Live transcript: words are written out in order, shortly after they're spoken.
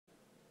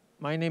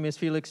My name is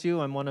Felix Yu.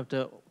 I'm one of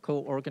the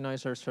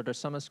co-organizers for the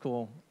summer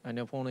school, and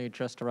I've only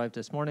just arrived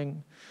this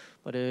morning,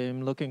 but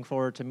I'm looking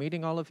forward to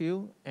meeting all of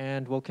you,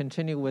 and we'll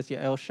continue with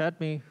Yael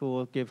Shadmi, who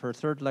will give her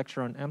third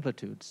lecture on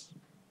amplitudes.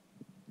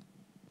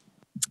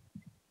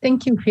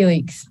 Thank you,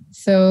 Felix.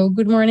 So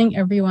good morning,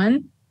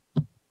 everyone.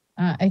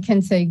 I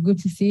can say good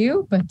to see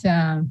you, but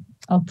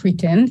I'll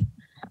pretend.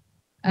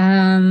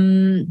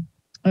 I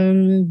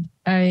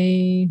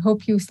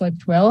hope you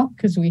slept well,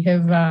 because we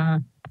have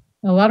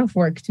a lot of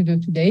work to do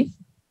today.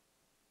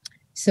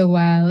 So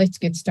let's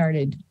get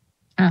started.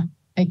 I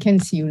can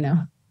see you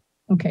now.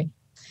 Okay.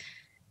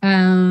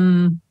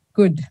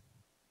 Good.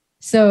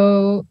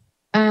 So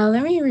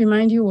let me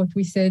remind you what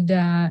we said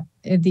at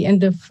the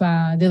end of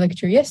the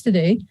lecture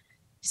yesterday.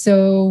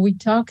 So we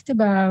talked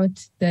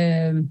about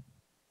the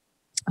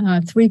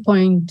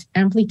 3-point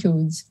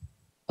amplitudes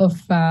of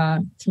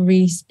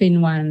 3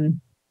 spin-1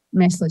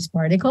 massless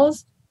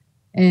particles,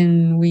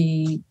 and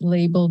we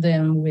labeled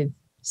them with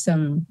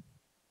some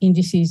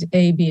indices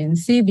A, B, and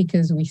C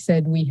because we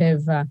said we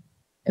have a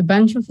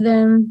bunch of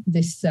them.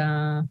 These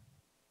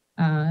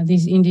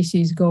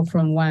indices go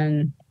from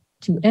 1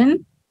 to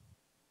n.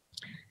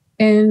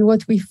 And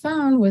what we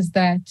found was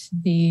that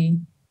the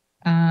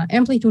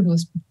amplitude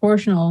was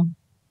proportional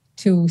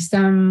to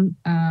some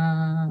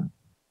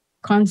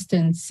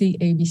constant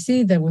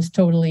CABC that was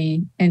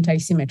totally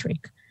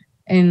antisymmetric.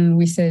 And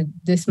we said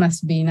this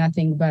must be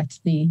nothing but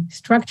the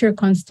structure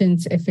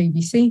constants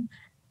FABC,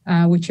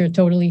 which are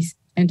totally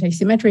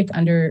antisymmetric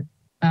under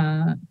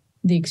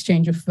the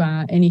exchange of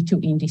any two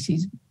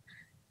indices.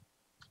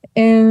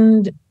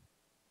 And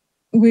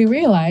we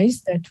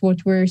realized that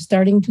what we're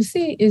starting to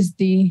see is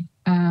the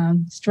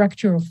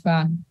structure of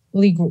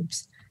Lie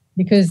groups,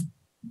 because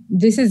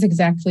this is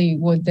exactly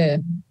what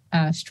the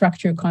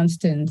structure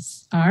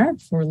constants are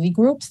for Lie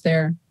groups.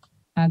 They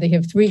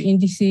have 3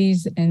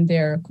 indices and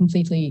they're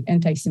completely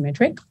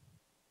antisymmetric.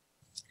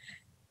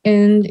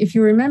 And if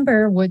you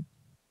remember, what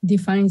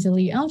defines a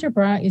Lie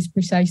algebra is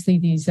precisely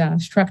these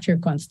structure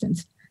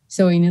constants.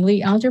 So in a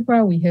Lie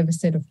algebra, we have a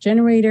set of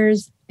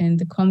generators, and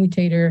the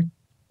commutator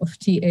of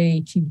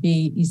TA,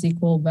 TB is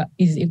equal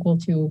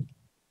to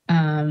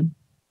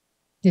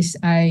this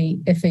I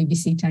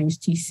FABC times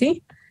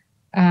TC.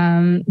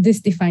 This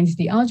defines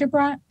the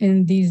algebra,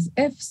 and these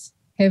Fs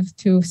have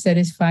to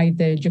satisfy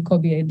the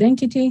Jacobi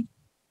identity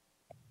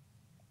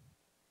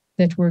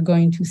that we're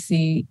going to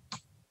see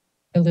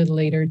a little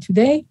later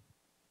today.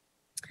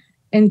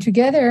 And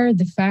together,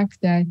 the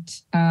fact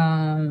that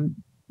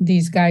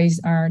these guys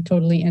are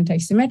totally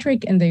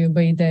antisymmetric and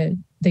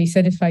they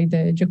satisfy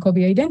the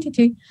Jacobi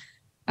identity,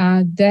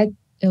 that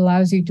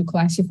allows you to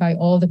classify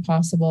all the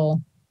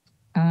possible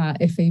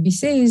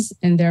FABCs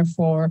and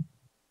therefore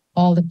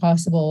all the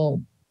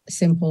possible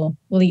simple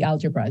Lie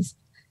algebras.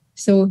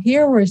 So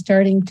here we're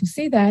starting to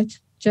see that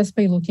just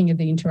by looking at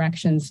the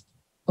interactions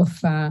of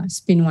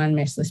spin-1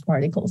 massless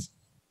particles.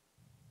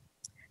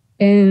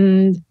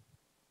 And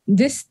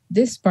this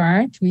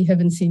part we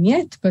haven't seen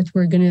yet, but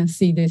we're going to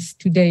see this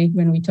today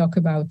when we talk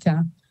about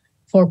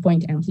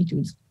 4-point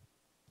amplitudes.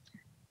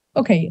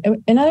 Okay,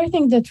 another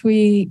thing that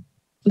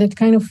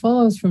kind of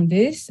follows from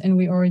this, and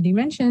we already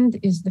mentioned,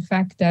 is the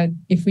fact that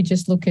if we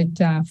just look at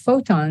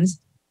photons,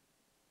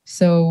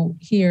 so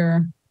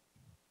here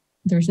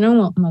there's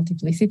no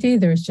multiplicity,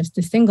 there's just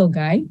a single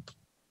guy.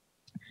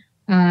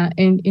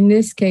 And in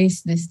this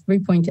case, this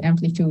 3-point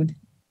amplitude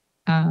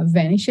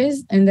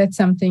vanishes, and that's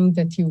something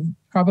that you've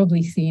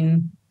probably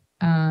seen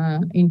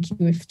in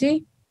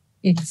QFT.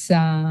 It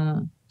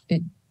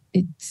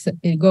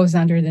goes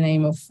under the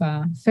name of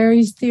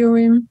Ferri's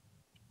theorem,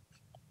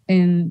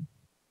 and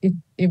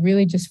it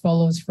really just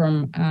follows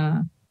from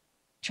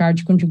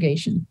charge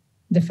conjugation.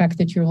 The fact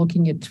that you're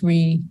looking at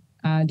 3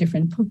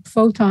 different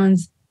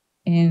photons,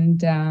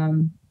 and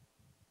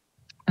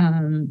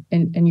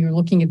you're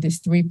looking at this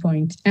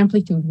 3-point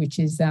amplitude, which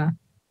is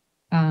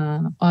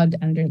odd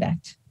under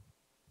that.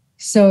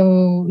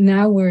 So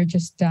now we're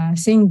just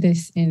seeing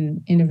this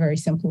in a very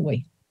simple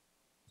way.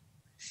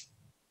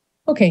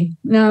 Okay,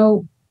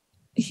 now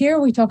here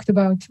we talked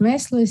about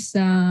massless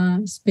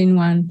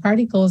spin-1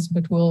 particles,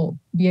 but we'll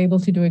be able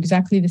to do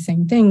exactly the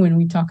same thing when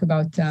we talk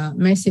about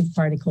massive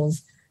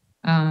particles,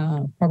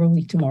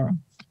 probably tomorrow.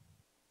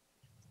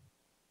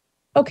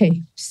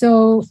 Okay,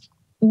 so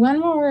one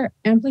more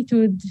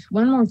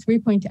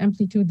 3-point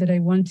amplitude that I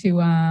want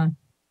to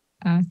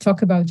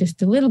talk about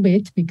just a little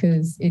bit,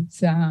 because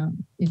it's a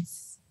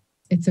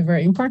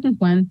very important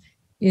one,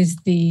 is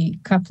the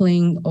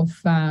coupling of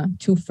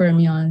 2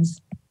 fermions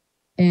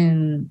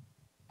in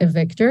a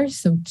vector.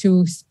 So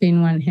 2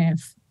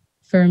 spin-1/2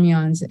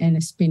 fermions and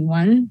a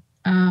spin-1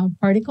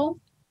 particle.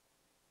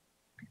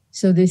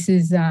 So this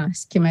is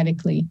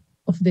schematically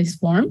of this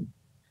form.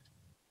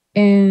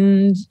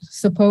 And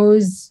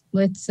suppose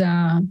let's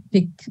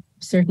pick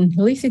certain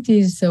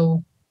helicities.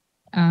 So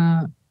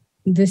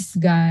this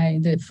guy,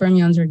 the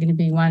fermions are going to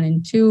be 1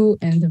 and 2,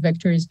 and the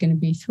vector is going to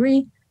be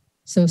 3.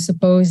 So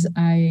suppose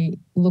I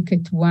look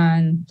at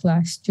 1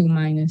 plus 2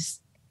 minus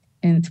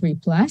and 3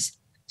 plus.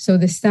 So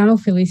the sum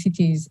of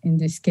felicities in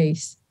this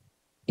case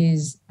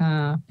is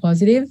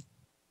positive.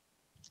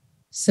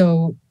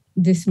 So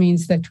this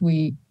means that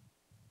we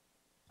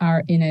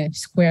are in a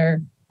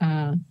square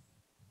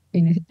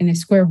in a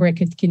square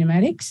bracket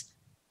kinematics.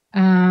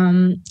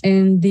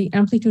 And the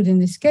amplitude in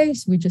this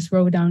case, we just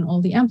wrote down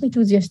all the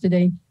amplitudes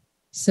yesterday.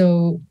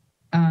 So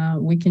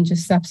we can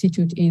just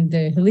substitute in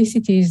the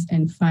helicities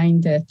and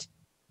find that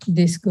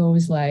this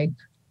goes like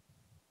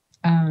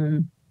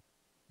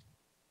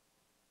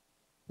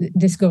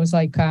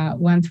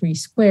 1/3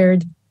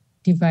 squared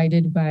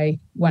divided by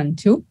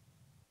 1/2.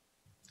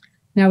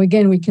 Now,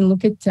 again, we can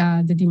look at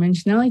the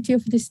dimensionality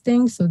of this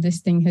thing. So this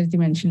thing has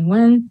dimension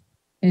 1,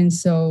 and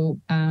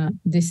so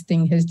this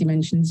thing has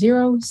dimension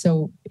 0.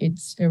 So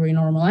it's a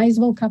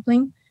renormalizable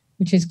coupling,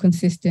 which is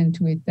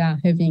consistent with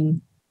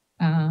having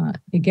a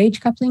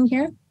gauge coupling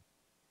here.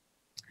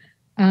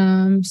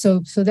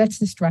 So that's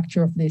the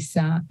structure of this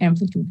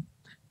amplitude.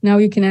 Now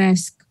you can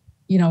ask,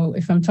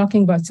 if I'm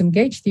talking about some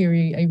gauge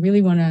theory, I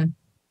really want to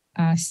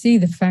see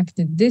the fact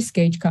that this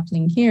gauge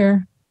coupling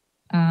here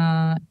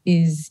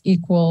is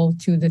equal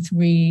to the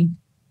 3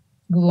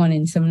 gluon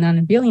in some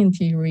non-abelian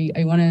theory.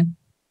 I want to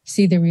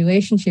see the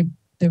relation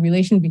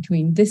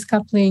between this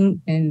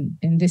coupling and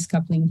this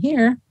coupling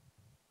here.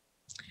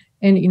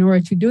 And in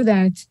order to do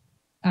that,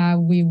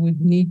 we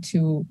would need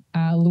to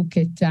look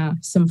at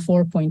some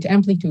 4-point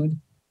amplitude,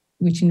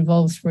 which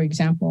involves, for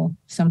example,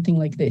 something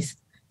like this.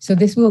 So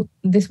this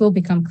will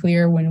become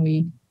clear when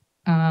we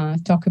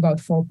talk about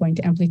 4-point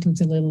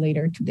amplitudes a little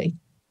later today.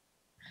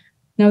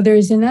 Now, there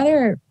is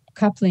another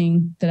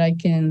coupling that I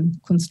can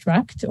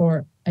construct,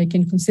 or I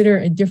can consider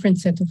a different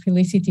set of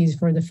helicities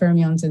for the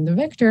fermions and the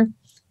vector.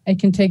 I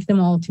can take them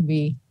all to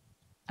be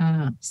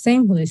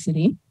same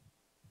helicity.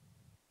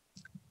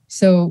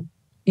 So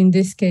in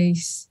this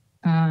case,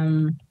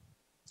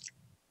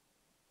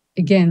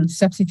 again,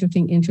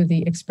 substituting into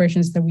the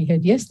expressions that we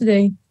had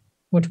yesterday,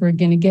 what we're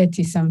going to get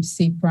is some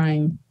C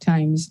prime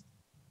times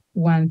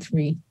 1,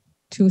 3,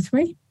 2,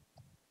 3.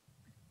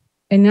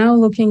 And now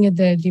looking at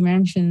the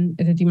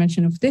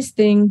dimension of this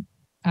thing,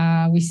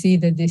 we see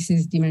that this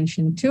is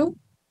dimension 2.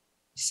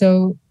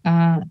 So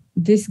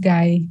this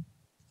guy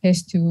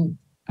has to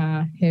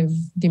have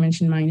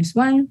dimension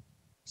 -1.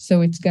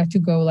 So it's got to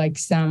go like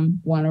some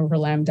 1 over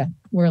lambda,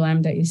 where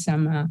lambda is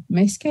some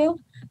mass scale.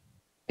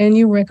 And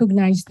you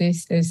recognize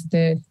this as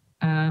the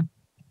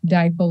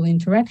dipole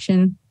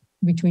interaction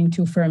between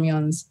two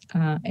fermions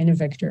and a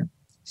vector.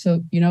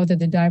 So you know that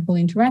the dipole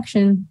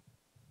interaction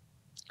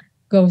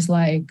goes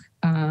like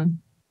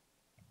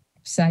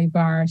psi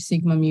bar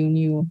sigma mu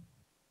nu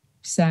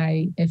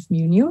psi f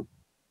mu nu,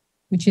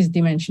 which is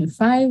dimension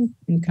 5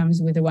 and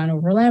comes with a 1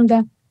 over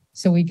lambda.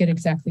 So we get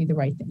exactly the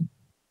right thing.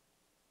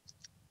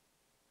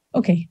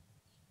 Okay.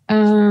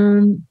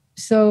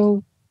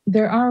 So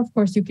there are, of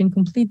course, you can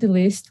complete the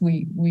list.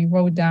 We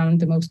wrote down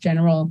the most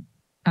general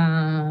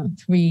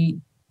three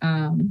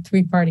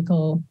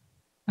particle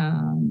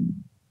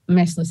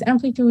massless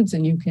amplitudes,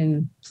 and you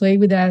can play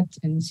with that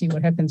and see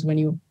what happens when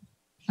you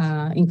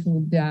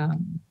include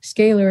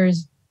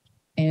scalars.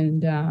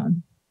 And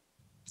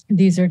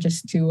these are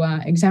just two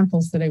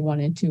examples that I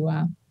wanted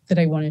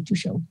to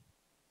show.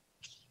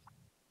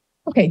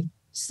 Okay,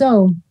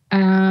 so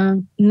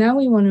now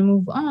we want to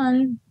move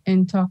on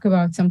and talk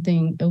about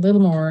something a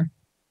little more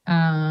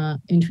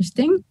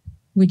interesting,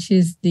 which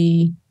is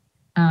the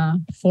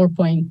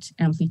 4-point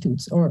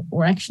amplitudes, or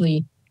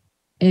actually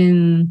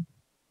in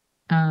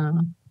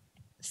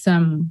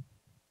some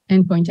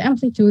endpoint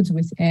amplitudes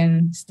with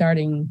n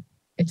starting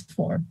at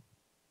 4.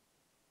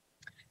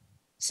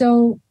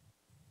 So,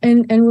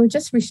 and we're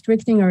just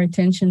restricting our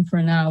attention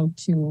for now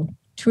to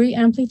tree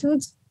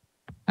amplitudes.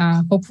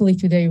 Hopefully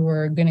today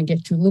we're going to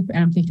get to loop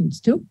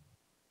amplitudes too.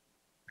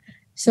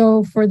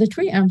 So for the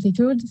tree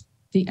amplitude,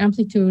 the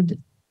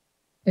amplitude,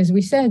 as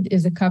we said,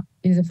 is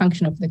a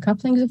function of the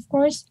couplings, of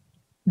course,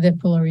 the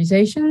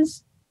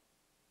polarizations,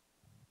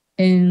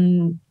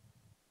 and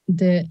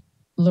the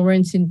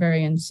Lorentz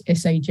invariance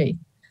Sij.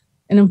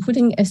 And I'm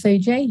putting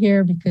Sij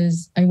here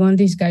because I want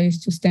these guys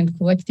to stand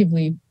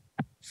collectively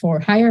for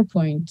higher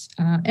point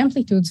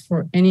amplitudes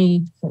for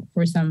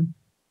some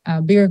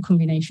bigger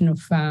combination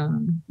of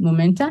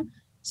momenta.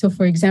 So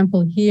for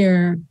example,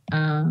 here,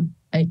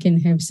 I can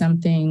have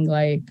something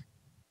like,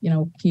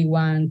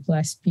 P1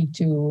 plus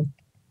P2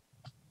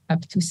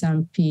 up to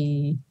some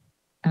P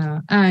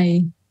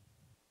I,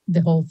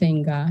 the whole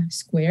thing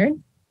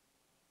squared.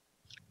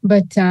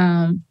 But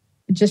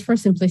just for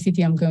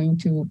simplicity, I'm going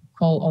to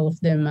call all of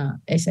them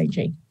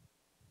Sij.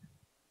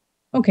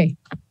 Okay,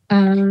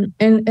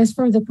 and as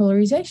for the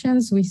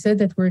polarizations, we said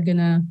that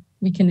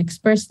we can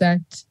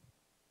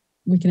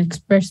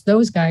express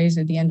those guys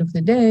at the end of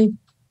the day,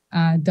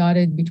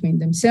 dotted between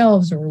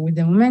themselves or with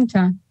the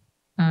momenta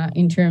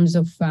in terms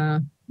of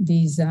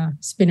these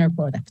spinor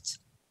products.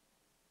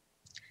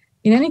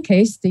 In any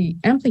case, the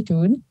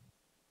amplitude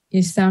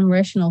is some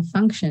rational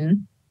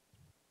function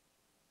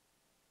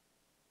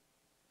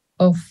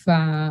of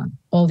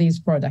all these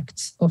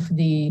products, of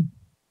the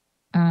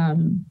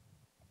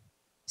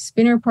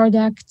spinor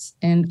products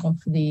and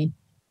of the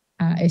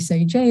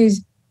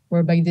Sijs,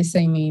 where by this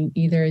I mean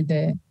either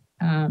the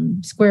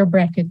square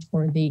bracket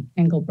or the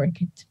angle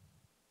bracket.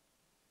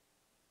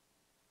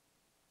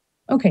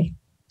 Okay,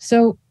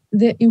 so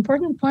the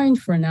important point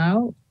for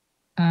now,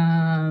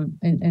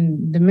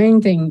 and the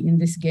main thing in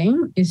this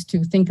game is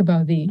to think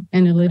about the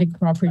analytic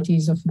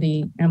properties of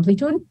the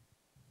amplitude.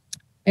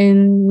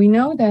 And we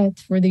know that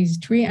for these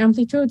three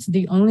amplitudes,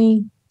 the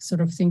only sort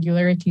of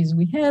singularities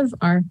we have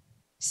are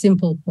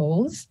simple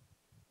poles.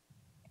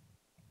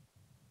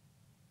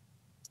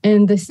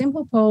 And the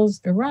simple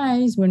poles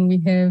arise when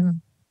we have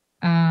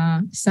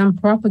some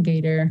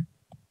propagator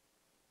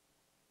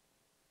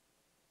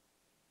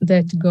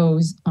that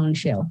goes on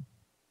shell.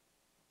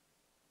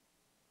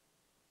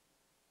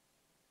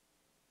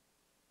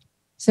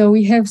 So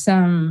we have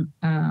some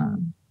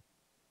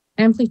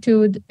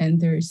amplitude and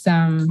there's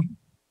some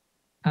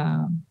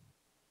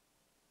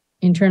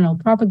internal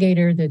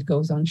propagator that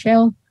goes on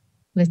shell.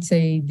 Let's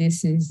say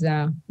this is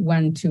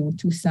 1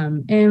 to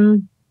some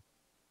m,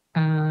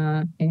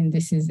 and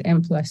this is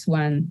m plus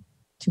 1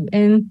 to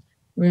n.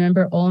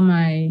 Remember, all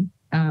my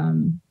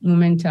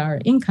momenta are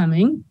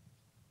incoming.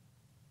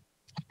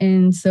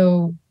 And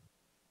so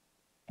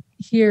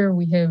here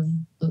we have,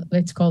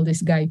 let's call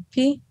this guy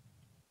P.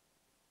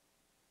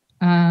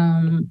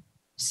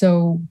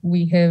 So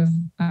we have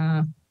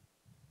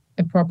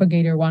a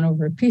propagator 1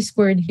 over P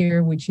squared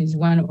here, which is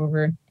 1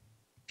 over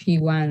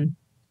P1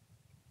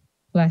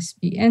 plus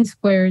Pn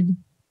squared.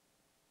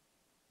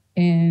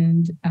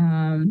 And,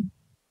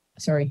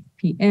 sorry,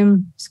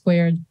 Pm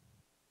squared.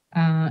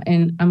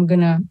 And I'm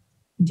gonna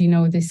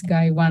denote this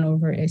guy 1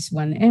 over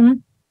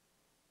S1m.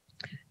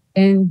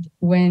 And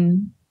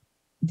when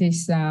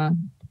this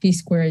P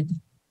squared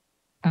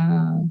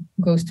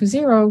goes to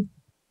 0,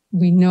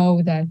 we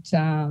know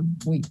that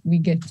we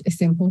get a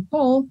simple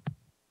pole,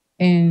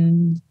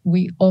 and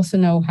we also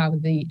know how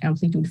the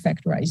amplitude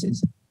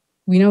factorizes.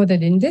 We know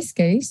that in this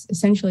case,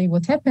 essentially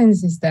what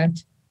happens is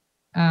that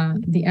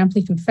the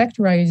amplitude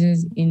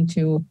factorizes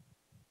into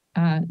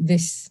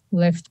this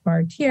left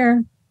part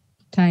here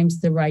times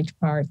the right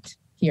part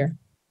here.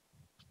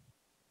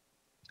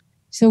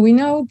 So we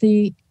know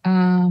the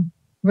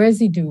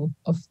residue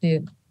of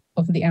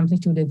the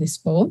amplitude at this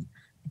pole.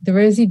 The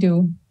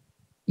residue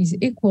is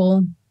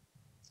equal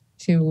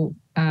to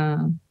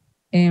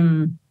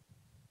m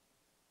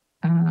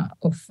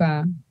of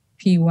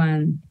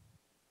P1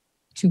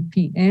 to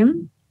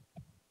Pm,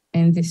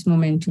 and this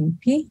momentum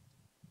P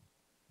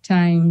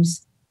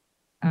times,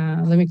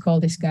 let me call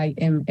this guy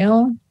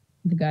ML,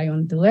 the guy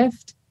on the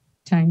left,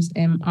 times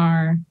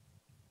MR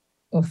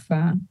of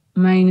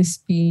minus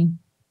P,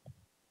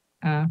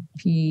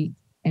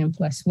 Pm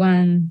plus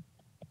 1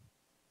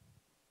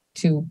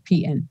 to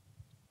Pn.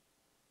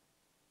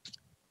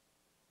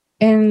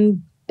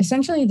 And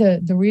essentially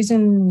the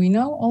reason we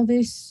know all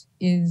this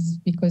is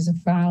because of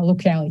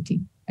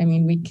locality. I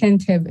mean, we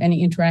can't have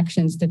any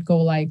interactions that go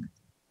like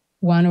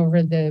 1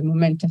 over the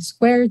momenta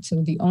squared.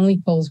 So the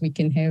only poles we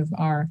can have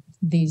are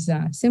these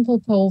simple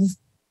poles.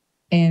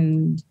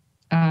 And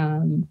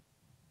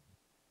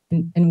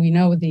we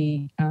know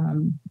the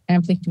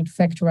amplitude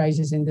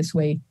factorizes in this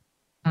way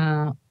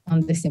on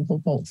the simple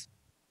poles.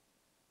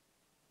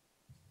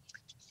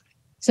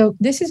 So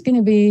this is going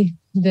to be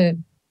the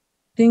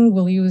thing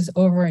we'll use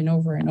over and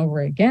over and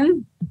over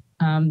again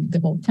the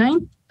whole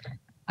time.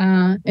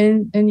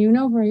 And you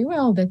know very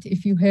well that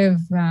if you have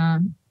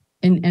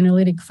an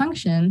analytic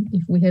function,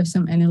 if we have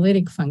some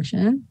analytic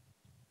function,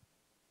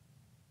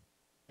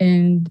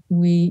 and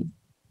we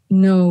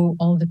know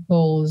all the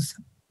poles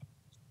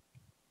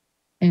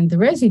and the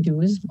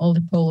residues, all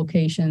the pole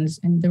locations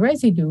and the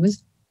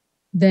residues,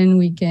 then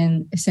we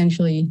can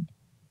essentially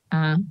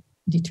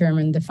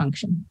determine the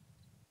function.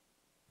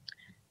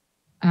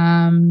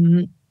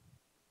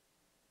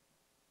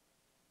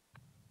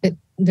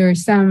 There are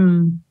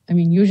some, I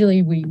mean,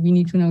 usually we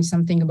need to know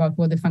something about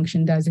what the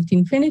function does at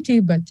infinity,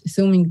 but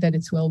assuming that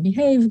it's well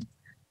behaved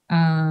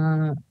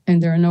and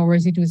there are no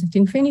residues at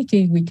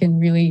infinity, we can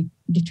really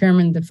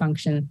determine the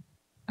function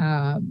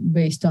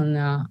based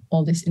on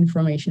all this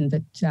information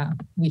that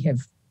we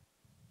have.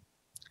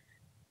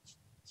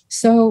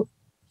 So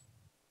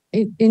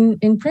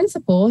in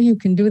principle, you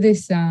can do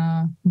this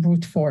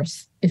brute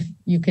force. If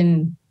you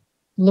can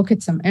look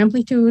at some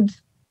amplitude,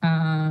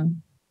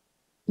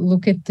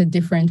 look at the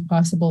different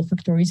possible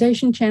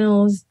factorization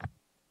channels,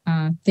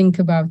 think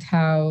about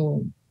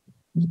how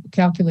you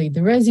calculate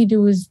the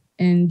residues,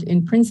 and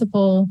in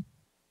principle,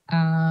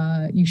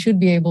 you should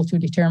be able to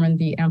determine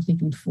the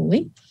amplitude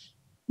fully.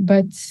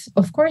 But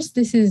of course,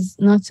 this is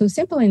not so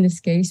simple in this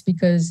case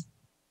because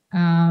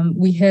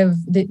we have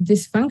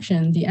this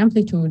function, the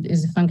amplitude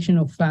is a function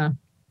of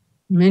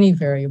many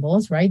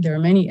variables, right? There are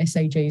many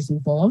SIJs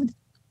involved.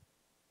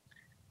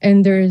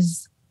 And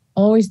there's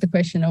always the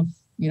question of,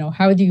 you know,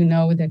 how do you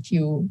know that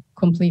you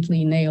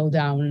completely nail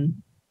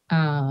down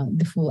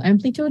the full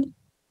amplitude?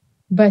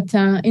 But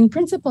in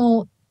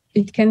principle,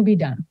 it can be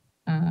done.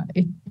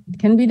 It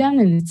can be done,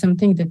 and it's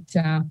something that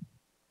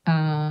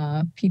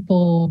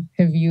people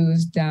have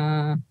used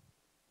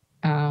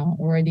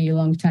already a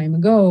long time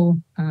ago,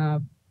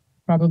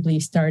 probably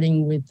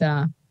starting with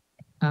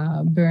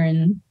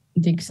Byrne,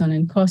 Dixon,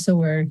 and Koso,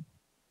 where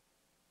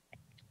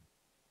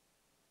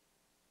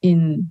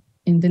in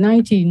the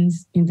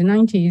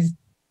 90s,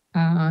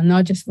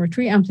 not just for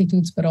tree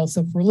amplitudes, but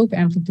also for loop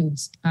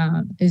amplitudes,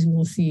 as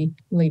we'll see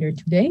later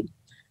today.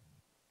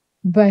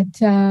 But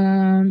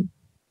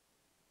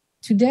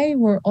today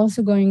we're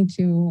also going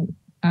to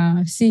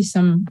see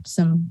some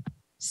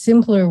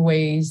simpler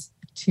ways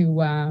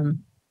to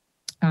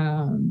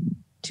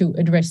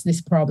address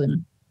this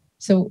problem.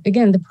 So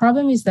again, the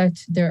problem is that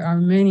there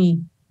are many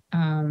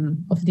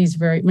of these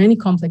many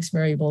complex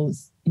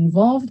variables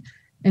involved,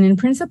 and in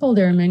principle,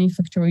 there are many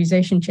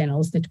factorization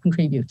channels that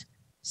contribute.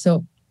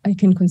 So I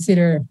can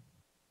consider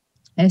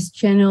S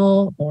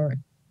channel or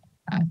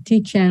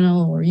T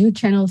channel or U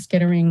channel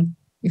scattering.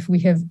 If we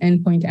have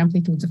endpoint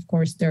amplitudes, of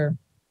course, there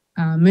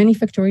are many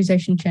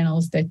factorization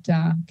channels that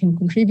can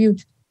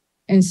contribute.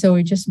 And so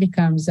it just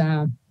becomes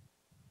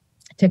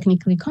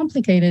technically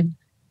complicated.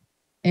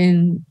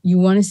 And you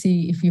want to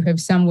see if you have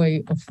some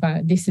way of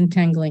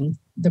disentangling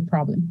the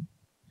problem.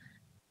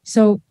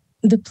 So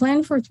the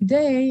plan for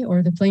today,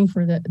 or the plan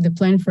for the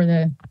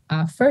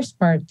first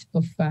part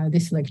of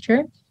this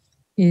lecture,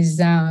 is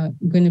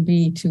going to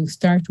be to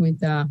start with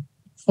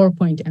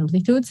 4-point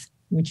amplitudes,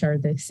 which are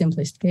the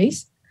simplest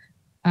case.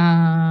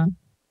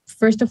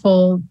 First of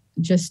all,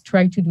 just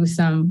try to do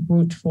some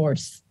brute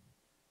force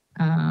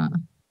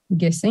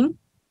guessing.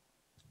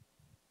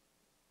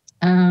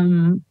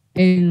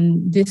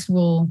 And this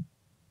will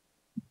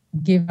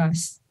give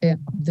us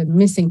the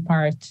missing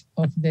part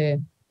of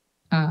the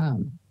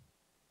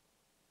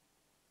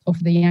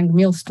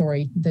Young-Mills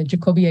story, the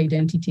Jacobi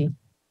identity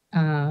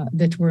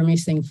that we're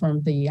missing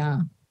from the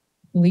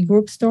Lie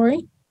group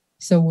story.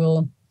 So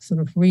we'll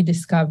sort of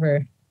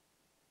rediscover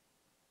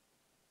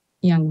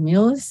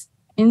Young-Mills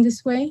in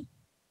this way.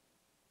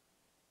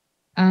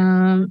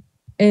 And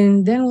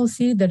then we'll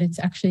see that it's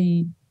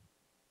actually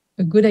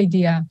a good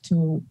idea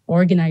to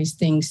organize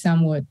things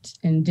somewhat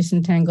and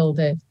disentangle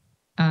the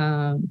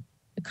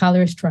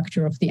color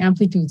structure of the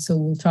amplitude. So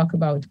we'll talk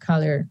about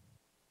color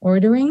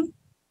ordering.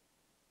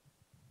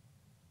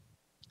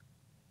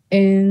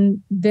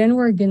 And then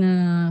we're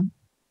gonna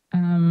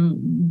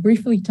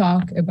briefly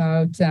talk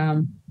about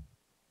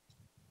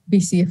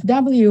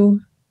BCFW,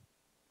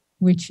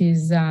 which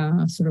is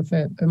sort of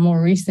a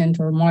more recent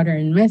or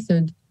modern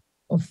method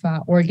of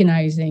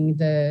organizing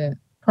the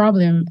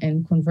problem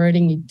and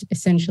converting it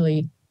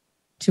essentially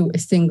to a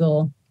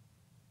single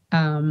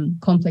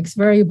complex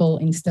variable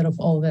instead of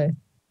all the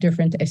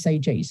different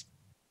SIJs.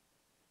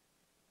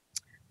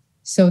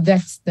 So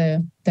that's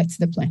the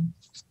plan.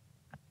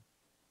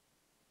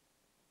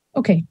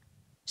 Okay,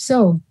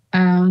 so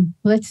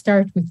let's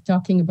start with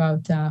talking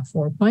about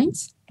 4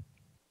 points.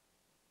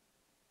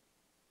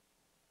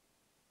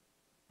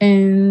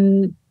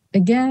 And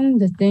again,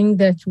 the thing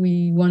that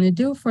we want to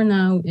do for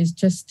now is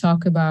just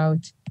talk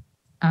about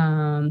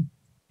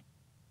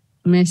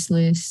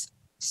massless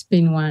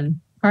spin-1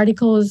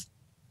 particles.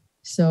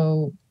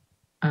 So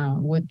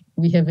what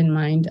we have in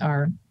mind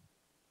are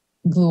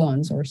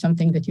gluons, or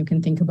something that you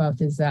can think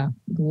about as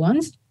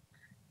gluons.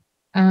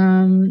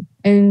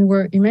 And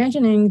we're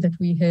imagining that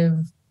we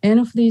have n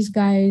of these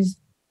guys,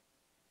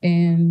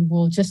 and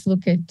we'll just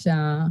look at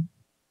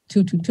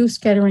 2-to-2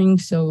 scattering.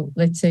 So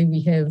let's say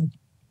we have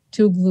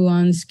 2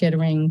 gluons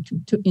scattering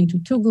into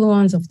 2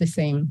 gluons of the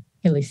same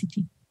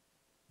helicity.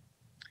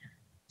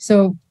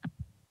 So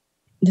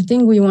the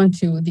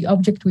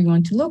object we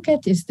want to look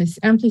at is this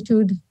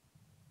amplitude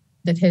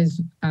that has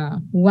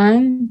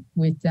 1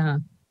 with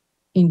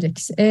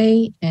index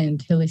A and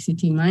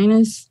helicity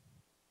minus.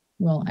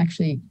 Well,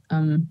 actually,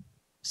 I'm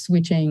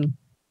switching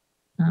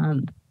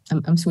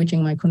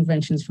my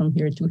conventions from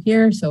here to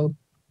here. So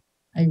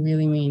I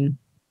really mean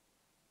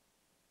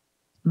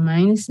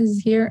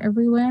minuses here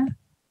everywhere.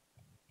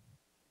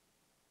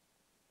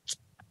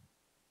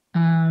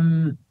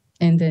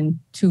 And then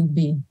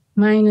 2B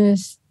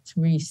minus,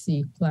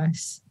 3C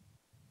plus,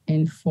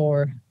 and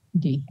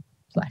 4D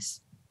plus.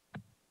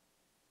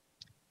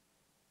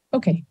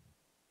 Okay,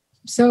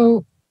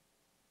 so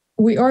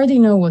we already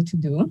know what to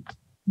do.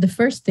 The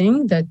first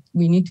thing that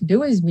we need to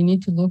do is we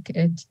need to look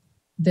at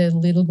the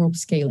little group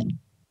scaling.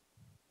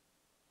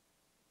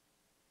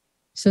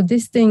 So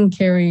this thing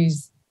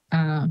carries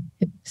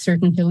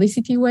certain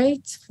helicity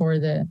weights for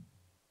the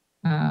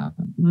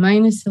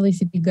minus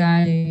helicity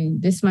guy,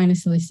 this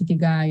minus helicity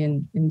guy,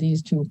 and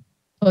these 2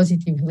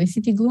 positive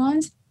helicity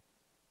gluons.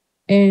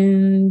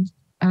 And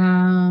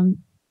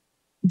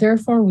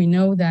therefore, we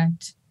know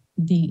that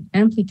the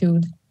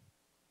amplitude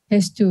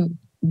has to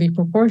be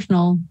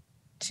proportional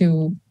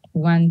to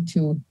 1,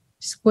 2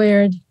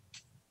 squared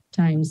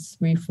times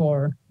 3,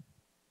 4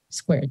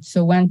 squared.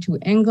 So 1, 2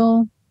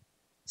 angle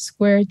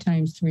squared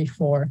times 3,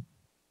 4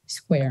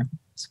 squared.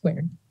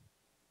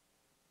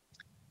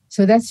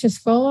 So that's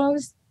just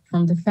follows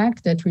from the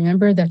fact that,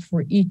 remember that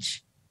for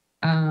each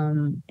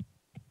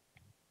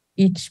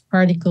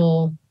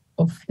particle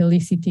of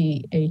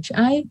helicity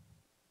HI,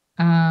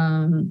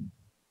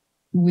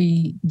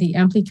 the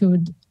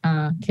amplitude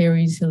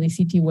carries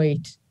helicity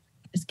weight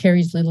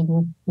carries little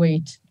group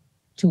weight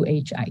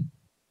 2hi.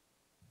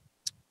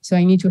 So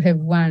I need to have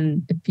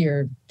one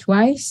appear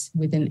twice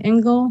with an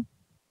angle,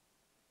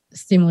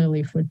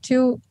 similarly for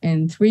 2,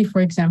 and 3,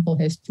 for example,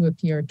 has to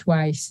appear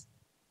twice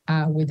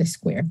with a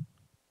square.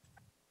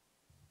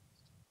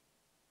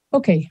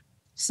 Okay,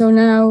 so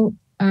now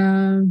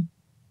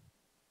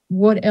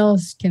what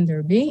else can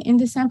there be in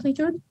this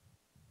amplitude?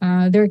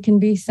 There can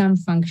be some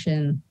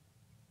function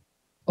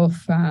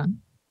of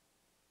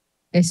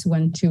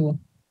S12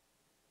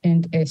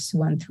 and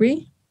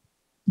S13.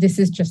 This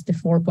is just a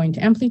 4-point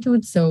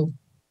amplitude, so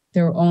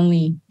there are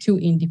only 2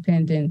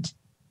 independent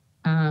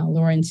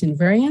Lorentz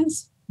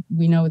invariants.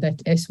 We know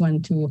that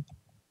S12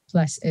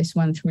 plus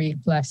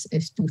S13 plus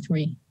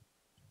S23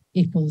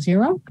 equals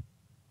 0.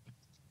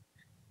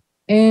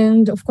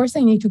 And of course,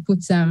 I need to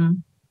put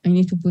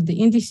the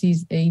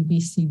indices A, B,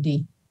 C,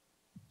 D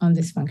on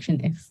this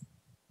function f.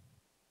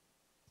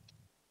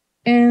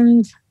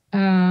 And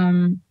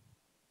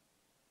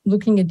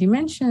looking at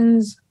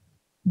dimensions,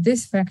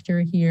 this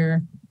factor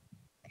here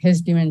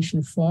has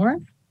dimension 4.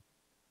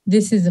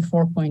 This is a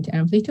 4-point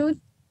amplitude,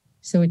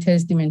 so it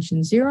has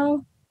dimension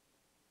 0.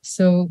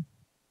 So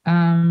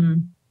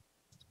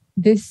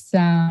this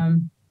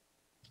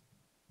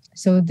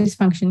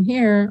function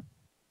here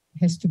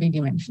has to be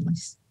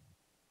dimensionless.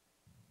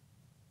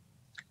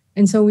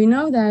 And so we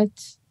know that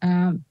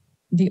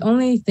the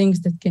only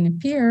things that can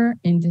appear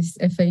in this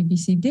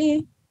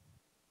FABCD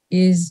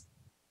is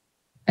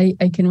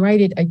I can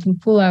write it, I can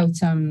pull out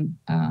some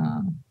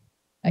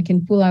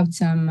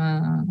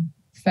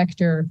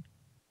factor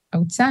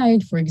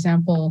outside. For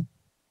example,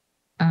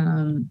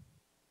 I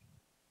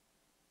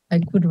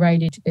could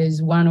write it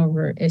as 1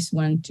 over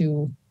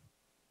S12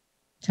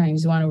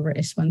 times 1 over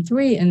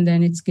S13, and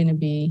then it's going to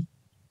be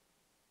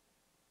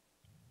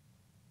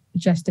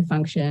just a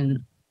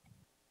function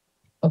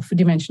of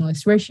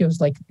dimensionless ratios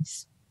like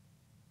this.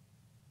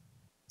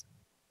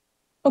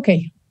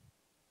 Okay.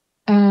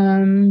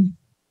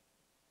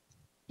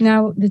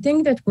 Now, the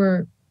thing that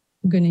we're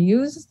going to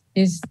use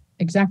is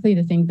exactly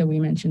the thing that we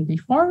mentioned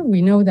before.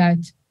 We know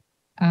that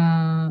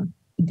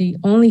the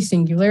only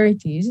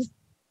singularities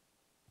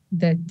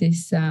that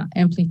this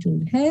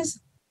amplitude has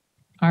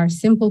are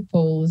simple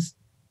poles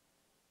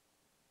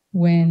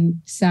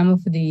when some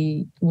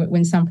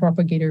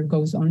propagator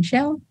goes on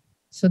shell.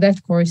 So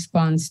that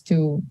corresponds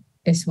to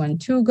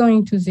S12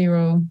 going to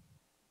 0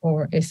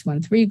 or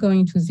S13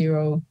 going to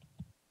 0,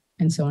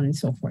 and so on and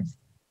so forth.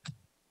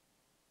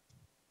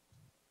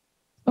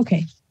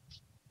 Okay.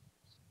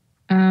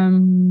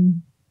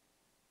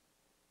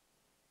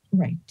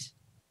 Right.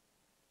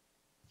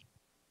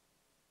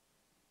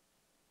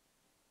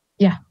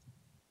 Yeah.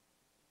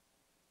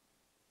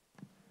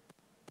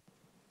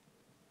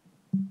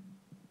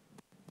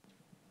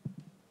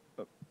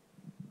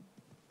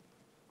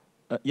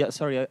 Yeah,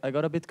 sorry, I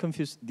got a bit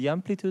confused. The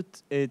amplitude,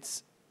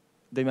 it's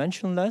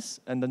dimensionless,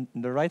 and then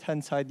on the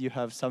right-hand side, you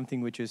have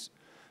something which is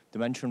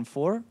dimension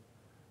 4,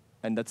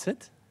 and that's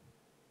it?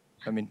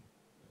 I mean...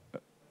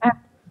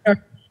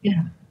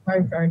 Yeah,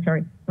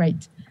 sorry,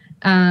 right.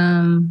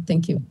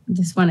 Thank you.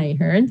 This one I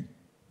heard.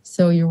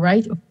 So you're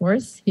right, of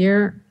course.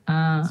 Here,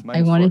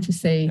 I wanted to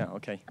say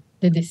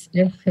that this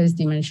F has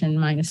dimension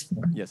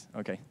 -4. Yes,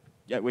 okay.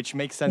 Yeah, which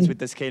makes sense with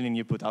the scaling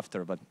you put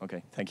after, but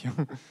okay, thank you.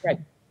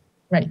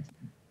 Right.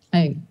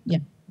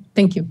 Yeah,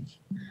 thank you.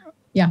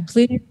 Yeah,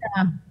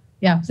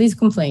 please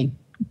complain.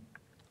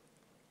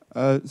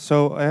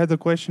 So I had a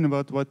question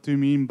about what do you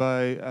mean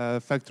by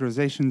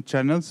factorization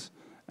channels?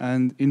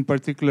 And in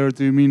particular,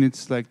 do you mean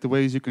it's like the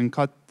ways you can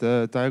cut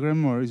the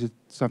diagram, or is it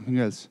something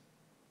else?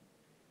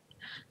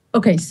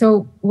 Okay,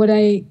 so what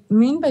I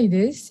mean by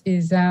this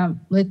is,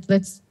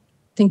 let's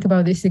think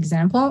about this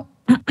example.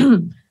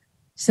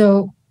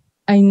 So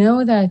I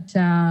know that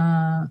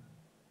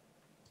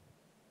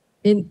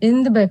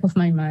in the back of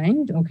my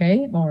mind,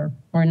 okay, or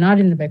not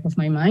in the back of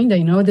my mind,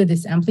 I know that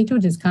this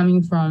amplitude is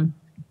coming from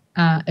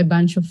a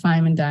bunch of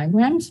Feynman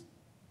diagrams,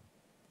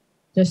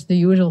 just the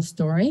usual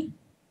story.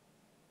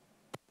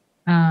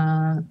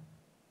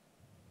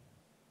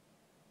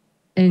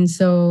 And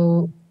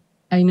so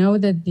I know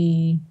that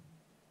the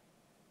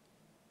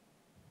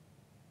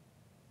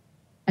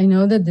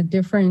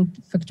different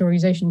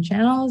factorization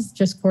channels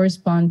just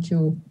correspond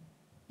to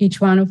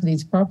each one of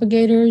these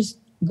propagators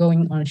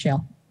going on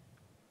shell.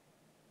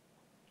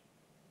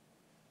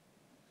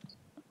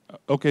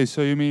 Okay,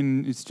 so you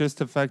mean it's just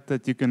the fact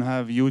that you can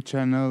have U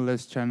channel,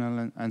 S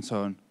channel, and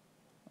so on.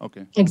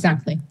 Okay.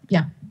 Exactly.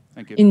 Yeah.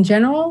 Thank you. In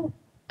general,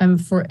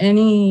 for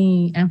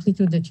any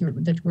amplitude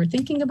that we're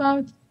thinking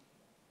about,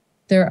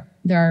 there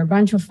are a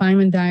bunch of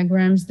Feynman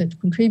diagrams that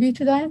contribute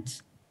to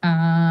that,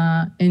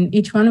 and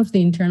each one of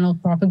the internal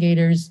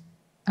propagators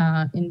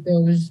in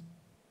those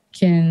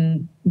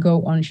can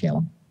go on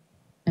shell,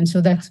 and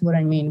so that's what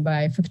I mean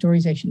by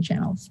factorization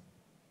channels.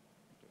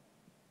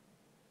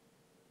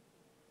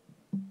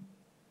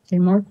 Okay,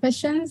 more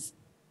questions?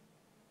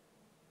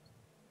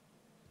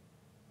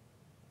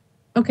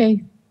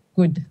 Okay,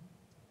 good.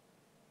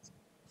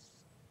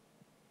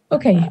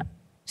 Okay,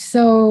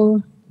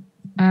 so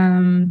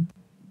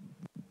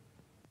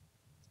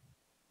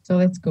So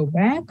let's go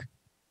back.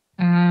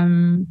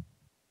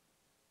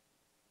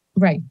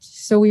 Right.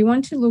 So we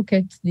want to look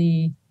at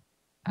the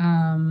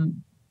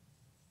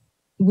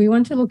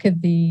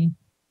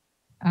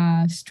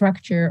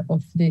structure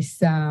of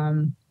this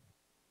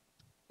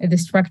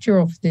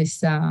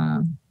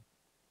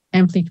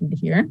amplitude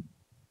here.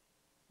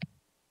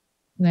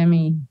 Let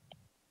me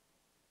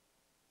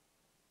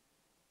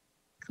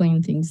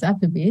clean things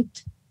up a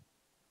bit.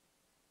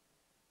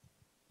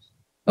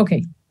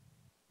 Okay.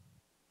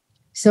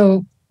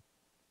 So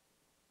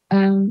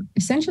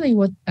essentially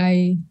what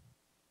I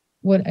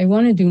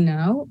want to do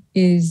now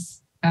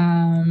is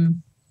I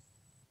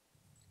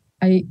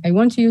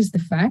want to use the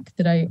fact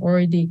that I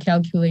already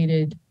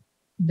calculated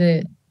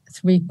the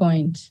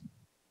 3-point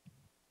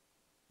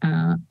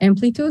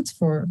amplitudes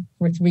for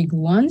 3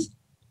 gluons.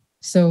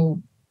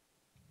 So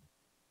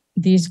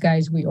these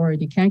guys we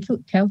already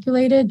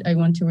calculated. I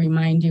want to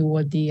remind you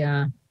what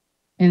the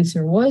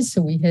answer was.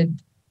 So we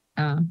had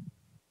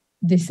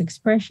this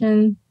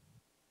expression.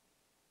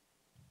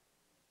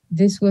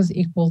 This was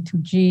equal to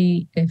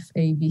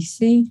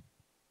GFABC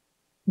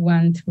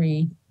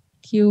 1,3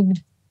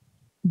 cubed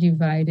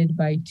divided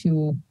by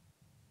 2,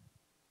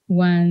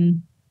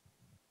 1,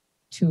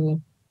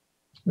 2,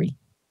 3.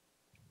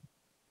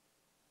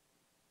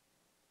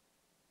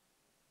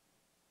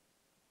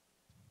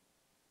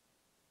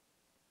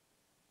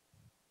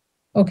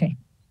 Okay.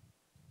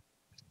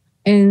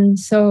 And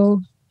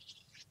so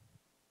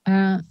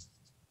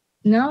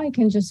now I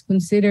can just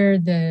consider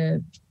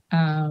the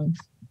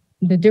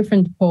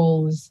different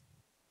poles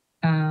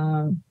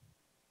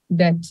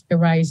that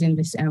arise in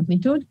this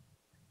amplitude.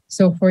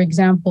 So for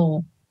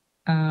example,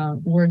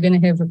 we're going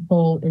to have a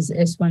pole as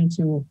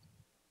S12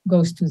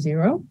 goes to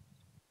 0.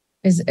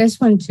 As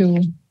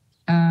S12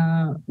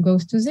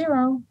 goes to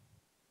 0,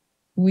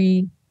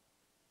 we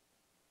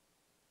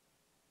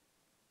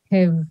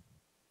have,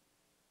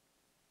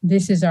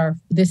 this is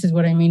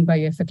what I mean by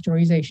a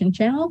factorization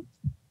channel.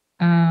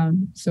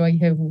 So I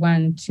have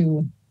 1,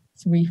 2,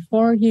 3,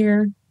 4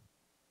 here.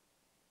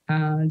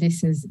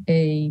 This is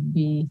A,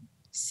 B,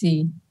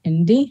 C,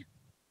 and D.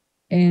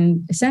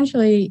 And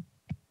essentially,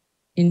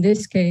 in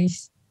this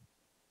case,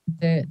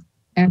 the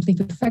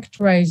amplitude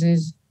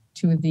factorizes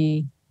to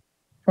the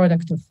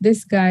product of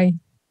this guy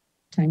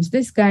times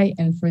this guy.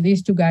 And for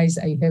these two guys,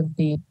 I have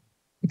the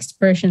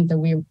expression that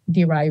we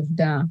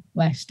derived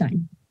last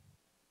time.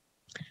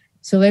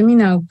 So let me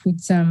now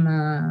put some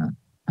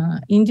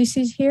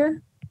indices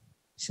here.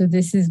 So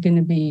this is going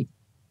to be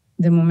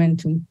the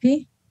momentum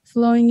P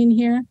flowing in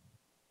here.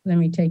 Let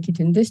me take it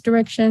in this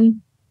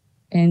direction.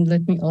 And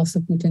let me also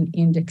put an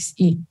index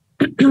E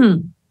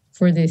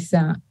for this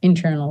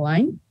internal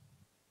line.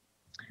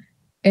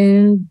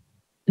 And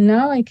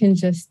now I can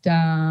just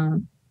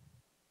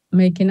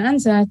make an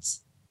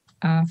ansatz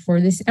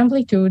for this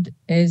amplitude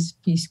as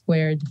P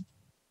squared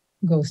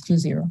goes to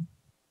 0.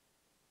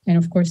 And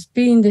of course,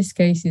 P in this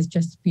case is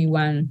just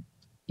P1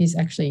 is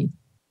actually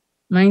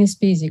minus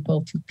P is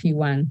equal to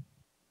P1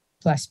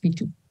 plus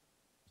P2.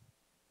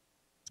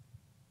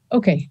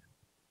 Okay,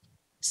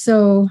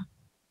 so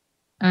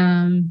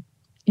in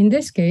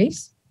this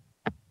case,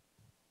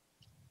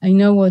 I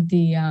know what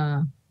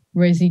the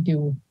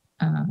residue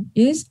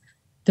is.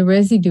 The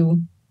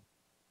residue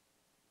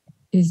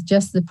is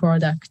just the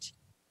product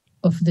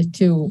of the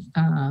two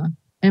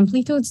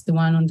amplitudes, the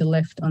one on the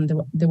left and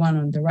the one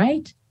on the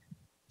right.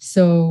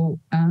 So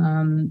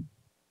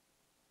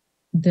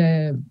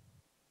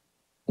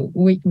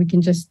we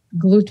can just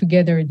glue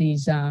together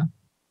these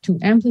two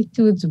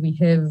amplitudes. We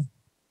have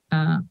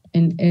an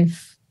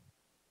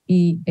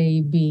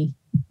FEAB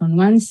on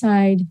one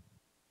side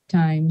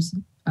times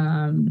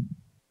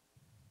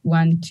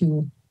 1,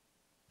 2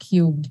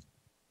 cubed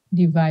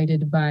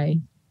divided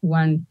by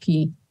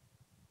 1P,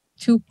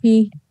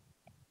 2P.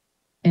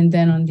 And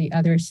then on the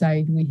other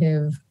side, we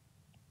have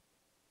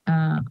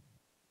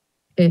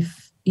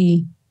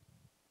FECD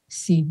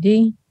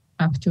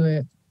up to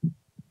a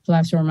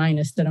plus or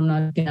minus that I'm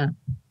not gonna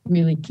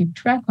really keep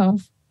track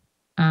of.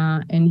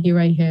 And here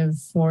I have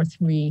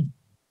 4,3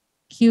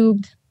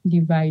 cubed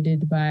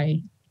divided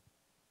by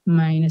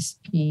minus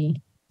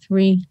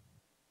P3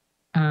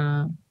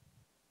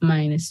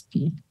 minus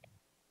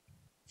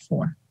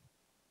P4.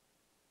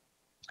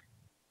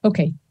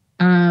 Okay,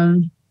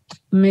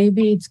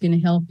 maybe it's going to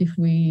help if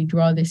we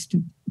draw this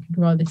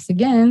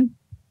again.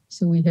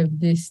 So we have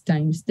this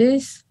times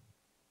this,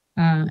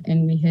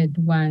 and we had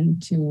 1,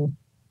 2.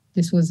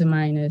 This was a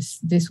minus.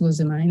 This was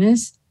a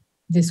minus.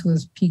 This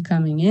was P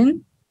coming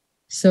in.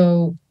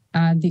 So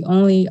the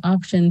only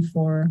option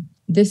for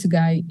this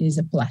guy is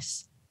a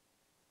plus,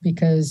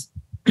 because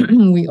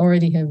we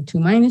already have 2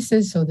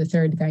 minuses, so the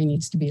third guy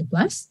needs to be a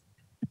plus.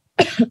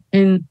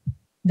 And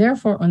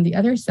therefore, on the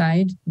other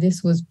side,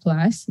 this was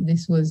plus,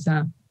 this was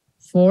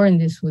 4, and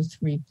this was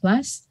 3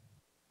 plus.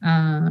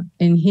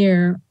 And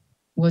here,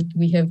 what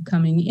we have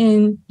coming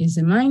in is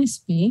a minus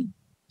P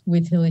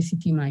with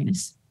helicity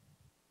minus,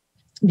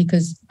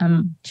 because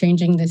I'm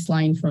changing this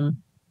line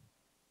from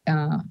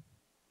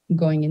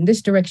going in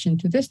this direction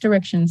to this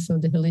direction, so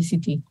the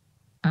helicity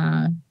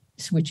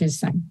switches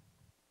sign.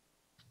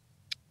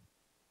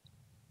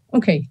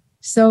 Okay,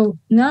 so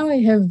now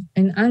I have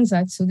an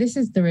ansatz. So this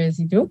is the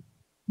residue.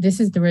 This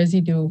is the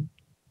residue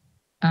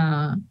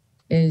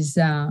is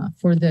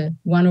for the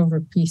 1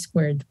 over p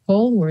squared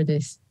pole, where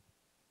this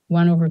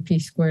 1 over p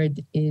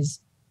squared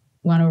is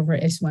 1 over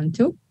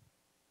S12.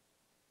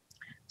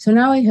 So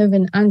now I have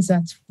an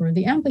ansatz for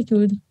the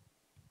amplitude.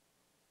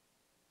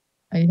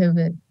 I have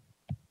a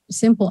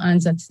simple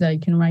ansatz that I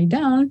can write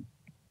down.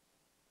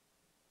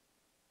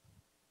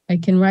 I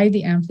can write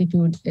the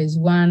amplitude as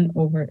 1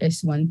 over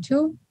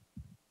S12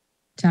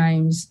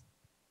 times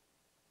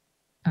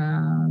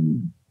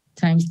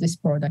this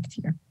product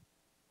here.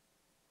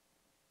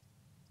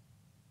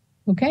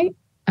 Okay,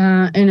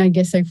 and I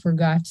guess I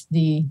forgot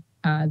the,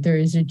 there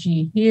is a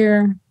G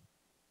here,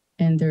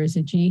 and there is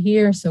a G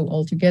here, so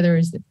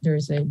altogether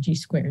there's a G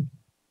squared.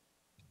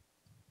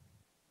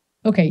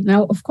 Okay,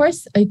 now of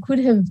course I could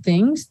have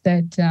things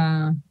that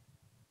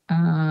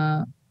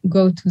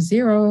go to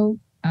 0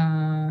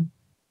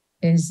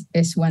 as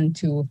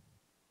S12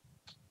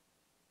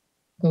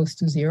 goes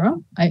to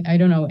 0. I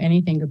don't know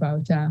anything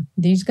about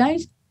these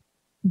guys,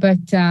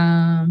 but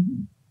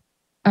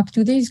up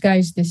to these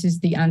guys, this is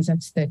the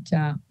ansatz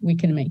that we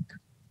can make.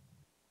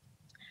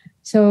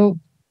 So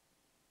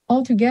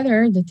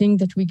altogether, the thing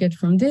that we get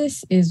from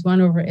this is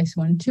 1 over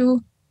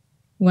S12,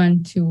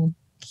 1, 2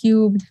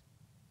 cubed,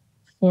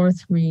 4,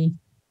 3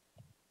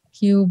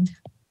 cubed,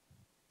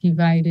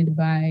 divided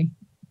by,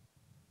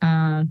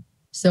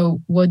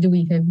 so what do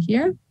we have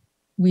here?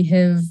 We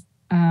have,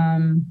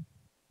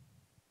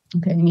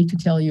 okay, I need to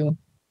tell you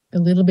a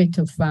little bit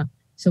of,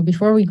 so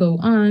before we go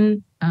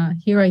on,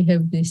 here I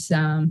have this,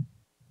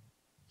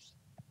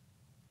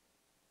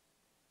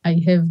 I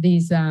have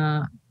these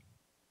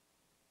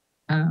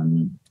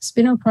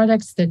spinor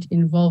products that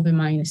involve a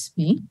minus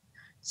p.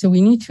 So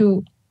we need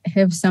to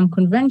have some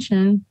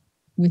convention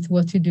with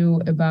what to do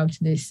about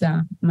this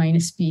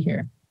minus p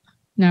here.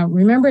 Now,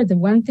 remember the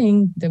one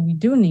thing that we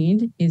do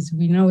need is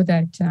we know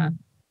that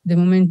the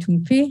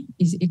momentum p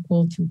is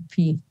equal to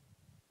p.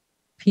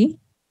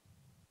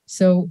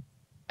 So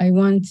I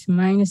want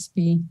minus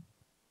p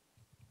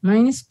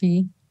to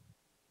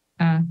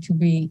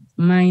be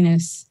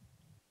minus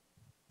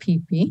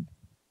pp.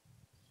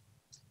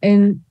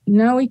 And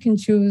now we can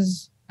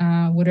choose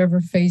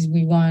whatever phase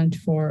we want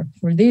for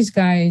these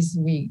guys.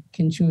 We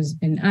can choose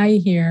an I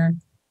here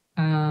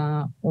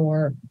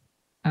or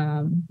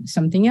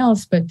something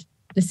else, but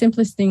the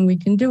simplest thing we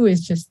can do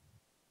is just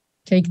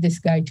take this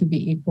guy to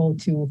be equal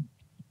to,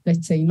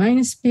 let's say,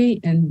 minus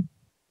p, and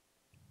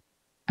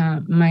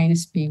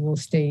minus p will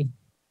stay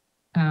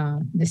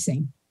the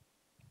same.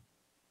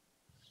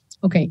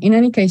 Okay, in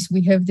any case,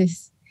 we have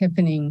this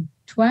happening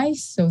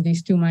twice, so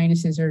these two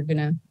minuses are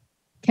gonna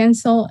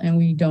cancel, and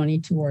we don't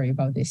need to worry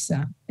about this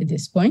at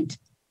this point.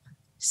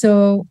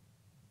 So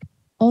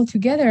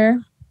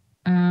altogether,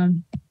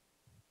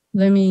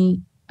 let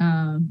me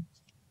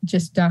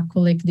just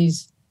collect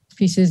these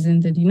pieces in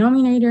the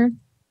denominator.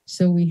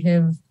 So we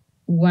have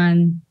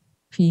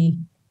 1p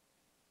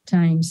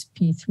times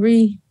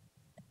p3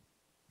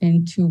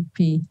 and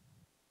 2p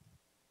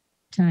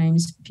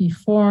times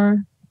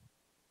p4.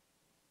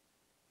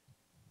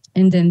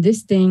 And then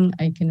this thing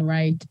I can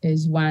write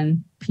as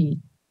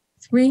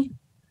 1p3.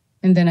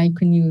 And then I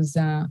can use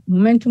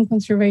momentum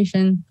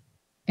conservation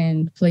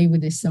and play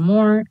with this some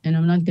more. And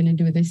I'm not going to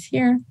do this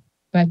here.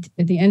 But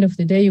at the end of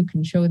the day, you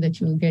can show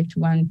that you'll get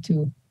 1,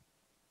 2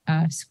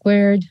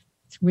 squared,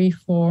 3,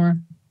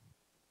 4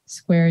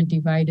 squared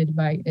divided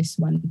by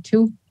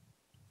S12,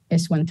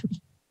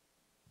 S13.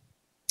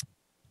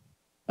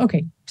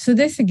 Okay, so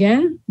this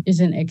again is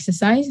an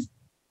exercise.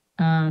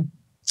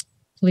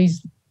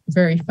 Please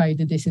verify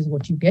that this is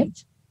what you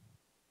get.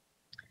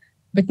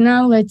 But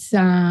now let's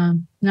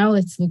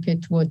look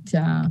at what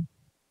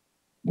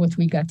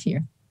we got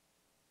here.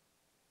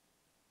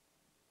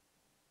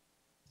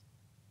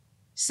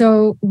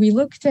 So we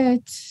looked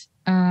at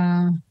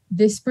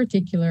this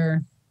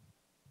particular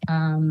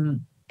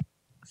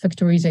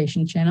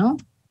factorization channel,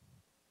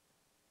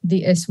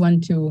 the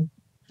S12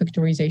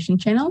 factorization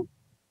channel,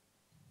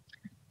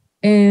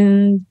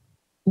 and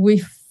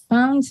we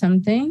found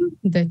something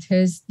that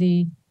has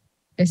the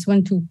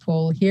S12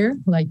 pole here,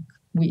 like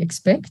we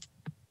expect.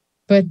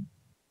 But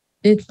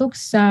it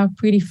looks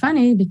pretty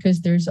funny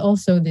because there's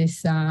also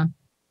this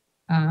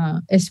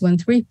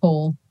S13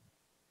 pole,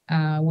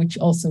 which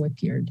also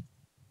appeared.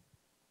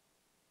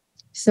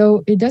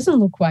 So it doesn't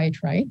look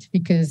quite right,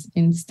 because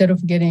instead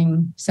of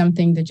getting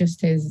something that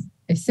just has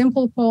a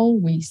simple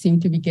pole, we seem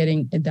to be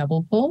getting a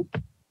double pole.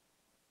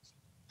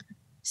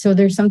 So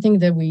there's something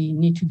that we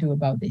need to do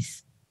about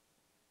this.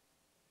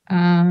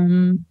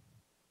 Now,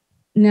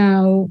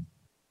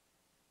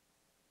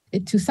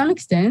 to some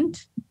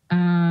extent,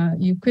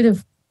 you could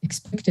have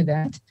expected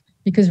that,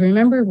 because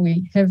remember,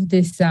 we have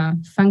this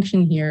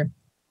function here,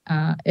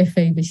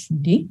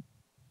 FABCD,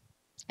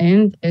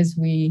 and as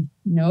we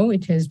know,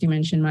 it has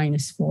dimension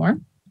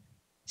 -4.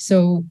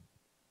 So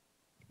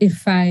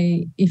if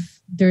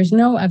there's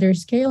no other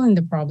scale in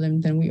the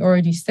problem, then we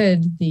already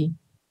said the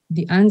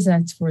the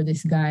ansatz for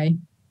this guy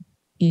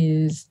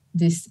is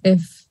this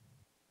F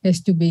has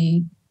to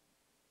be,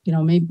 you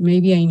know,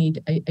 maybe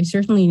I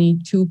certainly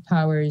need 2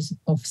 powers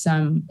of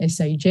some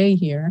Sij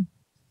here.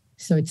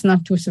 So it's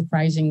not too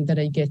surprising that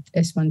I get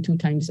S12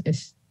 times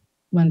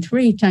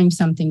S13 times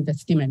something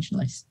that's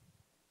dimensionless.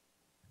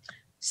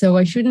 So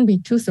I shouldn't be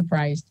too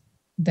surprised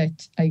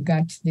that I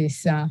got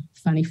this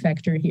funny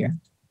factor here.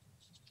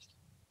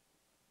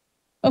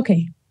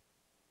 Okay.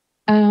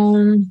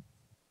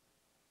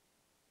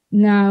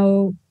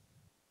 Now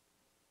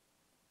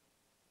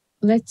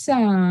let's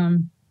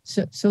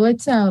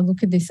let's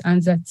look at this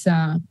ansatz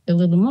a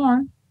little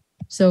more.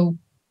 So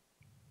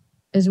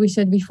as we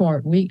said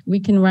before, we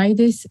can write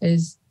this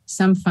as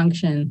some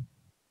function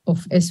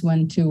of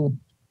S12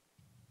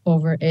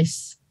 over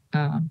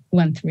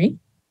S13,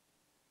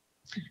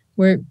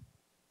 where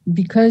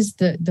because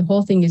the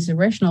whole thing is a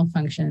rational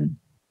function,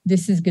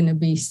 this is going to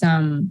be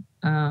some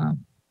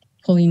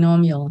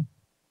polynomial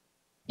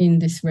in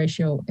this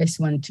ratio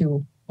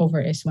S12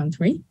 over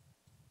S13.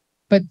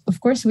 But of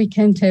course, we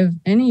can't have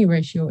any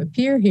ratio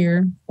appear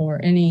here or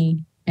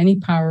any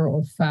power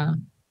of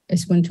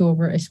S12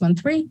 over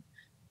S13,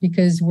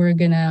 because we're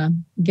gonna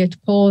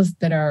get poles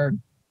that are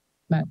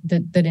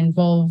that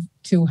involve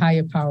too high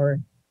a power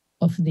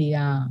of the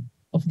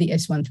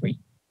S13.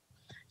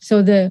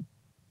 So the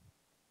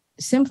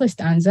simplest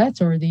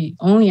ansatz, or the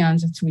only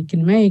ansatz we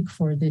can make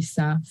for this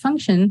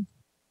function,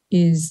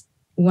 is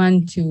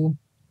 1, 2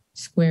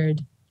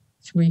 squared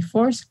 3,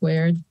 4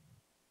 squared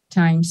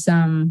times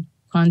some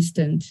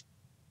constant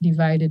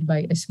divided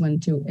by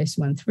S12,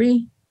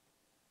 S13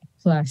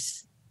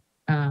 plus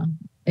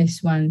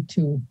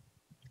S12,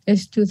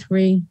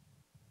 S23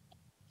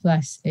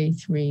 plus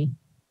A3,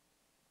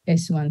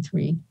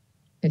 S13,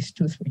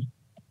 S23.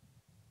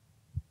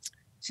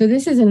 So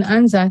this is an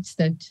ansatz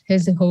that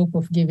has the hope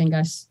of giving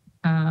us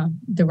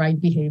the right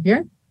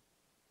behavior.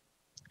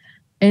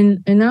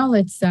 And now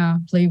let's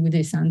play with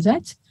this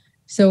ansatz.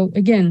 So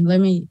again,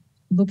 let me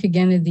look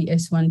again at the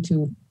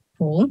S12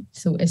 pole.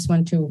 So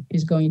S12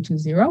 is going to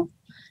 0.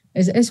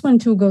 As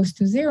S12 goes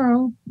to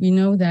 0, we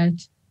know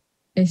that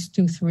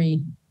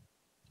S23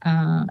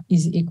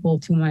 is equal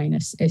to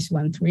minus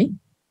S13.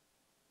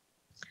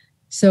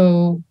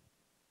 So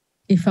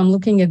if I'm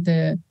looking at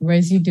the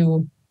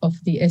residue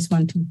of the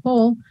S12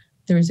 pole,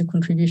 there is a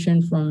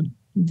contribution from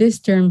this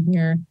term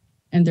here,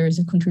 and there is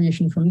a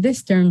contribution from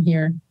this term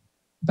here,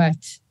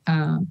 but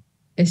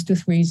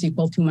S23 is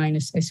equal to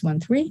minus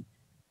S13.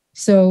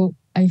 So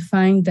I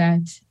find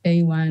that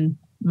A1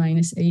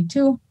 minus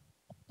A2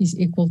 is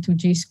equal to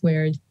G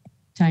squared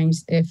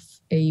times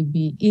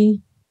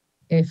FABE,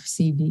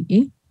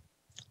 FCDE.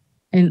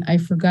 And I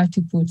forgot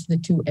to put the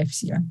 2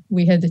 F's here.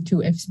 We had the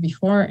 2 F's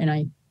before, and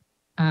I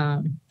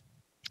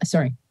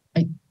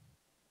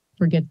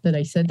forget that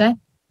I said that.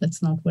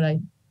 That's not what I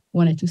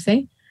wanted to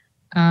say.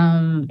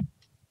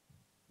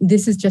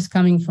 This is just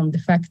coming from the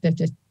fact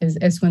that as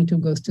S12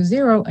 goes to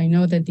 0, I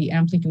know that the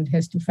amplitude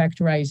has to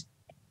factorize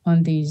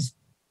on these,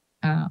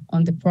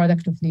 on the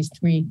product of these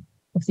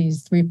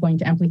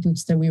 3-point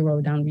amplitudes that we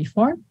wrote down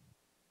before.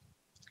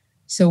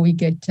 So we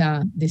get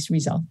this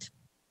result.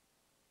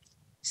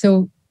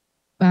 So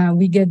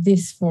we get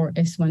this for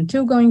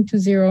S12 going to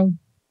 0.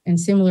 And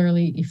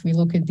similarly, if we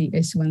look at the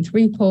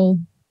S13 pole,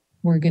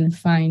 we're going to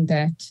find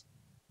that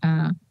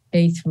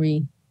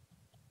A3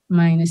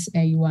 minus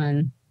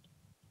A1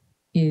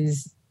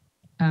 is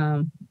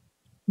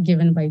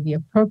given by the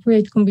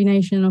appropriate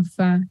combination of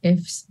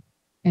F's.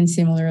 And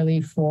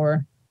similarly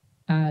for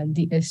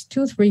the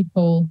S23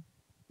 pole,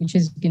 which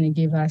is going to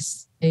give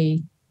us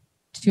A2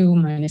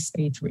 minus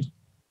A3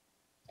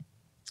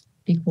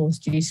 equals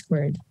G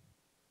squared,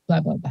 blah,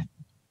 blah, blah.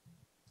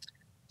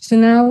 So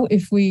now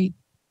if we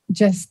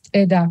just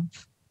add up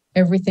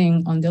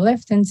everything on the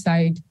left-hand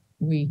side,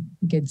 we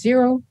get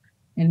 0,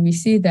 and we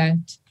see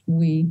that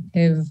we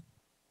have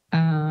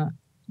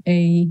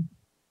A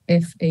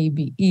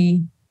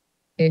FABE,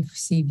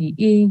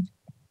 FCDE,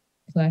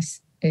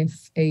 plus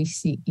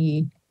FACE,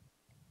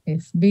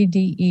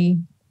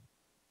 FBDE,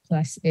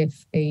 plus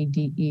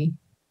FADE,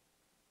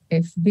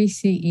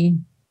 FBCE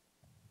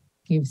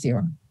gives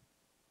 0.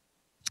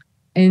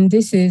 And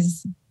this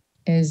is,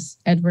 as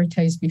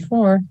advertised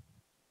before,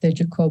 the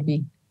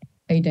Jacobi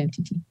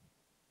identity.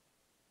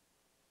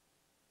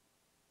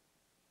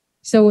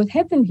 So what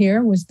happened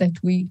here was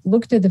that we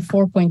looked at the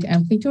 4-point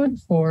amplitude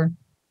for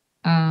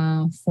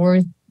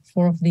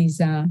four of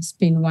these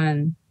spin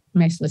 1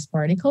 massless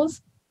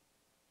particles.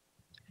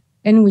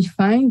 And we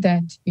find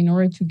that in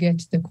order to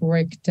get the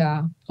correct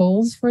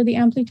poles for the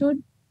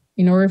amplitude,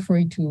 in order for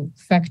it to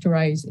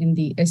factorize in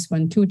the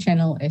S12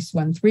 channel,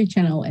 S13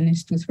 channel, and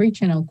S23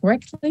 channel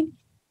correctly,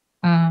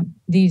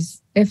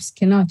 these F's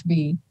cannot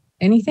be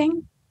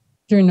anything.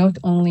 They're not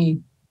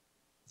only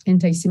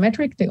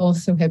anti-symmetric, they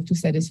also have to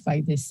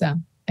satisfy this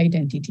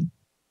identity.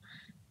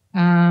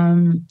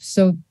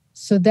 So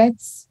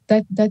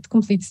that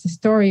completes the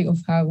story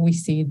of how we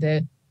see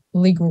the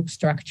Lie group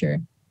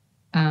structure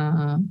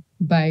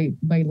by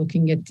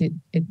looking at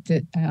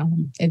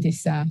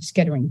this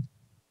scattering.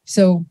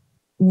 So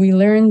we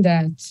learned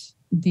that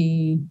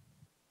the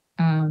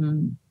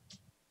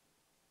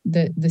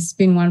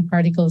spin 1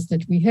 particles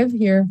that we have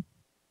here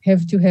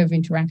have to have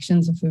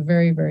interactions of a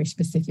very, very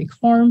specific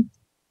form.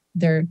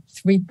 Their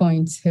 3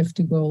 points have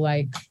to go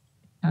like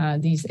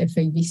these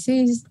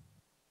FABCs,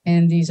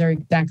 and these are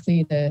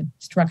exactly the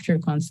structure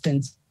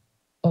constants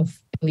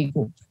of Lie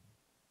group.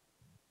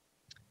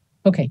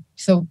 Okay,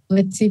 so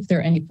let's see if there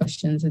are any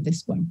questions at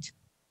this point.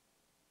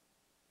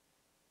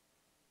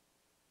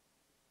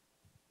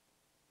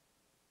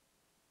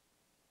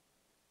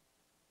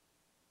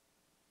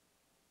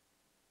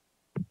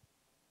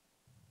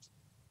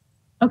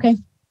 Okay,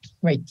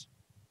 great.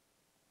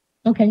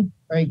 Okay,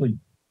 very good.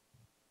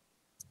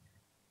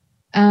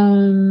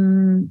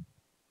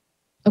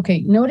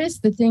 Okay, notice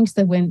the things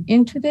that went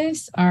into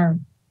this are,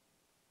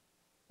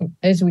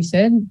 as we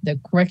said, the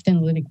correct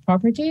analytic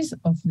properties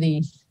of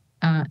the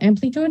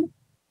amplitude,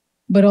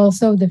 but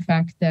also the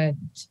fact that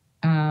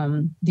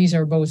these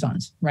are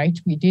bosons, right?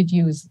 We did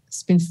use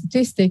spin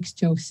statistics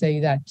to say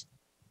that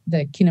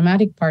the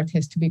kinematic part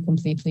has to be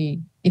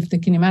completely, if the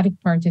kinematic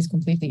part is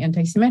completely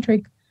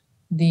anti-symmetric,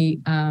 the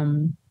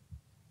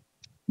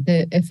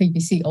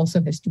FABC also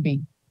has to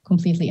be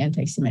completely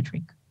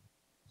anti-symmetric.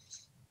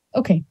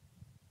 Okay,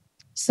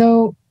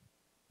 so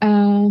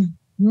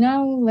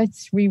now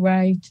let's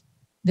rewrite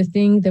the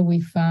thing that we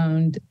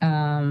found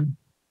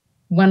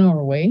one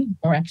more way,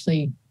 or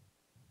actually,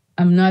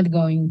 I'm not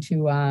going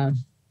to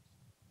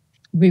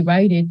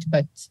rewrite it,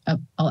 but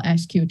I'll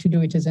ask you to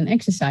do it as an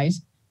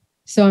exercise.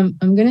 So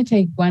I'm going to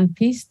take one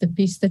piece, the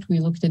piece that we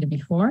looked at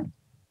before,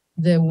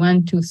 the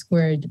 1, 2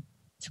 squared,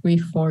 3,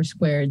 4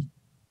 squared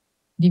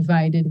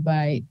divided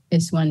by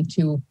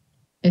S12,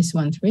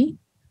 S13.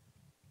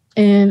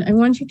 And I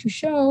want you to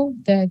show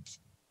that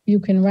you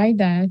can write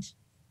that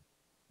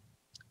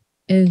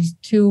as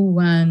 2,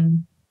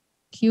 1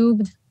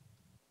 cubed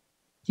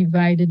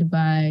divided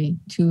by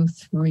 2,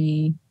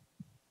 3,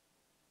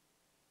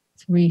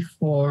 3,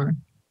 4,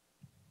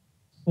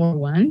 4,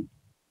 1.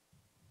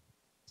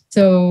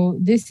 So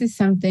this is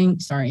something,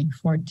 sorry,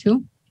 4,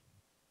 2.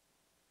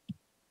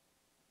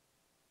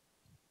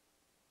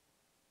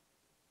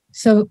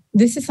 So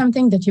this is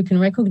something that you can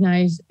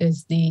recognize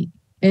as the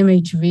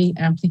MHV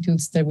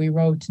amplitudes that we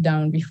wrote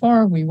down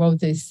before. We wrote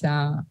this,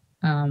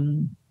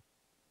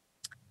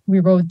 we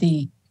wrote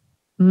the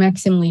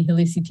maximally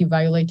helicity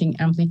violating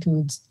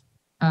amplitudes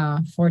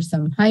for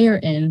some higher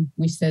n.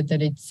 We said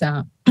that it's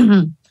of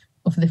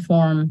the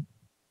form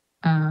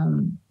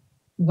 1,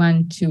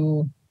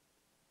 2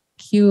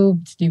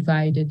 cubed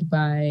divided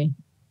by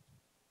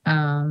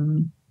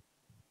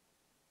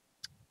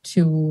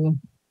 2,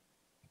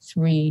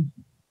 3,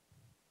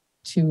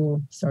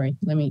 2, sorry,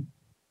 let me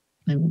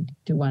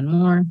do one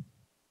more.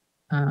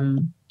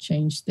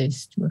 Change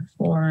this to a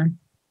 4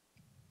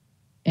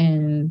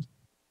 and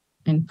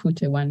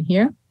put a 1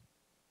 here.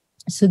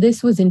 So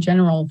this was in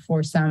general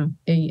for some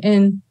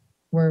AN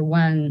where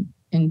 1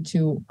 and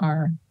 2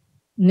 are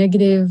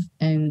negative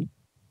and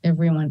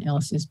everyone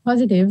else is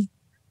positive.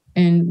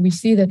 And we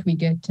see that we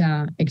get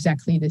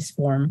exactly this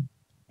form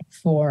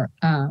for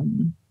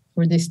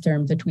this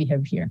term that we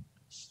have here.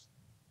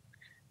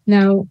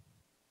 Now,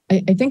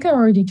 I think I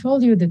already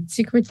told you that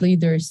secretly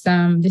there's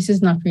some, this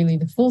is not really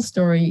the full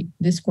story.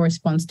 This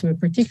corresponds to a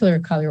particular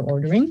color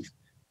ordering.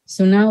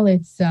 So now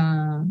let's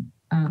talk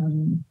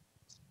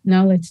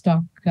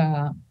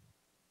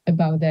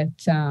about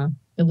that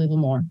a little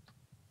more.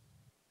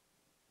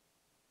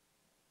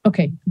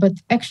 Okay, but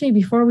actually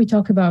before we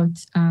talk about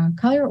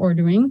color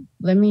ordering,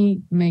 let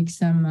me make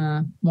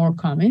some more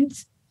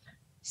comments.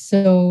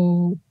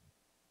 So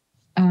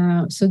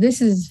this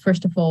is,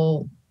 first of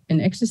all, an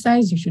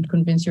exercise. You should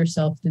convince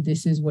yourself that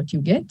this is what you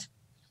get.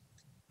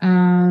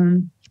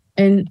 And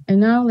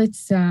now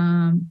let's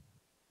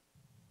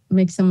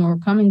make some more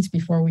comments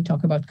before we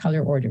talk about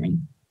color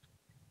ordering.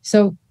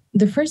 So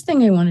the first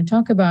thing I want to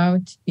talk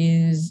about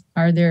is,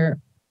 are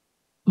there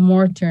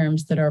more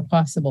terms that are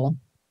possible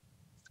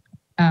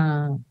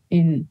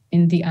in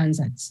the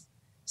ansatz?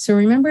 So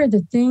remember,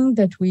 the thing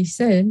that we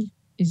said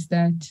is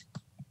that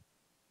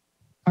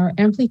our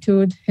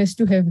amplitude has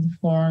to have the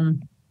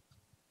form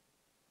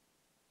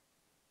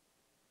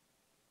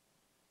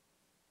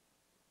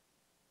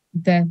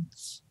that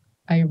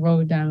I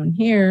wrote down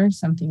here,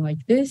 something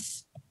like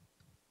this.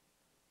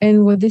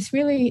 And what this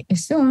really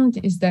assumed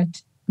is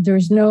that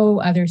there's no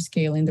other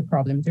scale in the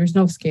problem. There's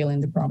no scale in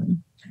the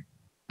problem.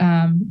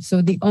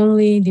 So the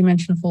only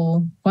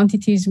dimensional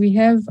quantities we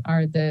have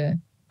are the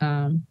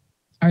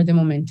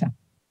momenta.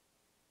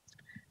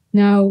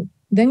 Now,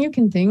 then you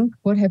can think,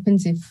 what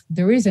happens if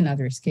there is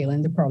another scale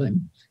in the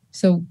problem?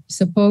 So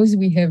suppose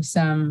we have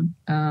some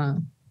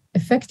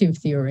effective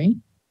theory,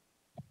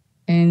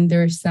 and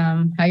there's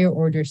some higher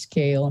order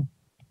scale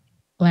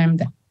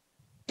lambda.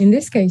 In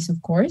this case,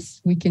 of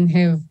course, we can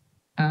have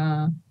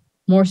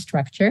more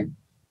structure.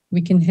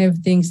 We can have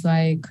things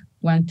like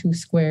 1, 2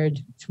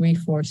 squared, 3,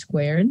 4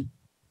 squared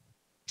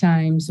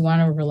times 1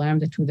 over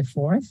lambda to the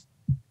 4th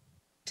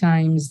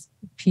times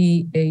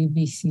P, A,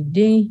 B, C,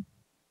 D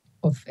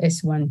of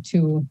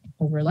S12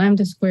 over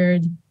lambda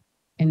squared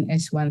and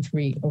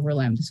S13 over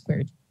lambda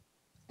squared.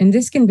 And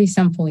this can be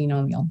some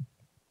polynomial.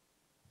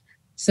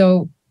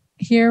 So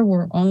here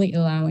we're only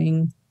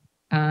allowing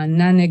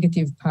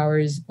non-negative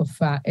powers of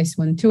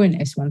S12 and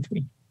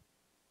S13.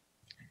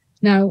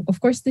 Now, of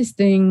course, this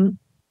thing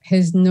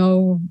has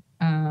no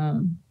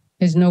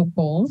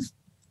poles,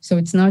 so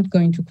it's not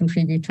going to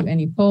contribute to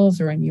any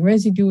poles or any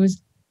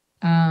residues,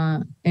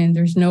 and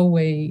there's no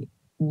way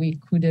we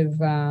could have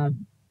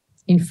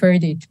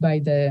inferred it by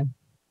the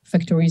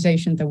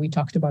factorization that we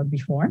talked about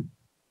before.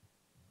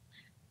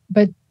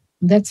 But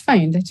that's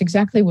fine. That's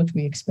exactly what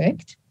we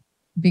expect,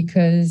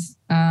 because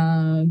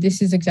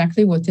this is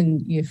exactly what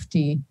an EFT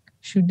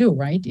should do,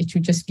 right? It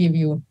should just give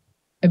you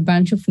a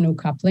bunch of new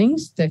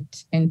couplings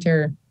that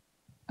enter,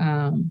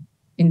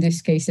 in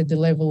this case, at the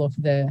level of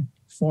the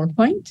 4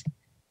 point.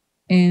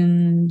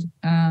 And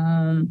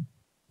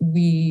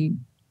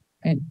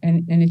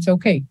it's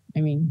okay.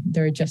 I mean,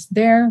 they're just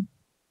there,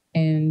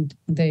 and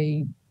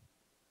we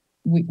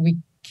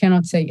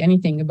cannot say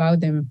anything about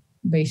them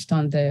based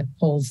on the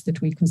poles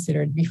that we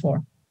considered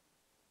before.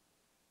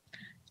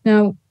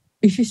 Now,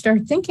 if you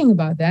start thinking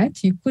about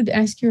that, you could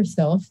ask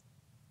yourself,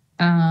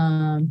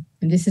 and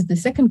this is the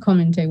second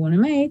comment I want to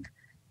make,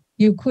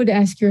 you could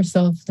ask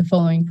yourself the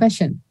following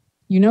question.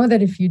 You know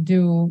that if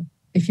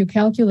you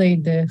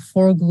calculate the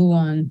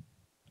 4-gluon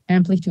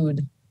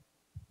amplitude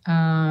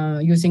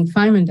using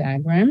Feynman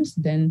diagrams,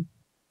 then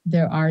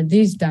there are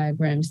these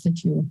diagrams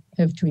that you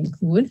have to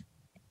include.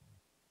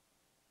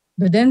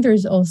 But then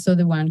there's also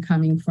the one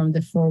coming from the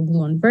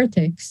 4-gluon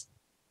vertex,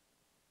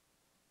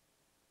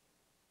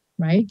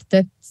 right?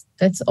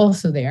 That's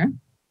also there.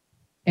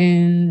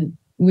 And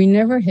we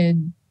never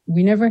had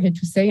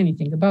to say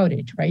anything about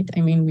it, right?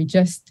 I mean, we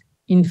just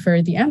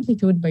infer the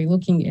amplitude by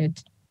looking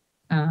at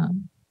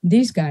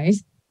these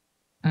guys,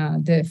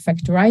 the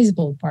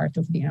factorizable part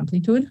of the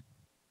amplitude.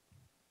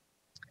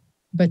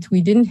 But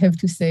we didn't have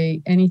to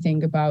say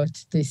anything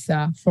about this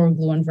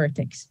 4-gluon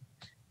vertex.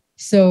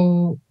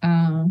 So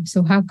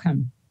how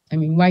come? I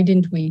mean, why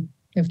didn't we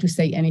have to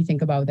say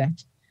anything about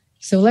that?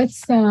 So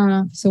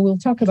we'll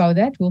talk about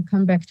that. We'll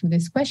come back to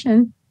this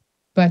question.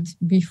 But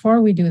before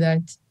we do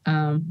that,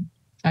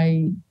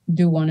 I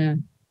do want to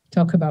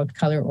talk about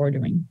color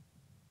ordering.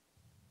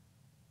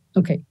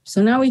 Okay,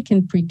 so now we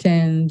can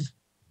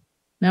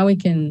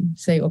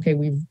say, okay,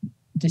 we've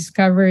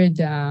discovered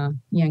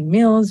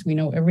Yang-Mills. We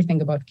know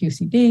everything about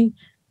QCD.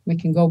 We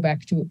can go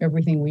back to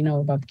everything we know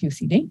about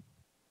QCD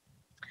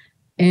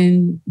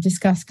and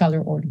discuss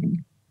color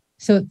ordering.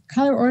 So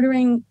color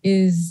ordering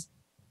is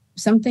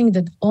something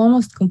that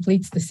almost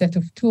completes the set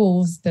of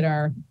tools that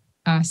are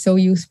so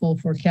useful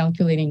for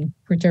calculating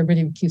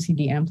perturbative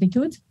QCD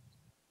amplitudes,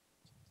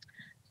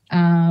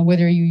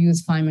 whether you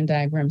use Feynman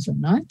diagrams or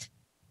not.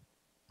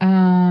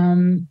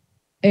 And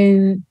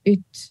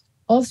it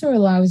also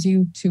allows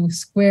you to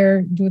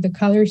do the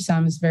color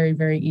sums very,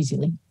 very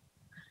easily.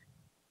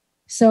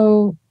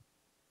 So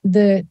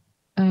the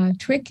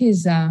trick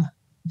is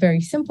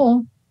very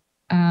simple.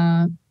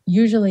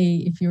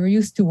 Usually, if you're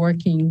used to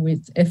working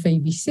with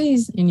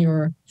FABCs in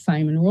your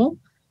Feynman rule,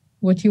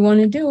 what you want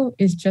to do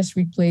is just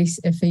replace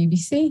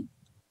FABC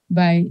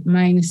by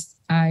minus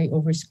I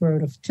over square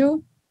root of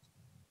 2.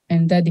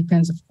 And that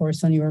depends, of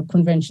course, on your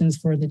conventions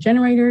for the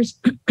generators.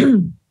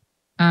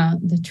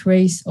 The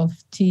trace of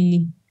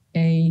T,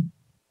 A,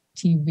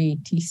 TV,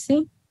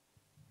 TC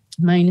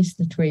minus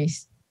the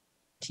trace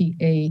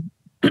TA,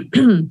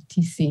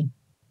 TC,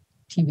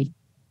 TV.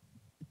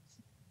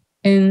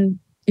 And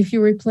if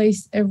you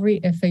replace every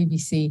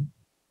FABC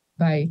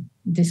by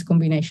this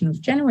combination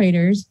of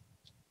generators,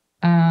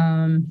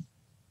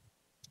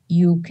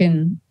 you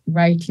can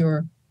write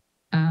your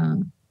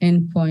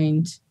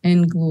endpoint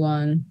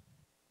n-gluon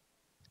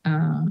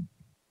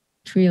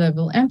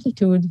tree-level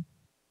amplitude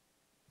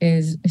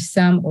is a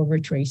sum over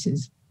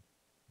traces.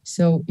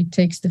 So it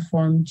takes the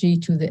form G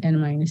to the n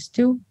minus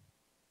 2,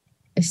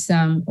 a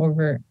sum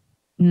over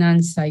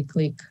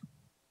non-cyclic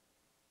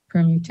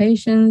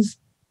permutations,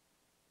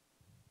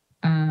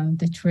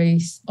 the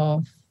trace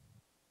of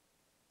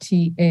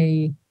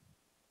TA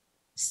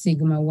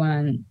sigma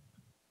 1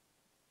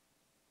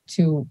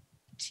 to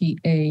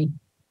TA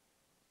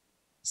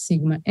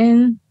sigma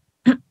n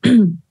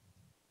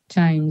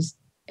times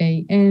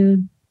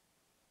AN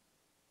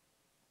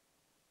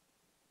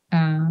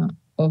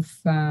of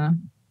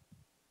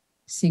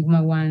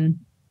sigma 1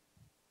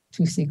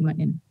 to sigma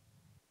n.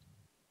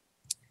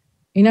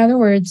 In other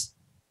words,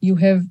 you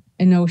have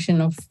a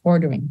notion of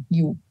ordering.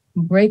 You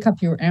break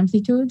up your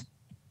amplitude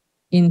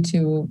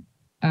into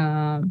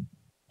a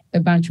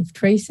bunch of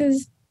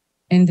traces,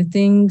 and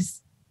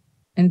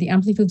the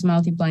amplitudes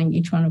multiplying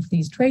each one of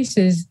these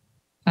traces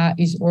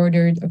is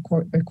ordered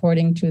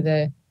according to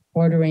the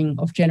ordering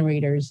of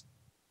generators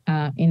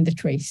in the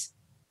trace.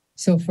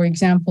 So for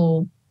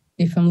example,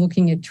 if I'm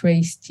looking at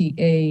trace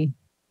TA1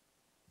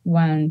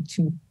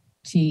 to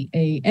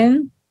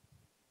TAN,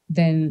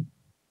 then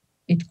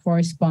it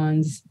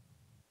corresponds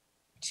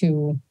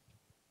to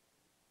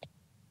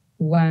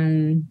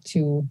 1,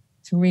 2,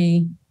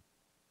 3,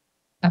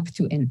 up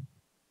to n.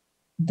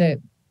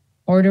 The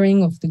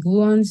ordering of the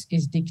gluons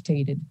is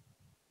dictated.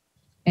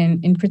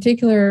 And in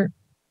particular,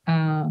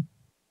 1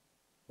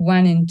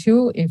 and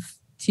 2, if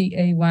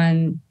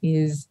TA1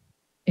 is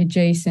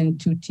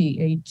adjacent to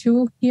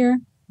TA2 here,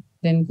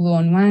 then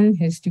gluon 1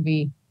 has to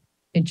be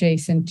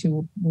adjacent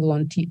to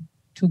gluon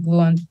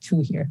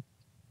 2 here.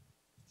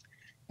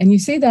 And you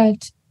see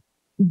that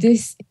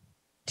this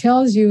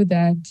tells you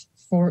that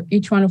for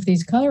each one of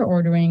these color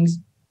orderings,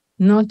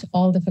 not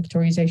all the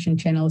factorization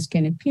channels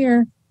can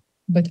appear,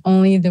 but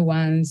only the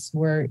ones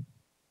where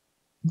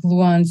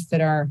gluons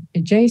that are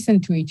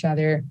adjacent to each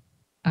other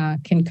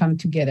can come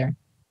together.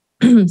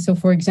 So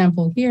for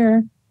example,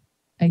 here,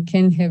 I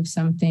can have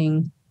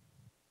something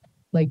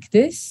like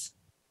this,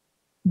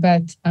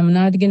 but I'm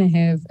not gonna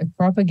have a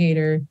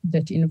propagator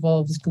that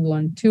involves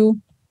gluon 2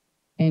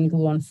 and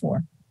gluon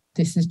 4.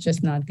 This is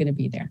just not gonna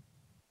be there.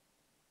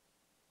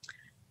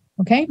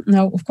 Okay,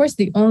 now, of course,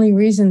 the only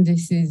reason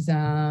this is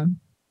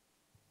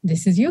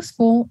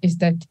useful is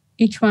that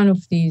each one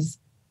of these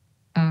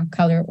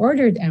color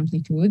ordered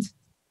amplitudes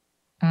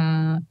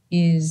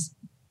is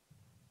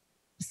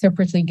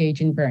separately gauge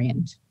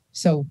invariant.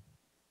 So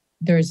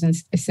there's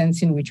a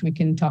sense in which we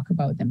can talk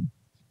about them.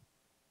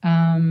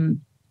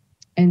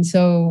 And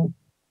so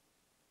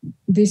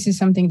this is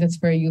something that's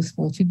very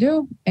useful to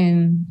do.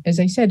 And as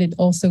I said, it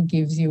also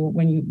gives you,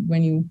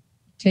 when you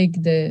take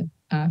the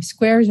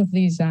squares of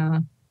these,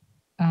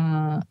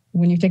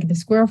 when you take the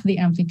square of the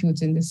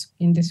amplitudes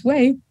in this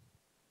way,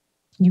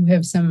 you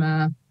have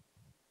some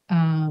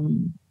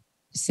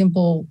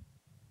simple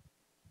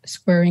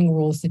squaring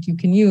rules that you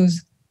can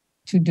use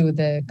to do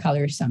the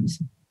color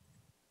sums.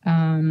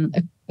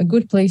 A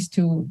good place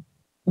to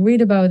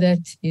read about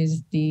that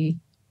is the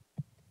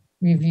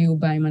review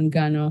by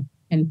Mangano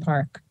and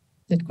Park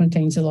that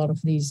contains a lot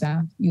of these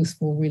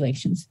useful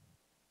relations.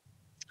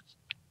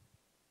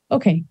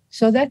 Okay,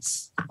 so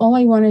that's all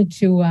I wanted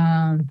to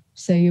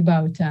say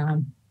about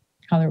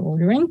color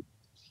ordering.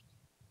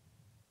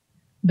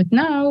 But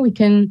now we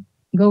can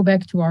go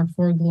back to our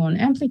 4-gluon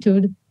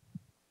amplitude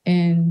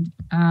and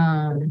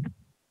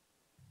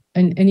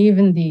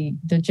even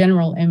the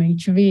general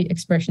MHV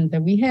expression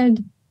that we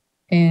had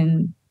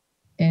and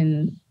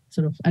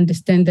sort of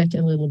understand that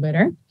a little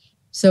better.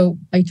 So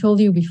I told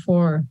you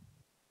before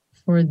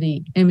for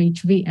the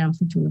MHV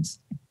amplitudes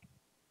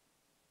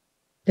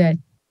that,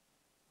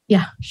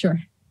 yeah,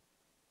 sure.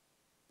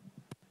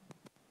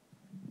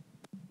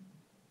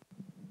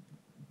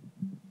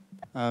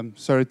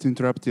 Sorry to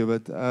interrupt you,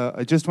 but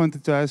I just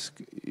wanted to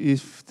ask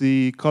if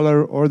the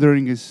color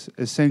ordering is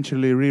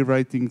essentially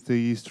rewriting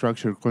the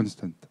structure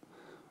constant,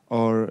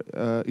 or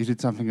is it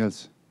something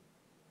else?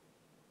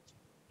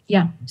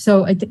 Yeah,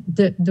 so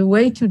the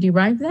way to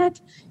derive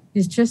that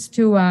is just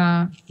to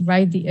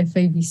write the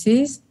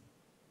FABCs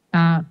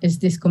as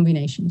these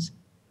combinations.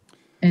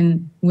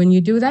 And when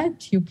you do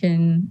that, you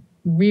can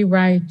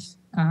rewrite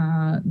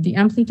the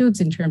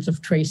amplitudes in terms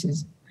of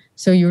traces.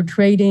 So you're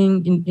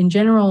trading, in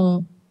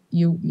general,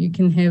 you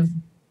can have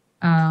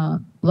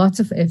lots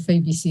of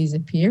FABCs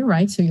appear,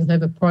 right? So you'll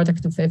have a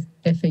product of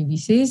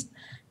FABCs,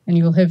 and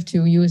you'll have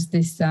to use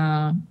this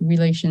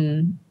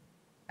relation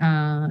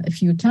a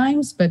few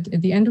times, but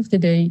at the end of the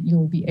day,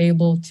 you'll be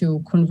able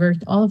to convert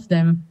all of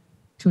them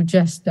to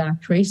just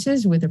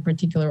traces with a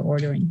particular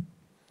ordering.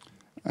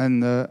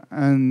 And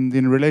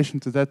in relation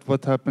to that,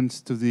 what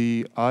happens to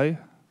the I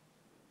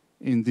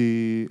in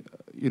the,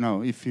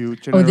 if you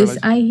generalize? Oh, this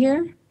I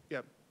here?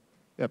 Yep.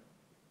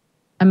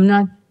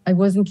 I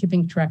wasn't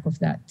keeping track of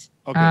that.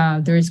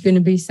 Okay. There's going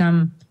to be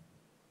some,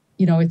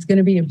 it's going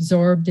to be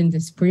absorbed in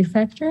this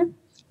prefactor.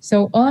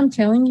 So all I'm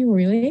telling you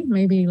really,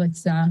 maybe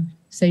let's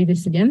say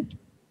this again.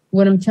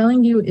 What I'm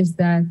telling you is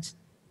that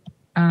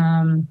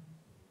I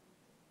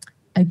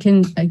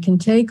can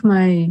take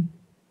my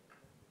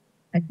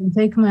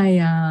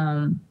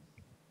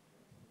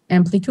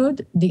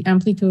amplitude. The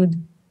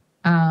amplitude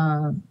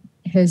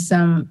has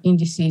some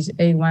indices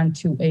A1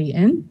 to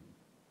AN,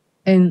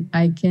 and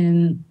I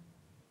can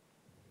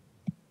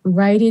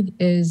write it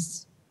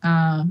as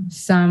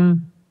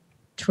some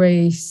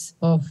trace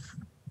of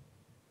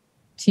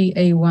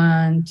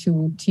TA1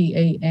 to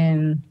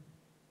TAN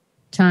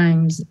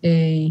times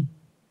A1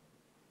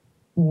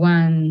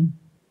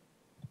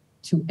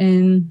 to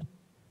N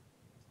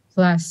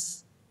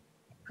plus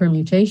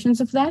permutations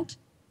of that.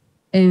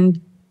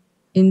 And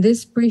in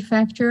this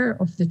prefactor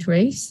of the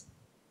trace,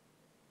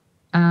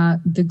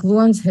 the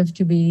gluons have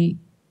to be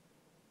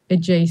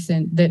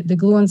adjacent, the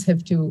gluons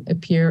have to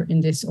appear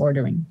in this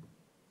ordering,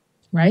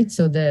 right?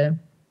 So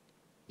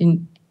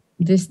in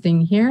this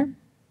thing here,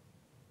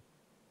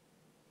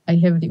 I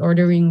have the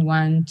ordering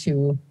 1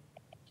 to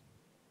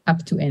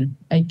up to N.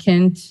 I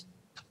can't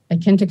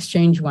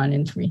exchange 1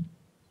 and 3.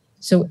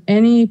 So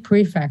any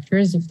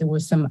prefactors, if there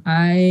was some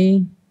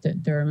I,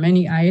 there are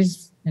many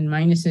I's and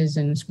minuses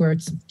and square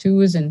roots of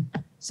 2's and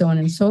so on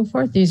and so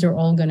forth, these are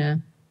all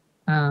gonna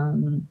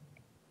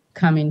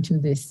come into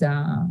this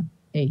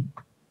A.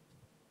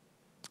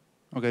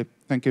 Okay,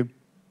 thank you.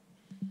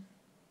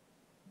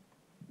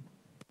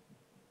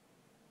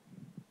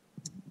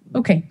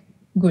 Okay,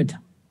 good.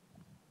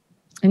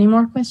 Any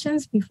more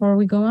questions before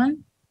we go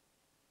on?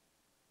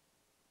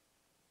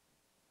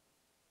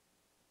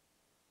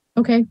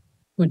 Okay,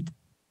 good.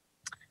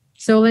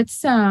 So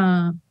let's,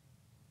 okay,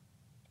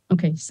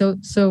 so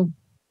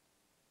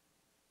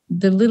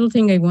the little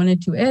thing I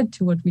wanted to add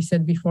to what we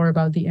said before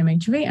about the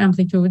MHV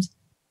amplitudes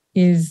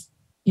is,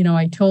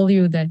 I told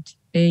you that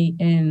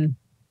AN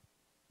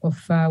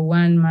of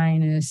 1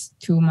 minus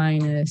 2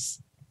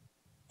 minus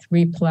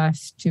 3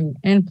 plus 2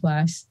 n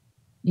plus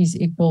is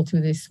equal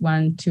to this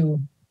 1, 2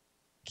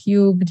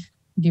 cubed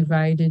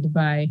divided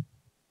by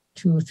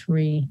 2,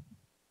 3,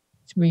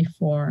 3,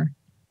 4,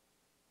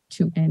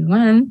 2 n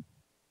 1.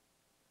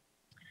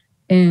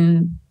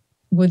 And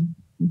what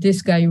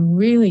this guy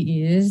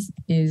really is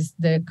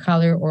the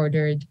color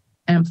ordered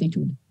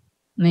amplitude.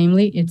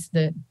 Namely, it's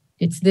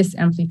this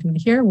amplitude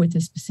here with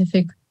a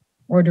specific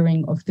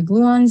ordering of the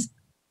gluons,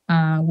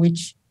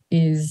 which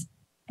is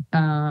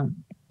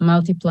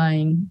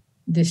multiplying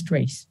this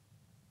trace.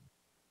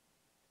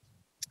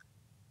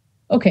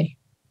 Okay.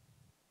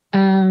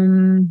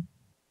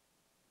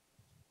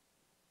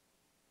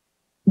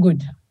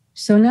 Good.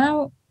 So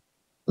now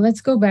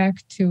let's go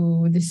back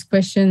to this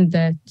question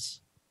that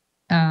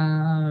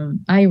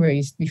I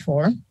raised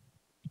before,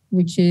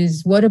 which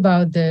is, what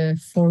about the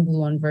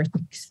 4-gluon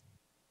vertex?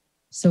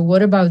 So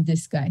what about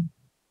this guy?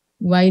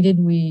 Why did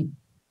we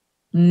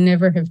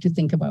never have to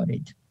think about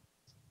it?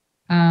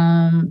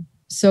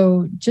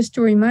 So just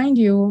to remind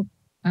you,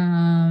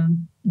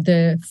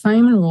 the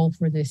Feynman rule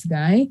for this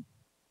guy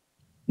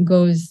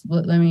goes,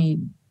 let me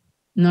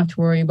not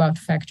worry about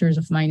factors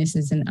of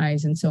minuses and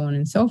i's and so on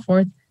and so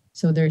forth.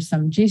 So there's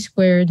some g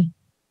squared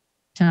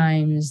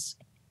times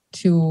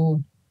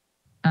 2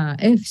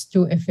 f's,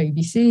 2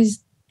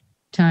 FABCs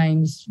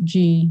times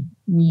g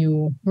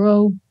mu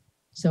rho.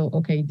 So,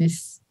 okay,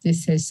 this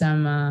has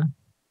some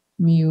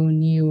mu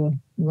nu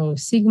rho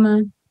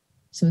sigma.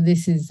 So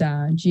this is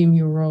g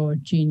mu rho,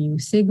 g nu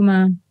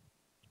sigma,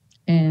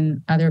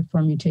 and other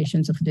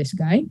permutations of this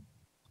guy.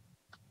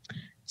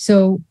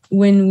 So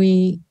when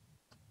we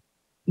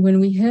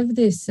have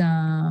this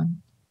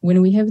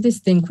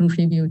thing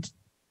contribute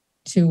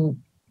to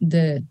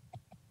the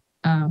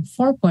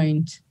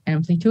 4-point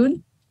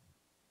amplitude,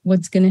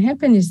 what's going to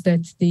happen is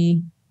that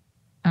the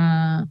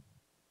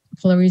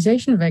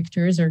polarization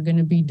vectors are going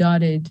to be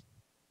dotted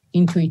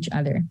into each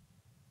other.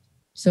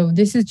 So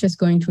this is just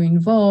going to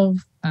involve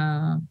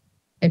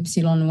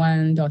epsilon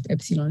 1 dot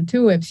epsilon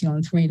 2,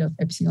 epsilon 3 dot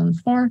epsilon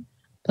 4,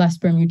 plus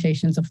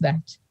permutations of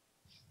that.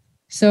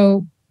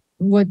 So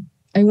what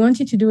I want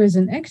you to do as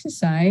an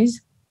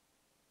exercise,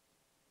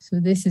 so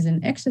this is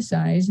an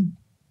exercise,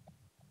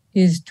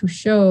 is to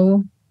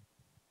show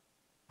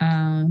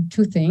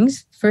 2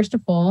 things. First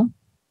of all,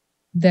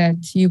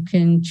 that you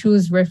can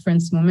choose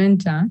reference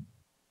momenta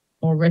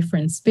or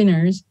reference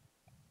spinors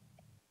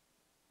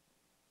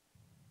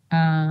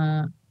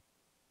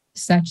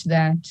such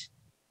that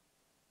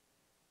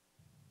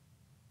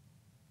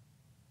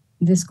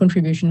this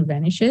contribution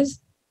vanishes.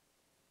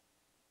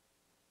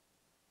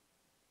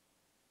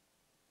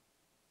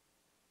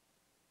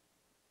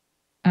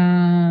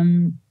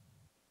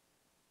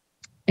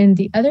 And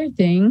the other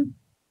thing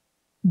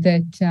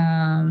that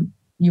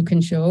you can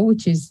show,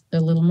 which is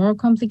a little more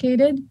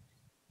complicated,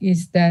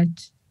 is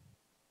that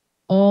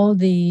all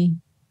the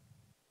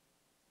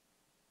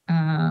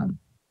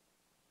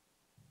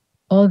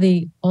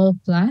all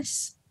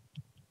plus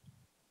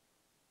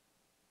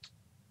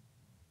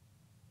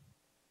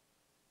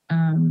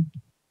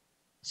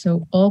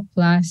so all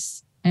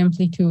plus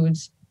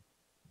amplitudes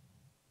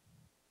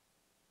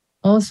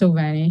also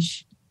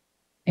vanish,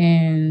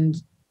 and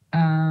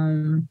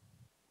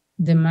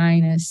the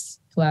minus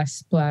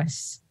plus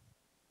plus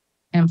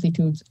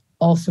amplitudes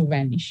also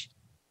vanish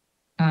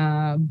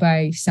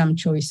by some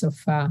choice of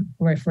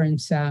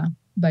reference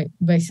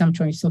by some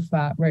choice of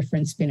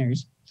reference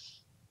spinors.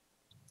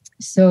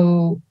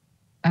 So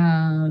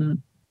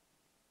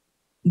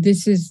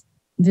this is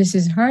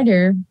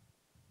harder,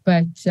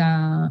 but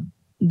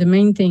the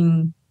main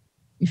thing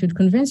you should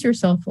convince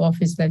yourself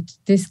of is that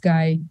this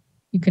guy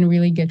you can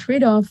really get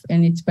rid of,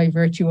 and it's by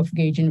virtue of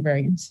gauge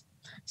invariance.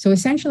 So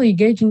essentially,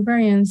 gauge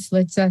invariance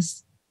lets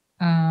us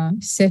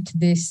set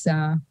this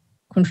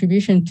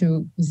contribution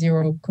to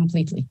 0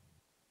 completely.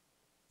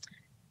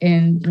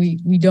 And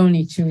we don't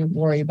need to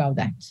worry about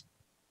that.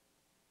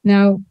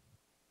 Now,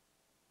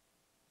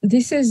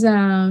 this is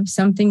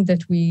something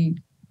that we,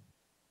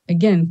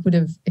 again, could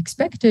have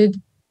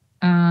expected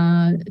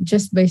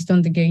just based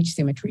on the gauge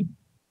symmetry.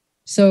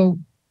 So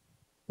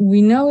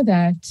we know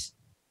that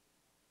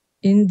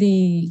in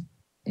the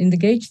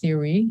gauge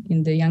theory,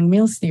 in the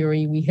Young-Mills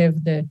theory, we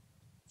have the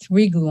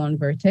 3-gluon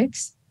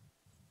vertex,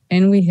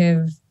 and we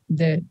have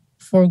the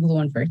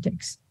 4-gluon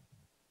vertex.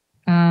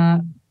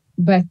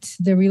 But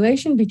the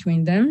relation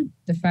between them,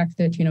 the fact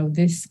that,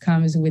 this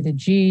comes with a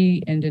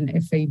G and an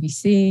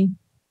FABC,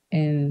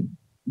 and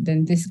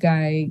then this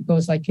guy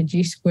goes like a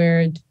G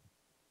squared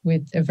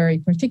with a very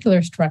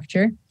particular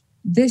structure,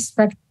 this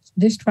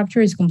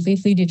structure is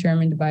completely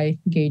determined by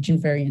gauge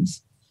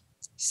invariance.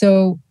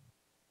 So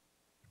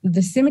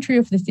the symmetry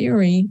of the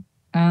theory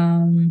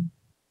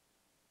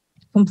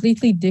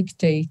completely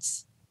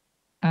dictates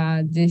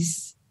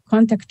this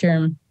contact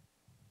term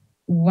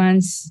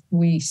once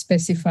we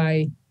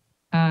specify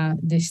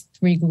this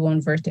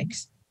 3-gluon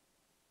vertex.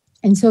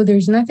 And so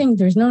there's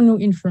no new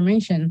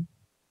information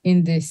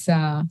in this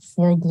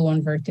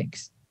 4-gluon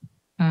vertex.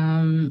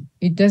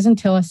 It doesn't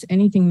tell us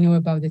anything new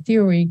about the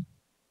theory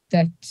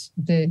that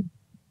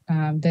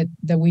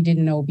we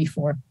didn't know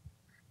before.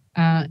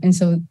 And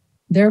so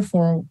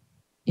therefore,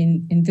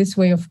 in this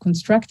way of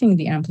constructing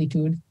the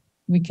amplitude,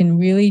 we can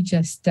really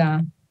just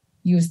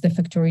use the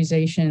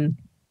factorization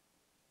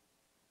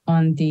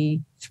on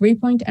the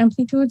 3-point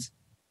amplitudes,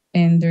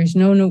 and there's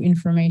no new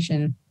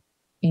information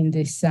in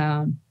this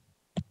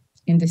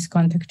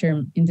contact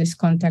term, in this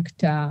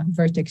contact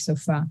vertex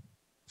of 4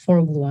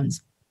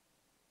 gluons.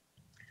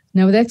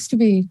 Now that's to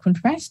be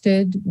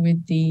contrasted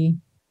with the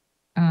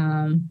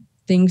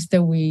things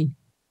that we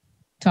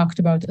talked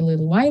about a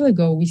little while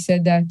ago. We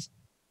said that,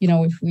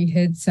 if we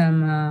had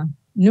some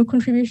new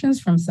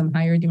contributions from some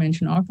higher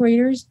dimension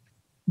operators,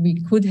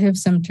 we could have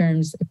some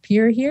terms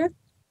appear here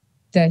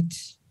that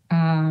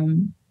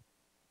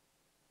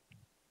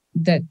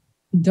that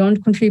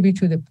don't contribute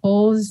to the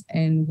poles,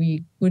 and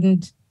we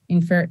couldn't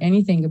infer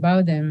anything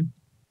about them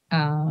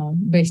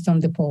based on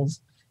the poles.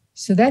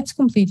 So that's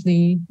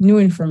completely new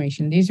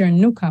information. These are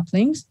new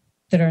couplings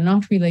that are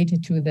not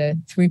related to the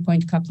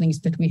 3-point couplings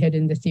that we had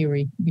in the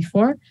theory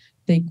before.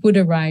 They could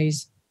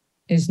arise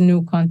as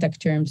new contact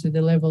terms at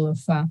the level of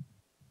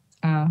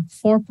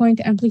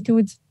 4-point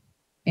amplitudes,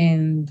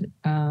 and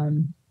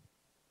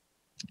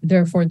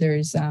therefore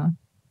there's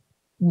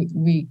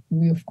we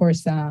of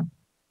course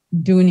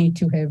do need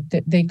to have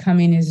that they come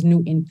in as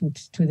new input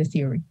to the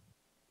theory.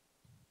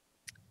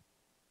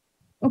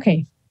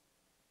 Okay.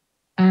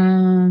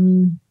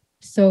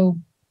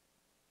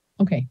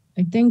 Okay,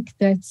 I think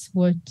that's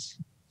what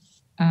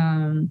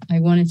I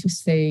wanted to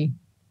say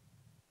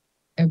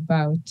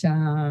about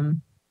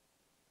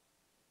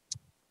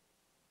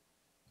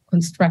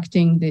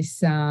constructing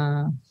this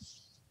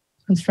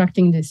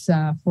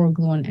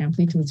 4-gluon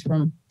amplitudes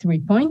from 3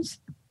 points.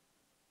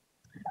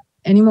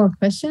 Any more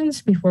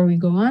questions before we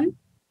go on?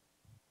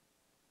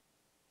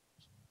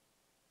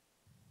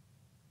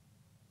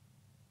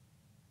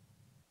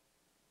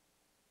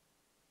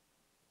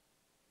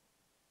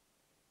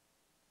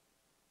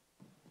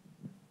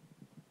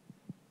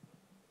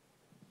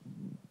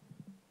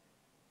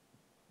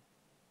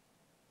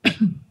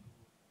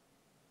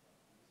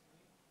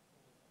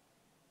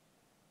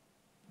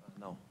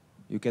 No.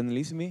 You can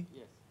listen me?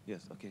 Yes.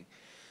 Yes, okay.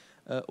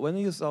 When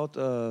you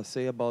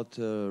say about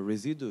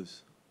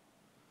residues,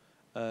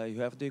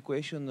 you have the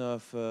equation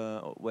of,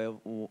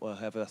 well,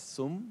 have a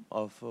sum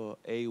of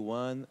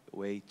A1,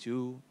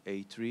 A2,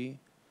 A3.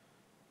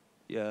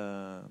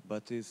 Yeah,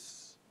 but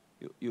is,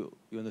 you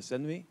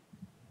understand me?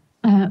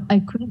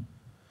 I couldn't,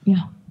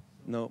 yeah.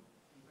 No.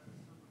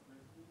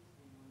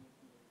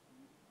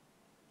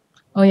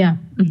 Oh, yeah.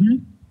 Mm-hmm.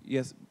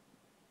 Yes.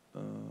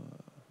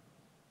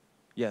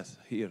 Yes,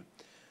 here.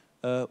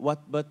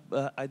 But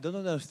I don't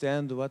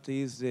understand what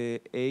is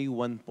the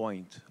A1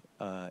 point,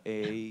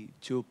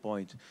 A2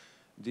 point.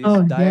 These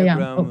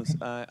diagrams,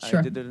 yeah. Sure.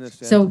 I didn't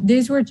understand. So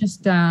these were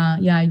just, I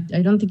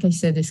don't think I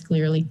said this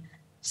clearly.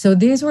 So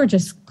these were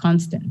just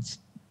constants,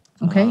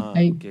 okay?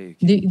 Okay.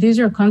 These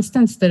are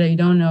constants that I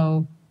don't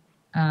know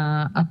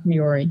a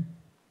priori.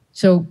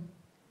 So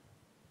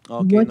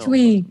so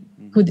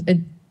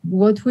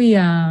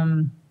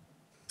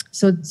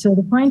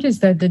the point is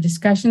that the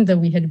discussion that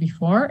we had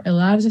before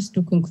allows us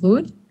to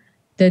conclude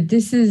that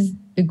this is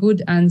a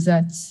good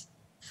ansatz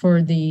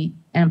for the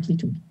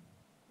amplitude,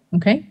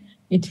 okay?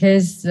 It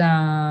has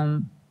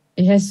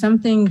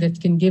something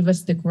that can give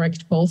us the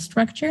correct pole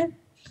structure,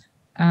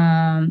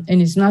 and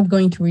is not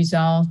going to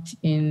result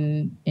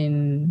in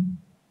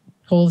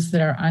poles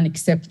that are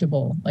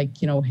unacceptable, like,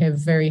 have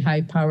very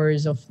high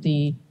powers of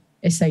the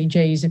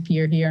SIJs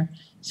appear here.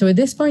 So at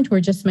this point, we're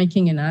just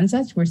making an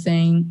ansatz. We're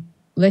saying,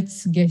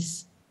 let's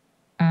guess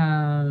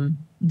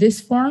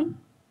this form,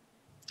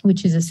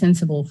 which is a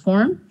sensible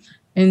form.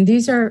 And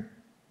these are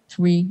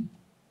 3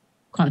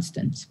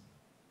 constants,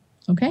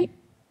 okay?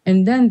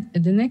 And then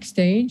at the next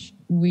stage,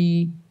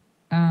 we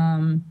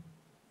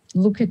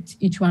look at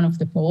each one of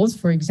the poles.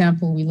 For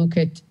example, we look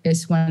at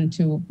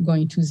S12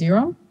 going to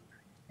 0.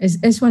 As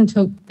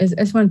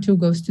S12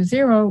 goes to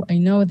 0, I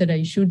know that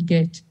I should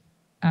get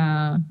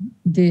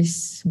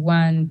this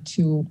 1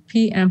 to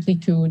P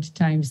amplitude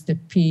times the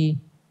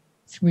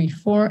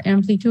P34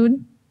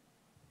 amplitude,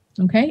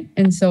 okay?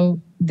 And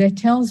so that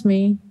tells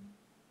me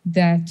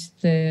that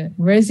the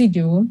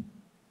residue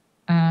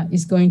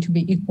is going to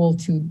be equal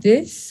to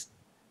this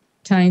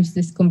times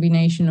this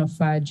combination of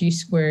G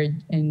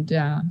squared and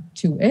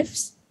 2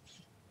 Fs.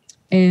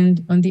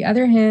 And on the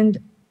other hand,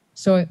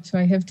 so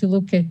I have to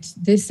look at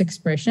this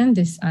expression,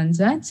 this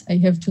ansatz. I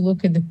have to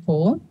look at the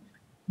pole.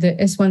 The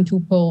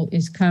S12 pole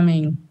is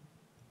coming,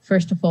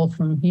 first of all,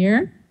 from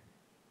here,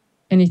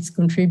 and it's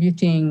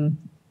contributing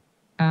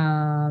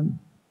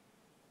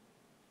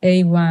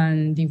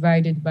A1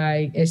 divided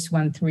by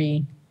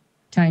S13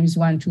 times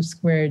 1, 2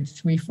 squared,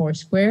 3, 4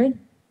 squared.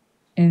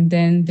 And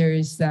then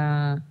there's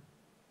A2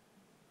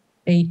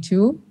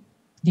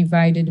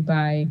 divided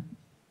by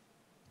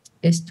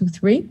S2,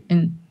 3.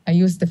 And I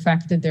use the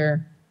fact that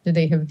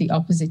they have the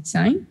opposite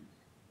sign.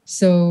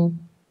 So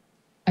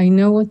I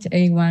know what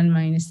A1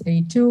 minus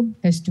A2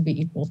 has to be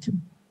equal to.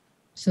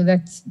 So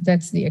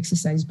that's the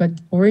exercise.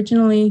 But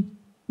originally,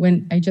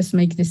 when I just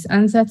make this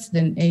ansatz,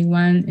 then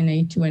A1 and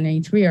A2 and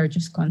A3 are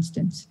just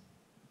constants.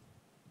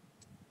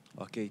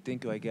 Okay,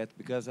 thank you. I get,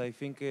 because I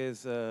think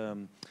is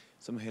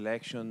some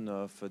relation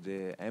of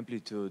the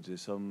amplitude.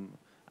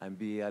 I'm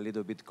be a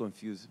little bit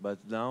confused, but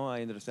now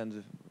I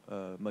understand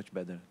much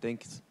better.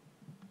 Thanks.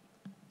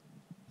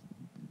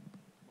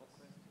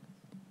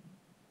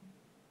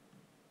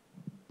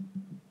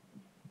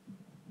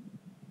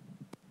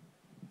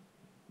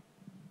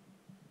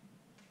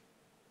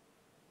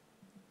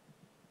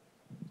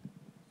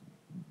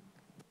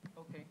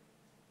 Okay,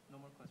 no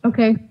more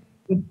questions.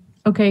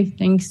 Okay,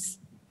 thanks.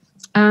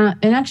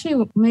 And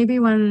actually, maybe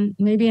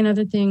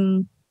another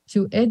thing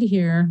to add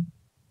here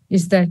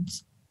is that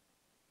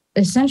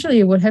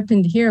essentially what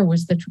happened here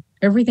was that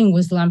everything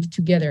was lumped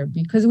together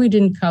because we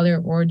didn't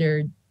color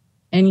order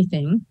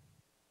anything.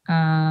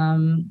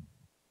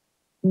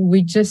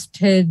 We just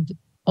had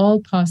all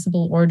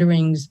possible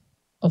orderings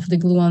of the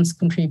gluons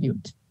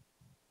contribute.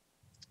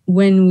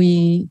 When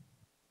we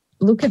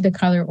look at the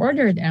color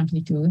ordered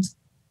amplitudes,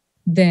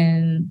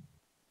 then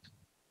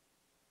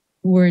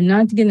we're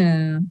not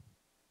gonna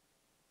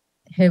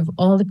have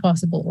all the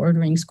possible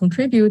orderings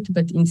contribute,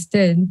 but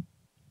instead,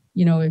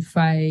 you know, if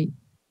I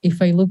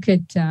look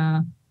at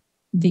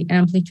the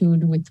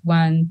amplitude with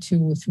 1,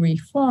 2, 3,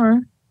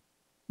 4,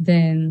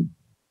 then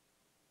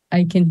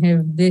I can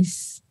have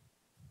this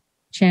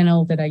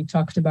channel that I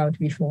talked about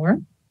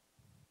before.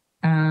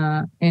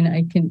 And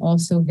I can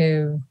also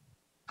have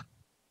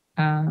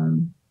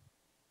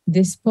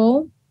this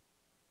pole,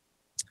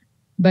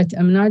 but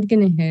I'm not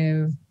gonna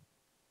have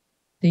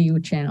the U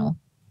channel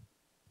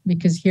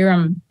because here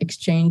I'm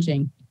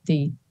exchanging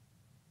the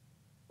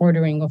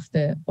ordering of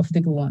the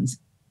gluons.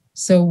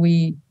 So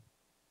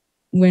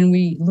when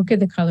we look at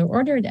the color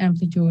ordered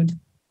amplitude,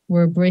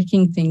 we're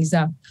breaking things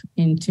up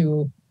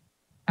into,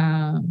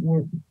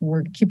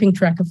 we're keeping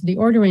track of the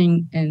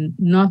ordering, and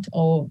not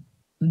all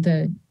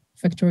the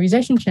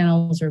factorization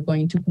channels are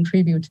going to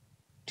contribute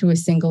to a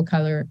single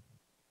color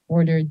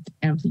ordered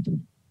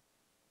amplitude.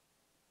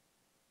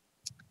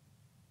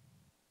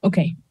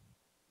 Okay.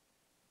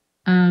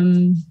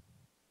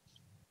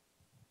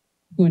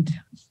 Good.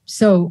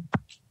 So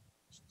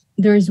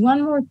there's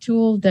one more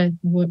tool that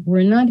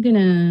we're not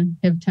gonna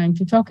have time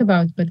to talk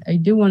about, but I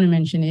do want to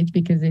mention it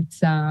because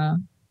it's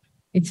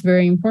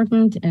very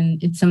important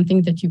and it's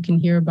something that you can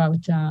hear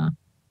about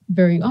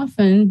very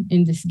often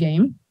in this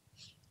game,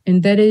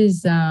 and that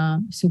is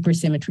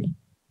supersymmetry.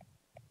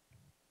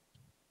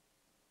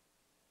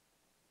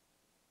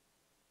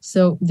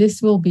 So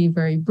this will be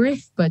very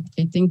brief, but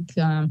I think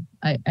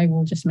I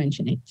will just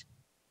mention it.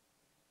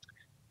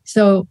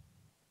 So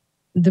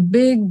the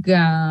big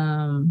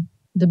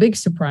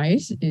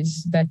surprise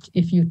is that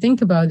if you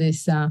think about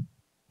this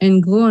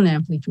n-gluon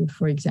amplitude,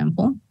 for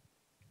example,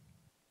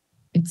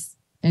 it's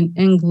an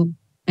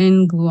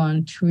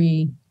n-gluon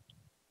tree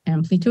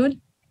amplitude.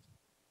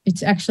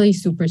 It's actually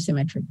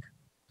supersymmetric.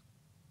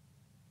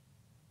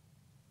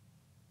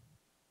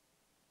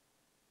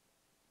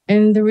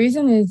 And the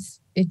reason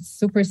it's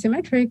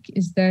supersymmetric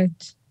is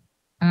that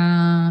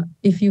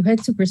if you had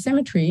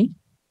supersymmetry,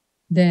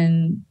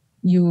 then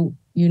you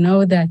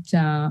know that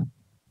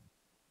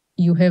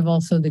you have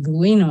also the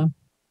gluino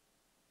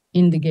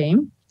in the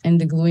game, and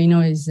the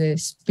gluino is a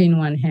spin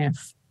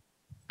 1/2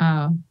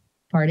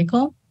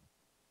 particle.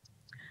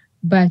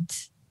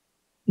 But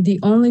the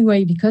only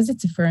way, because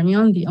it's a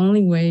fermion, the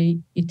only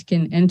way it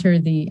can enter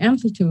the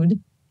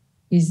amplitude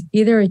is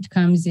either it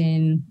comes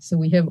in, so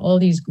we have all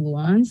these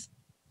gluons,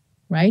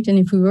 right? And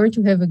if we were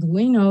to have a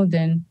gluino,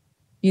 then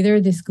either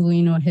this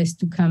gluino has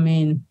to come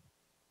in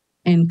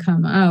and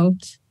come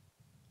out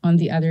on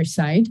the other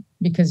side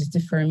because it's a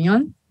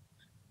fermion,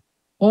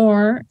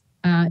 or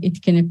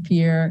it can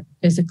appear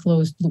as a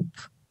closed loop.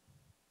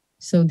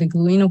 So the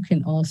gluino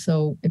can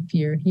also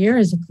appear here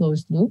as a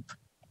closed loop.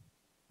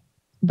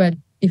 But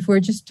if we're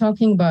just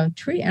talking about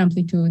tree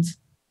amplitudes,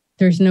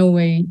 there's no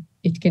way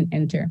it can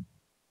enter.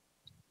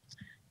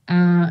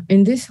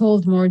 And this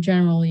holds more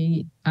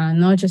generally,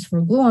 not just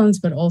for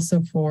gluons, but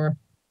also for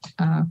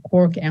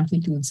quark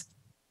amplitudes.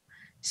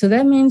 So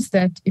that means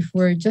that if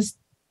we're just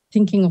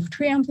thinking of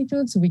tree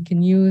amplitudes, we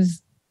can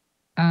use,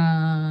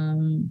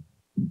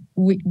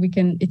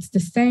 it's the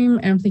same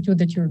amplitude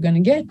that you're gonna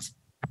get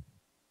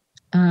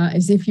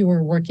as if you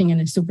were working in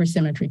a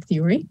supersymmetric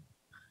theory.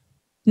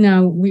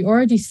 Now, we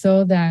already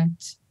saw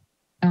that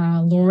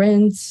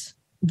Lorentz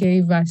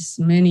gave us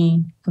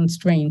many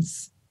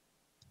constraints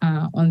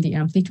on the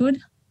amplitude.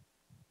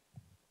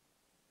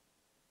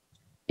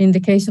 In the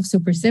case of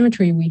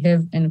supersymmetry, we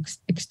have an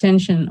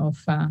extension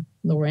of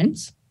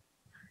Lorentz.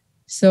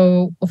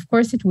 So, of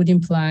course, it would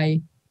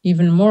imply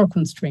even more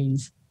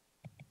constraints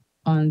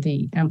on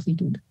the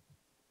amplitude.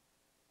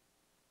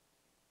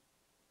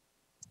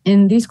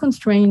 And these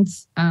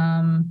constraints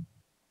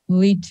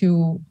lead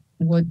to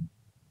what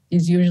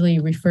is usually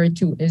referred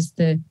to as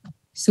the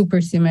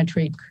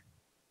supersymmetric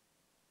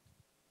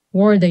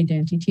word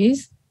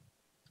identities,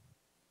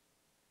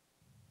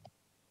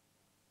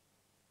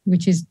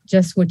 which is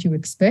just what you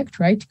expect,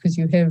 right? Because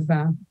you have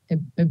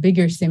a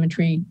bigger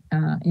symmetry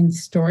in the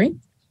story.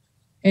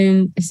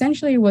 And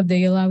essentially what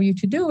they allow you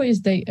to do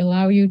is they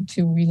allow you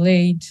to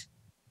relate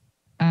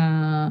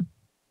gluon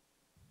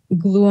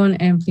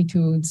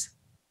amplitudes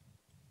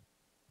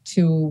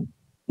to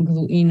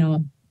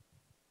gluino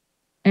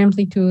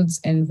amplitudes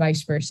and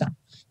vice versa.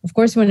 Of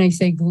course, when I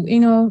say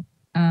gluino,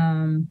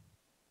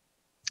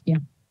 yeah,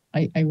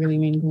 I really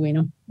mean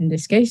gluino in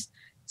this case.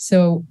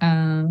 So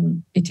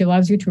it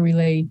allows you to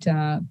relate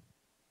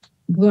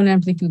gluon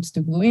amplitudes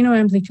to gluino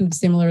amplitudes,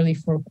 similarly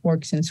for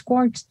quarks and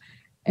squarks.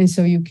 And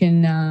so you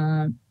can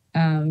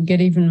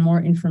get even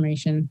more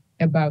information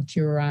about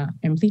your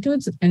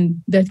amplitudes,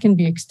 and that can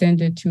be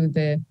extended to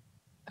the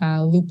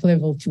loop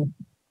level too.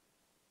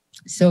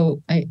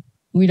 So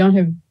we don't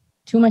have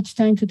too much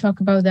time to talk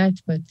about that,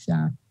 but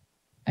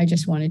I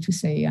just wanted to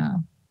say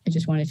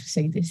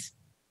this.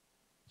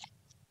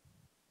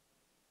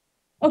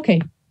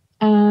 Okay.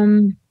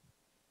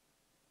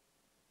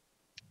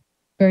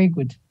 Very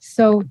good.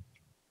 So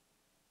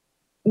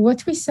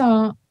what we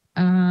saw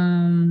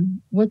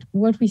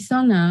what we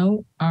saw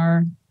now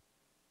are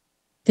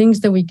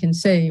things that we can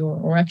say,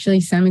 or actually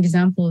some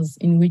examples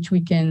in which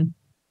we can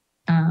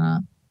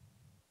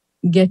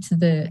get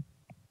the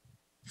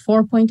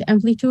 4-point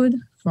amplitude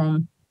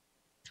from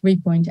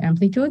 3-point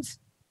amplitudes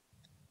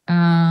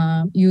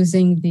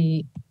using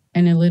the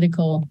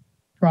analytical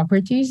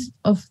properties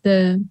of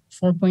the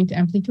 4-point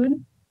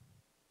amplitude.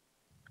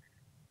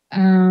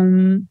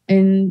 And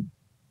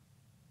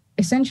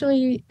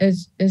essentially,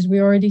 as we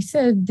already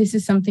said, this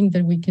is something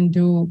that we can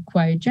do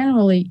quite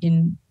generally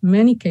in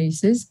many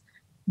cases.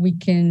 We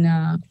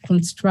can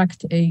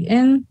construct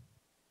AN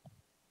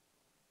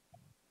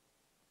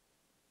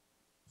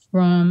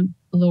from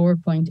lower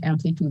point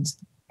amplitudes.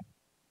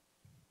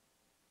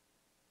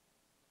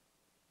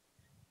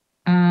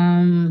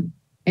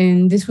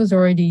 And this was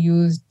already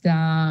used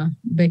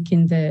back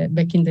in the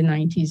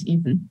 90s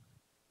even.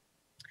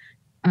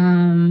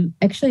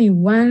 Actually,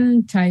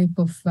 one type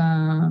of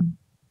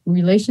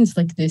relations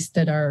like this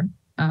that are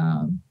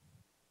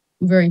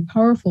very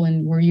powerful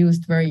and were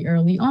used very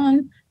early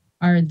on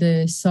are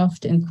the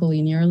soft and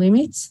collinear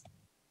limits.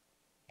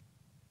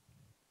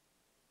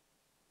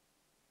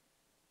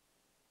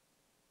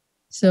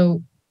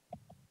 So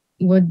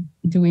what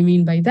do we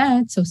mean by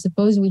that? So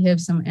suppose we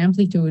have some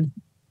amplitude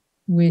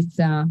with,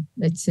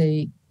 let's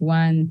say,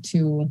 1,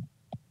 2,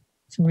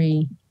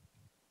 3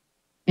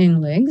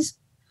 n legs.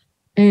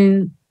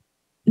 And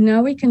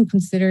now we can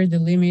consider the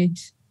limit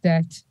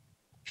that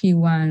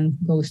P1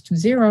 goes to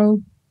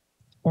 0,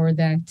 or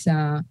that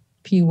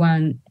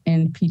P1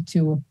 and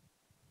P2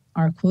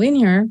 are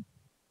collinear.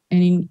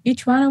 And in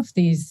each one of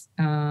these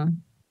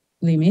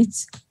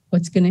limits,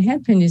 what's going to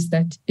happen is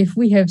that if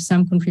we have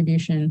some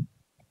contribution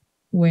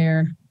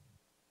where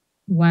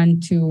 1,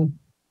 2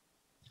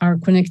 are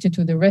connected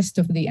to the rest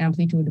of the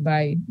amplitude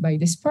by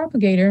this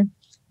propagator,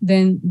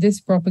 then this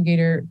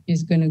propagator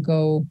is going to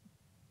go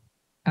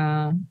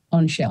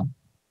on shell.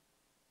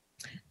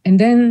 And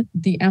then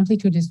the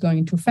amplitude is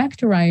going to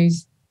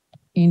factorize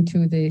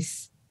into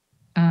this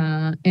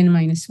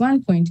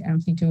n-1 point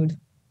amplitude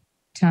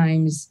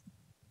times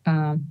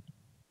a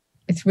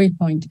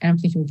 3-point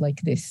amplitude like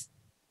this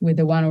with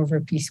a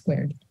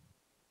 1/p².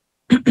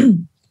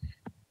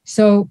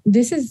 So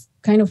this is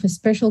kind of a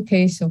special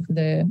case of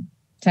the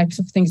types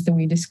of things that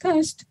we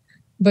discussed.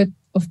 But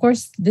of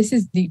course, this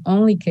is the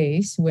only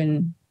case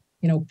when,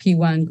 you know,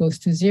 P1 goes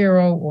to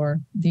 0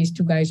 or these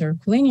two guys are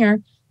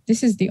collinear.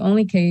 This is the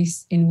only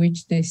case in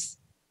which this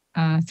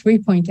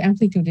 3-point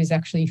amplitude is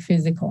actually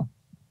physical.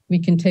 We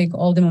can take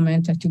all the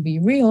momenta to be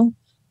real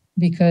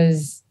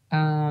because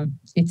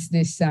it's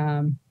this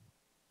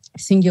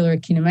singular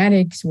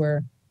kinematics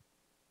where,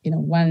 you know,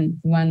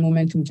 one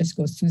momentum just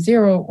goes to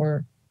 0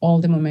 or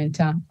all the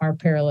momenta are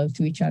parallel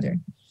to each other.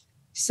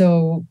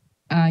 So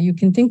you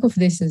can think of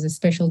this as a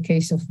special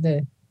case of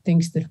the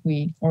things that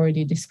we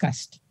already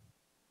discussed.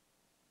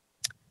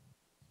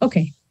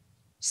 Okay,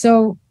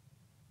 so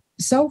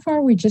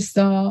far we just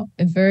saw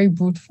a very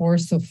brute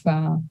force of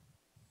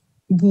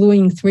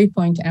gluing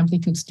 3-point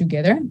amplitudes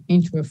together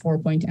into a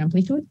 4-point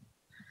amplitude.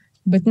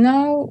 But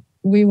now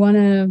we want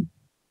to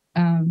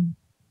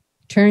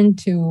turn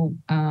to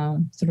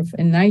sort of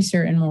a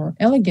nicer and more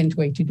elegant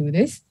way to do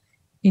this,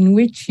 in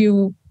which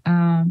you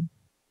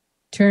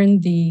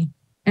turn the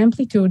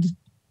amplitude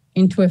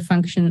into a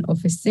function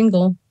of a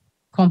single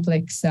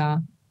complex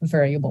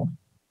variable.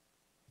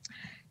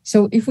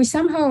 So if we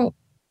somehow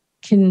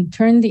can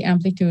turn the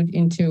amplitude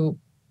into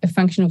a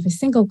function of a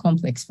single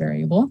complex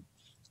variable,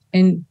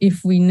 and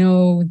if we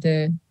know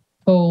the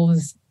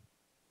poles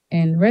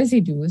and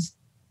residues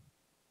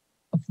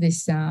of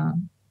this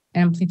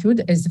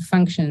amplitude as a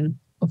function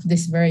of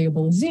this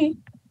variable z,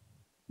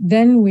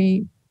 then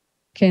we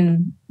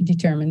can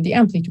determine the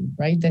amplitude,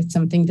 right? That's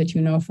something that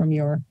you know from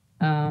your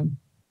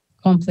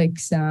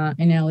complex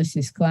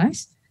analysis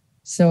class.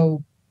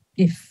 So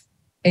if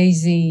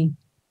AZ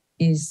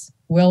is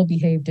well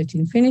behaved at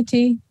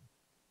infinity,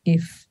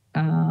 if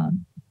as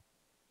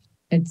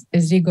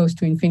Z goes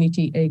to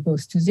infinity, A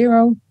goes to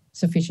 0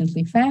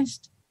 sufficiently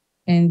fast,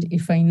 and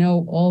if I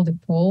know all the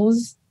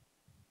poles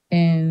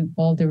and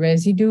all the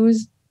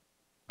residues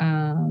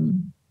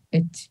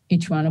at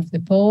each one of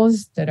the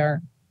poles that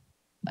are,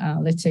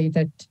 let's say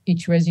that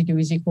each residue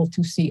is equal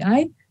to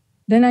Ci,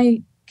 then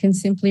I can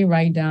simply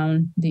write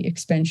down the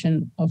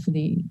expansion of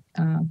the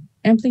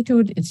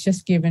amplitude. It's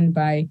just given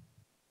by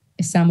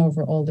a sum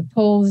over all the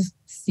poles,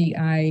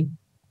 Ci,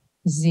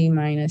 Z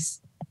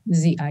minus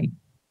Zi.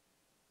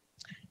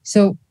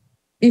 So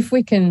if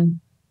we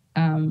can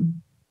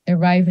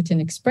arrive at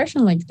an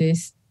expression like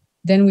this,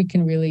 then we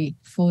can really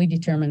fully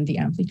determine the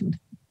amplitude.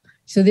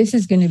 So this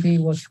is going to be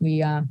what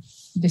we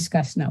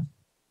discuss now.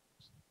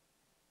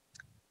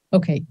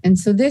 Okay, and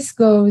so this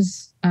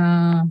goes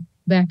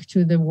back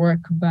to the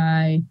work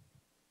by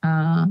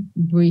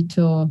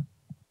Brito,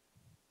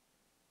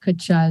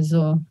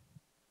 Cacciazzo,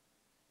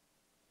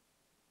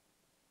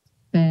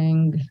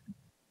 Feng,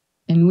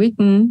 and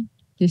Witten.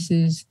 This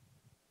is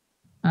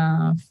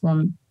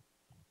from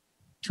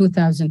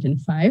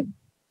 2005.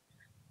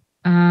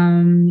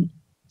 And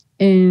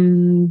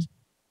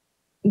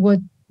what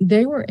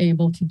they were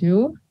able to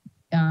do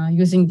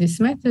using this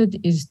method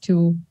is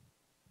to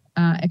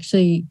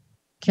actually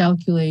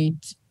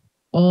calculate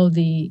all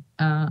the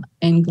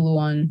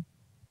n-gluon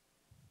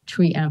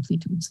tree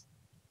amplitudes.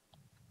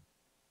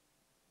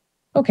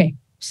 Okay,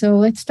 so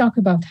let's talk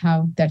about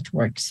how that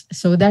works.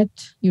 So that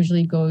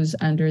usually goes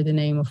under the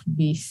name of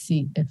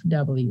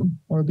BCFW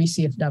or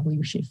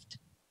BCFW shift.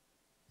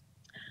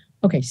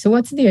 Okay, so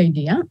what's the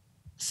idea?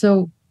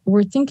 So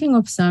we're thinking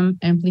of some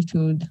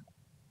amplitude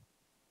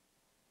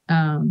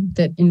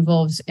that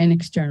involves n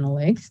external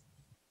legs.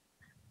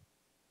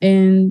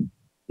 And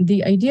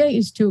the idea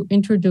is to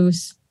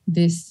introduce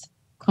this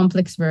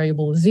complex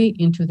variable Z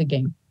into the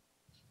game.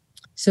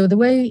 So the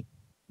way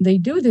they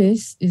do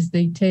this is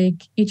they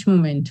take each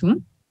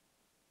momentum,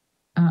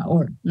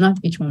 or not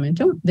each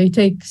momentum, they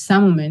take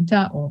some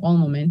momenta or all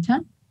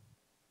momenta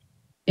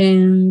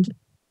and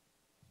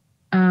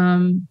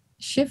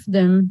shift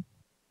them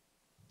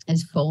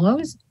as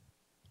follows.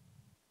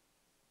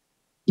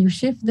 You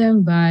shift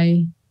them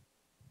by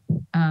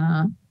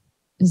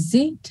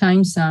Z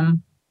times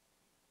some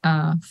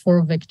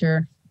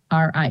 4-vector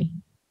Ri.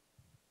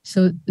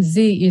 So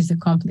Z is a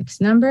complex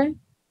number,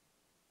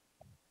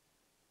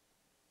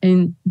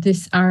 and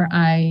this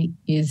Ri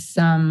is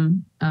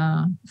some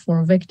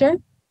 4-vector,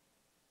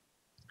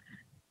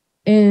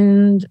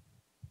 and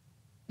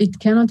it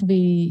cannot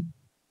be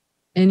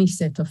any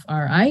set of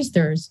Ri's.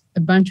 There's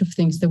a bunch of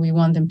things that we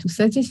want them to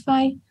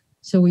satisfy.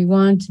 So we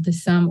want the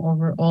sum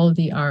over all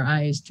the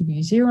Ri's to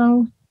be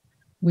 0.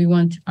 We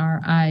want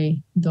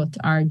Ri dot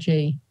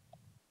Rj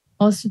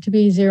also to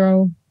be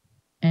 0.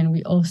 And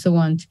we also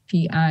want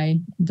Pi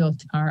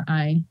dot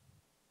Ri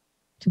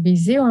to be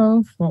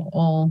 0 for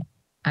all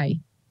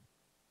I.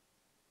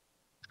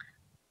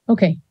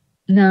 Okay,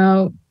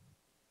 now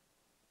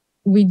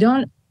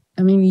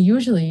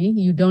usually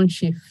you don't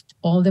shift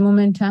all the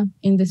momenta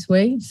in this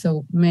way.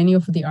 So many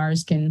of the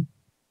R's can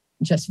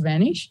just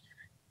vanish.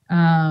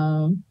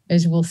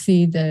 As we'll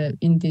see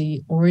in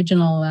the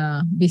original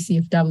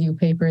BCFW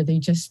paper, they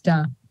just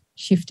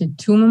shifted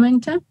 2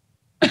 momenta.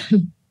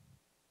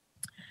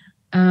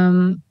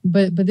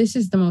 But this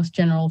is the most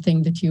general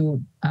thing that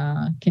you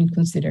can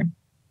consider.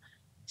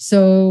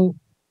 So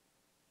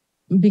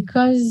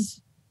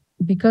because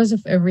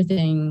of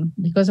everything,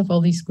 because of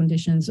all these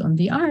conditions on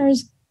the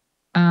R's,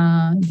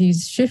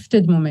 these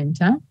shifted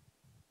momenta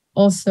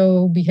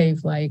also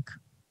behave like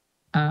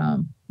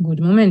good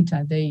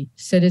momenta. They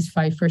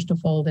satisfy, first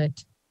of all,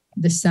 that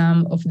the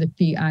sum of the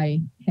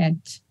Pi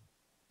hat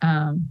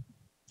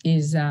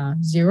is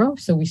 0.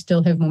 So we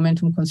still have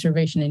momentum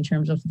conservation in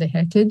terms of the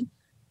hatted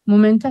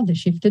momenta, the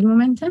shifted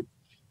momenta.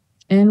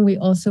 And we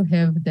also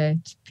have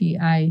that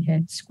Pi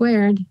hat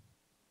squared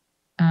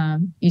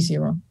is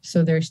 0.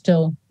 So they're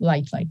still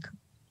light-like.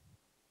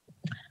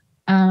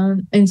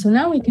 And so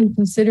now we can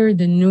consider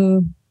the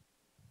new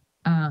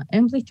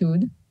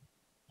amplitude,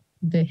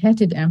 the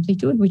hatted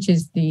amplitude, which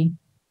is the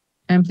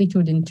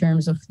amplitude in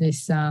terms of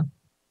this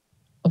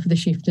of the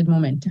shifted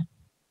momenta.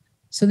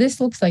 So this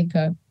looks like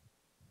a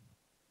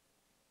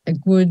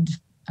good,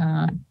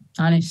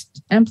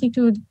 honest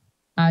amplitude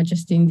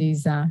just in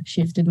these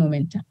shifted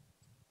momenta.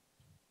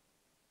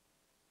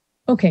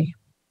 Okay,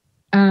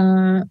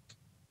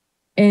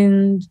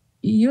 and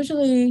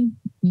usually,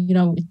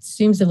 it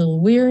seems a little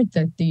weird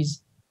that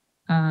these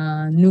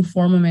new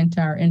 4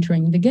 momenta are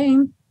entering the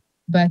game,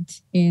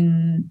 but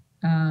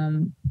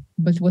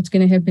what's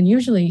going to happen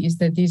usually is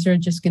that these are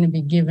just going to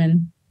be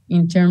given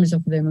in terms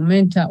of the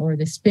momenta or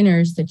the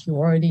spinors that you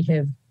already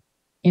have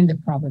in the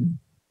problem.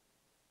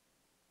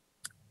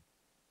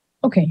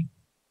 Okay.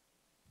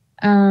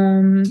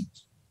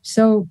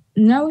 So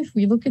now if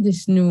we look at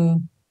this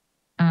new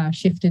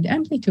shifted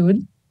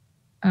amplitude,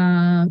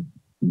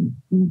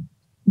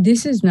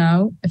 this is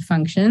now a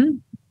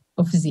function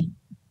of z.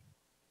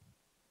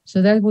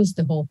 So that was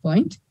the whole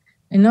point.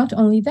 And not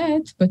only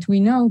that, but we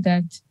know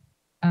that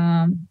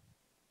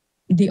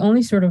the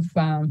only sort of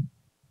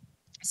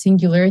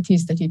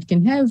singularities that it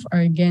can have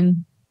are,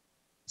 again,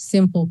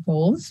 simple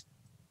poles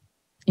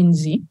in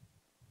z.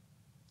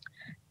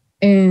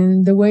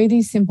 And the way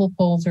these simple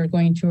poles are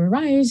going to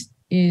arise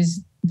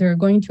is they're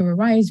going to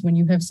arise when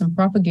you have some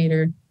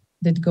propagator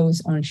that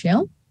goes on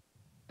shell.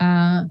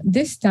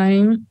 This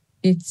time,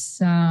 it's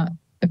a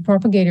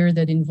propagator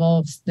that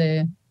involves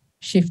the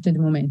shifted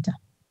momenta.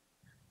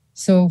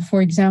 So,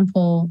 for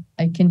example,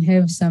 I can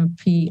have some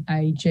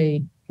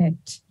Pij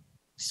hat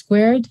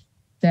squared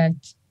that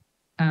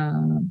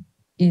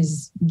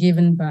is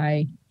given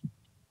by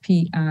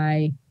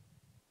Pi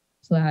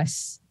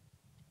plus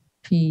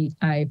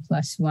Pi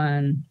plus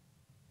 1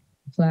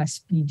 plus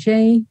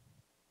Pj,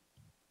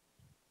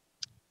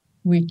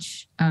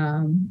 which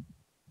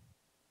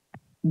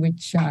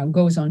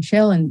goes on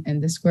shell,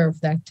 and the square of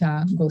that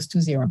goes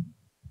to 0.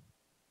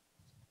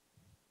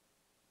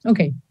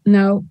 Okay,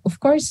 now, of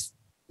course,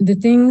 the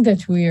thing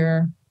that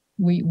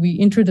we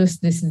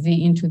introduced this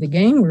z into the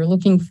game, we're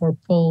looking for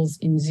poles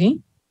in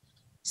z.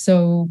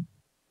 So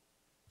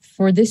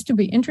for this to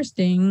be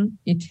interesting,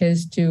 it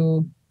has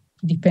to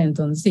depend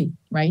on z,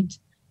 right?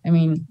 I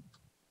mean,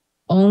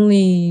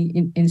 only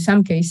in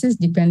some cases,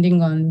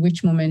 depending on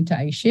which momenta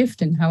I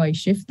shift and how I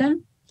shift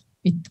them,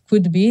 it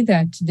could be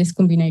that this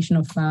combination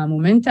of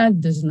momenta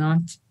does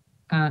not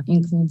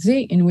include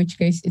z, in which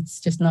case it's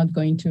just not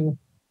going to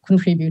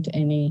contribute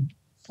any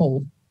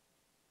pole.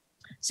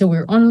 So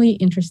we're only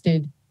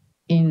interested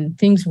in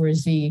things where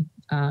z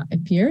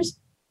appears.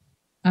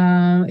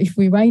 If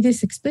we write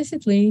this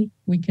explicitly,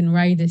 we can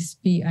write this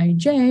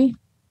Pij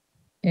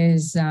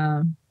as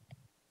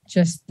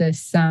just the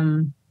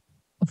sum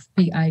of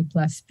Pi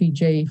plus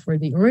Pj for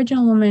the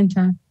original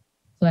momenta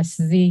plus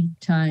z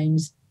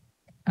times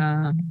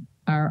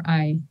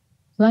Ri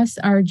plus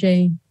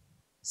Rj.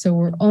 So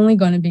we're only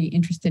going to be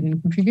interested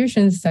in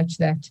contributions such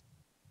that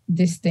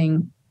this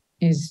thing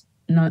is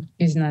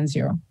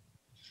non-zero.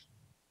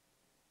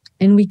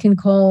 And we can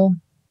call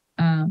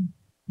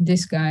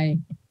this guy,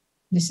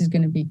 this is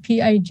going to be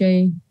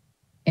Pij,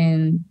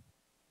 and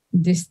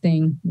this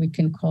thing we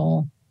can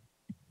call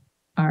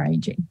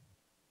Rij.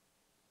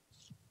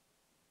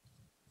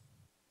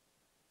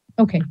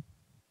 Okay.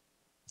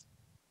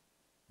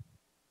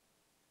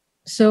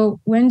 So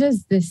when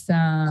does this,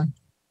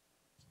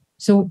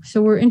 so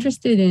we're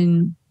interested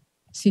in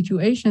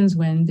situations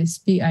when this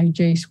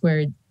Pij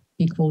squared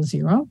equals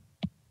 0.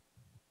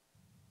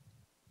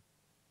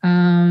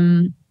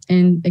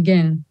 And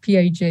again,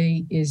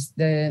 Pij is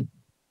the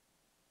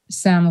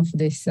sum of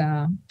this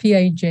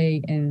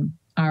Pij and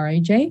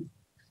Rij.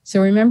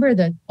 So remember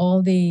that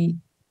all the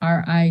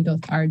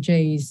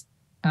Ri.Rj's,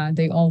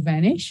 they all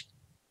vanish.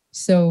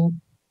 So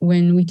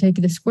when we take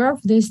the square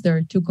of this, there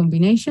are two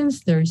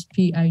combinations. There's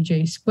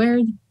Pij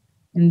squared,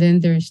 and then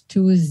there's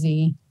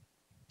 2z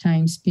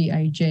times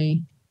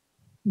Pij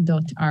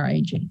dot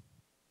Rij.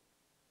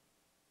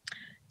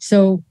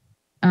 So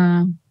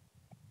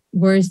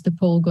where is the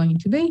pole going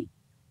to be?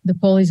 The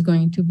pole is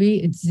going to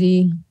be at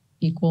z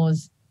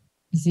equals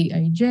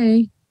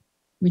Zij,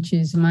 which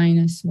is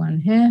minus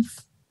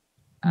 1/2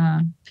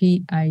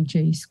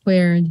 Pij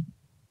squared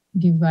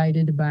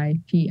divided by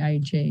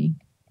Pij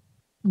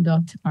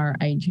dot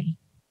Rij.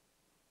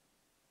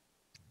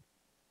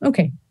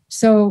 Okay,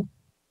 so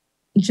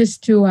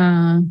just to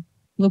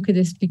look at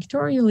this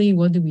pictorially,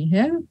 what do we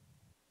have?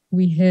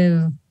 We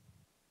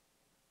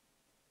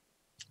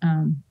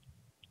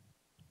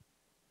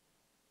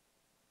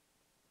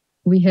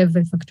have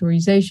a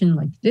factorization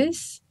like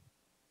this.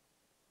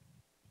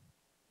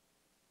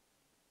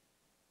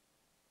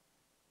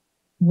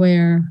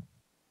 Where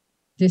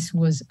this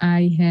was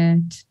I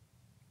hat,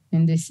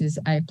 and this is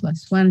I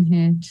plus 1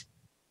 hat,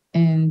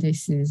 and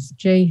this is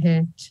j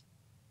hat,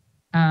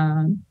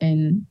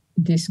 and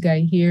this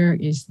guy here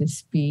is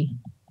this Pij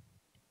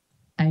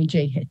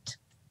hat.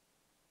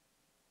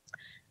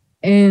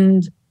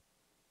 And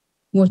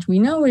what we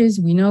know is,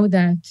 we know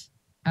that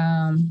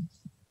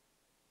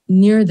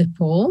near the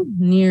pole,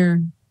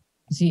 near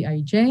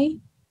Zij,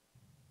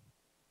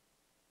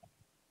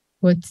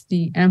 what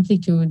the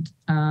amplitude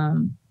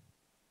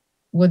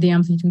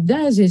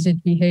does is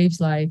it behaves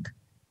like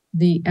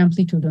the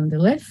amplitude on the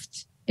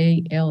left,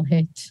 AL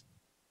hat,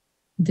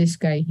 this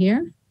guy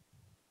here.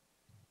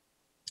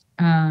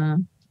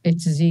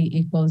 It's Z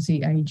equals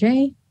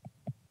Zij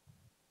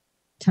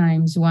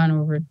times 1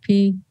 over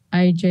Pij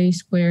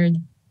squared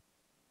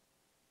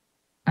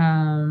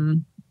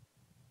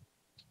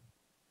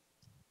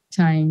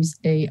times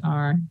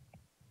AR,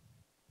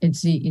 it's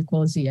Z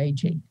equals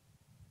Zij.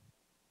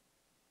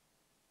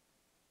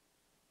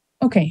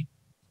 Okay.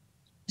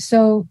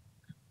 So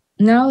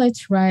now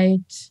let's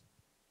write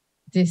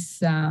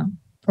this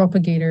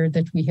propagator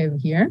that we have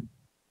here.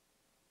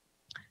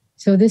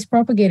 So this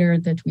propagator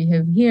that we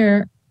have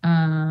here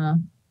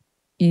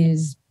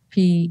is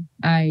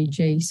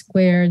Pij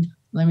squared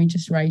let me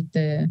just write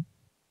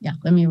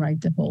let me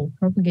write the whole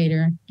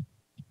propagator.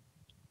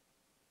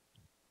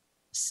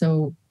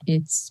 So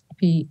it's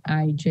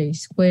Pij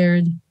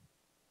squared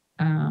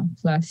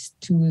plus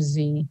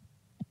 2z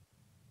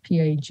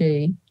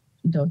Pij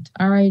dot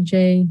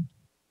Rij.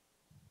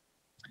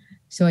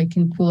 So I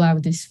can pull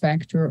out this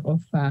factor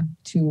of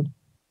 2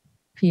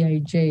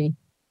 Pij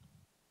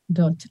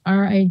dot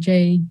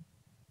Rij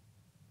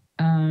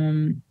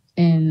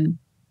and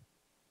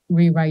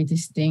rewrite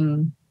this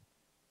thing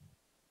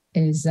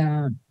as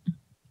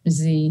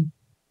z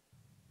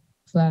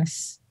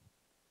plus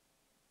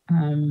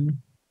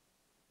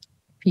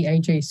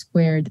Pij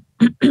squared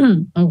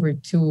over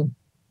 2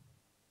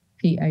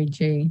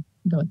 Pij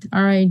dot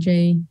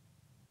Rij.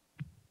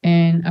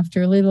 And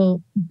after a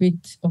little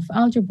bit of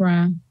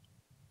algebra,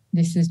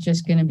 this is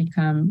just going to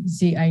become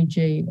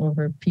Zij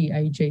over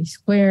Pij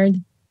squared,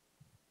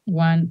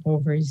 1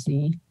 over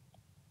z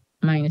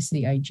minus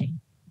Zij.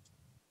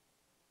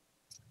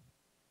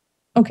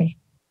 Okay,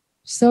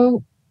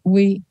 so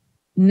we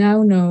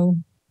now know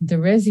the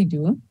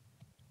residue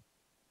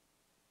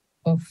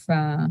of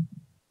a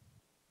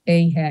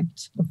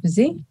hat of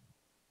z.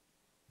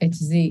 It's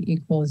z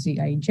equals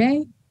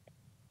Zij.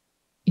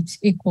 It's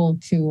equal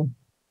to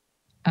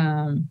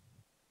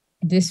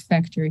this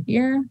factor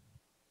here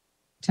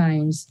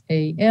times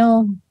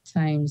AL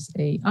times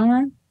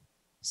AR.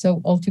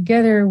 So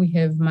altogether we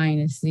have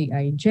minus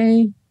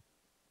Zij,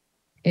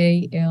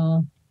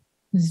 AL,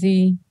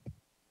 Z,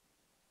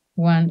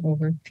 1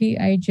 over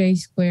Pij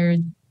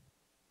squared,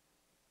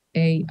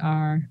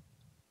 AR,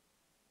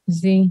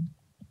 Z,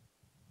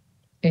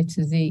 it's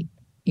Z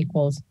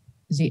equals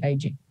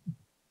Zij.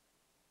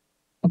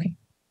 Okay.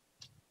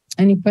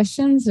 Any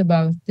questions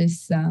about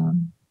this,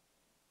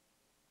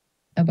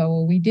 about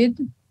what we did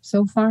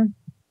so far?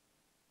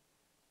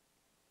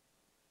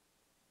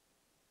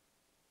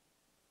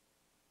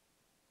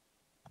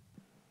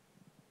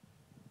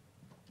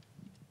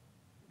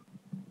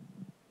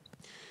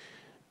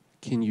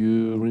 Can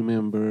you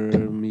remember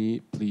me,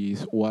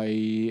 please,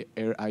 why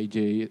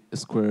Rij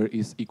square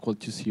is equal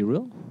to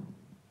 0?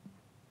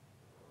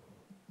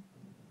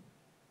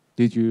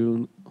 Did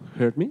you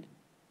hear me?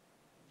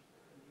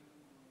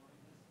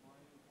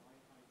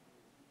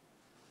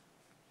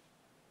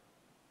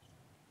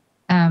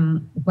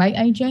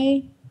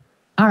 Yij?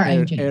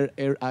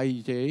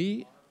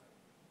 Rij.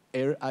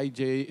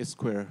 Rij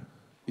square.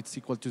 It's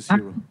equal to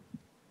 0.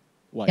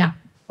 Why? Yeah.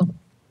 Okay.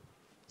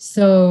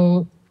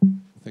 So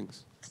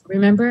Thanks.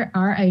 remember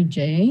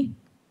Rij.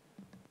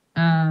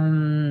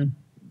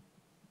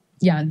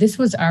 Yeah, this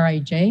was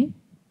Rij.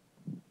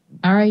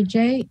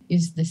 Rij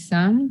is the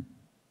sum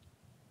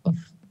of,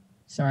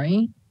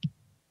 Ri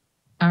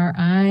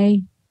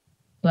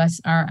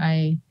plus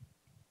Ri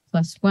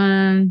plus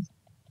 1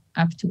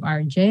 up to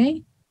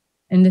Rj.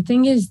 And the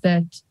thing is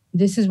that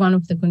this is one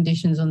of the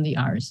conditions on the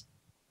Rs.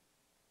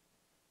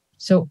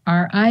 So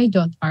Ri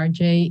dot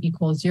Rj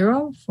equals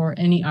 0 for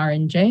any R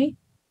and J.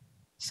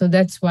 So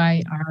that's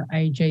why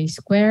Rij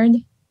squared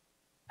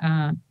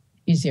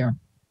is 0.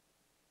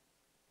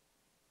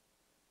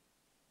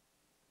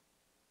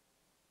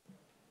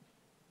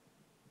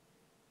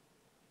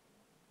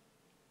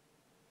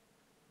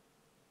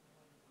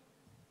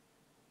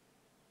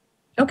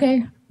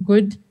 Okay,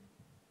 good.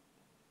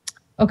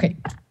 Okay,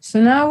 so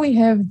now we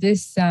have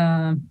this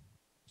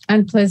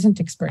unpleasant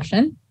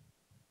expression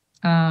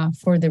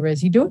for the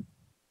residue,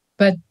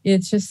 but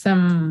it's just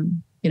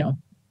some,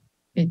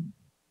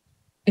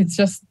 it's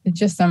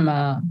just some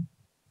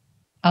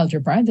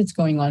algebra that's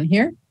going on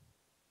here.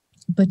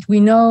 But we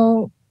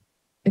know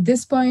at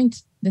this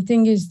point, the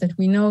thing is that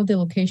we know the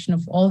location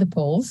of all the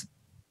poles.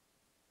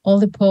 All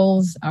the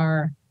poles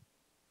are,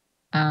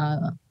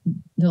 the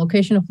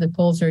location of the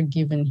poles are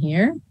given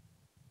here,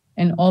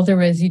 and all the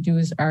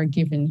residues are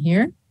given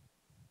here.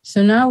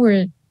 So now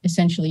we're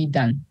essentially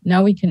done.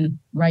 Now we can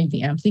write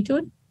the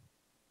amplitude.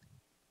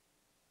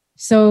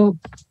 So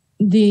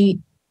the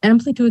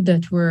amplitude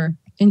that we're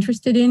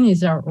interested in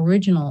is our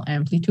original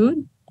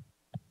amplitude.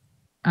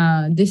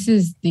 This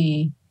is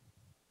the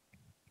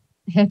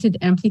hatted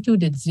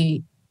amplitude at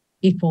z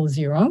equals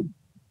 0.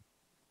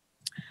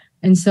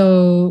 And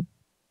so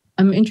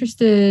I'm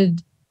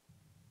interested,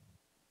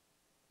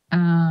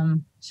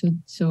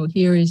 so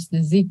here is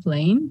the z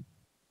plane,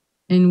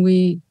 and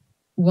we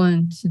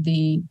want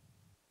the,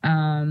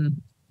 and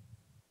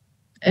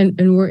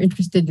we're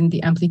interested in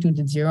the amplitude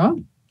at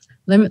 0.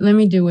 Let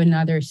me do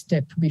another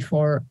step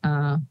before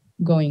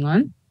going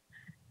on.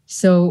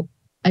 So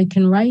I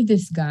can write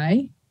this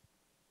guy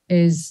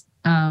as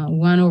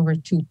 1 over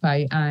 2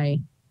 pi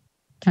I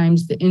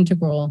times the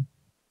integral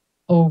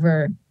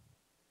over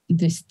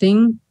this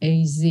thing,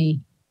 az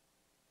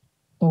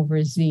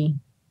over z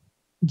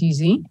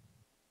dz.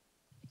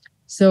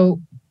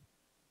 So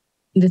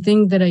the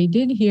thing that I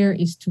did here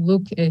is to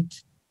look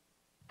at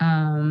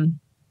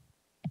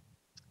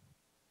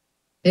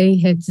a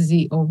hat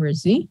z over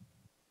z.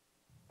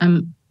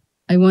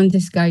 I want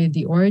this guy at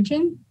the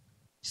origin,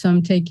 so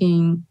I'm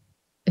taking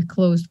a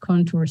closed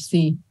contour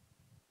C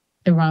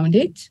around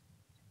it.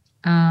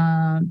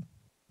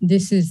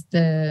 this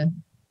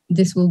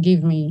will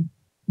give me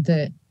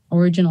the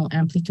original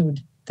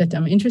amplitude that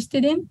I'm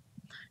interested in.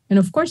 And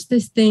of course,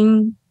 this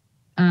thing,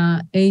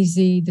 AZ,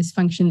 this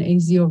function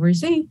AZ over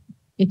Z,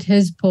 it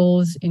has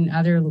poles in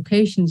other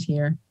locations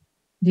here.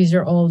 These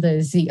are all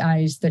the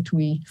ZIs that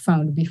we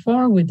found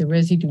before with the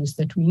residues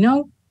that we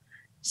know.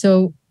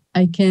 So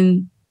I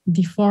can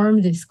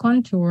deform this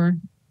contour,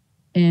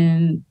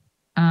 and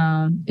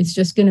it's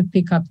just going to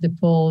pick up the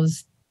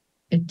poles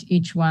at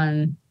each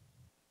one,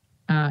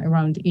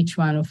 around each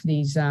one of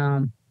these.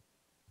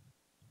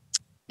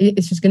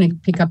 It's just going to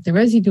pick up the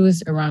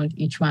residues around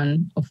each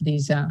one of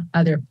these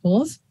other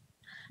poles.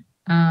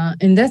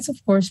 And that's,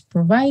 of course,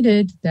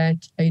 provided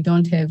that I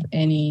don't have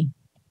any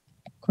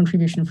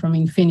contribution from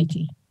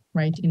infinity,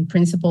 right? In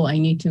principle, I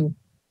need to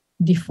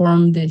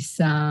deform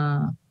this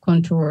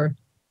contour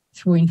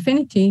through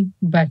infinity,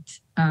 but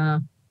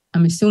I'm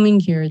assuming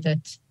here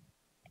that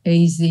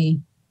AZ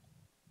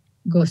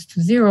goes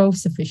to 0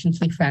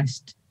 sufficiently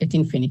fast at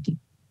infinity.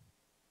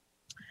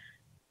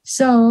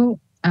 So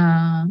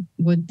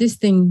what this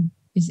thing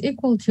is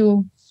equal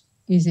to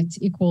is it's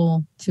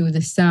equal to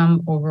the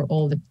sum over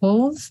all the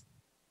poles,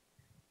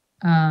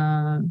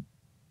 1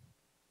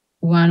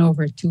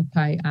 over 2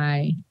 pi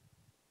I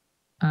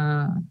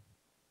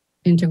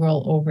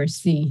integral over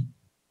C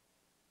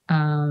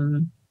AZ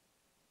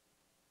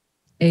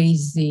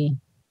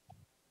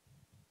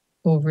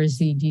over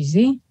Z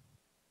dz.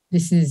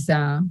 This is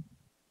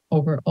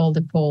over all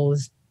the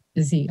poles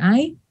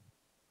ZI.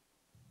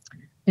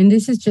 And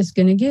this is just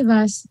going to give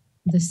us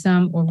the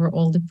sum over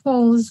all the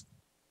poles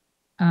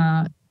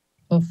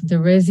of the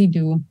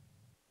residue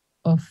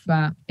of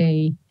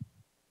A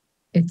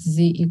at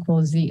Z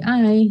equals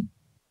ZI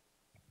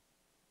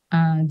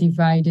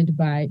divided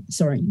by,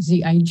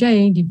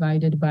 ZIJ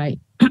divided by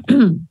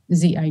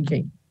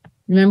ZIJ.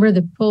 Remember,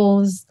 the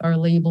poles are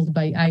labeled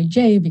by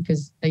IJ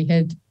because they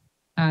had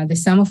the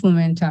sum of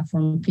momenta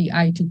from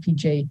PI to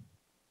PJ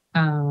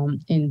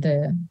in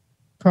the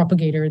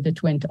propagator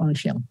that went on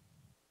shell.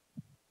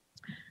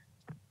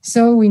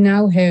 So we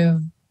now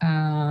have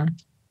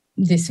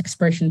this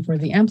expression for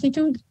the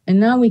amplitude, and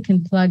now we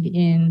can plug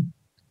in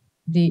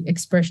the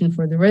expression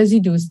for the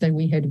residues that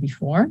we had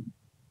before.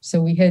 So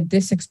we had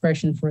this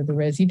expression for the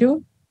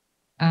residue.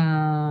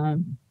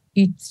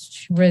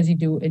 Each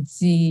residue at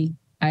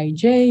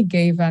Zij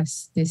gave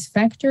us this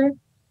factor.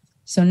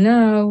 So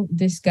now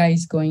this guy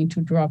is going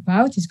to drop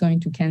out, is going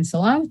to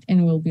cancel out,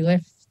 and we'll be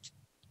left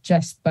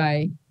just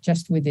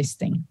with this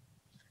thing.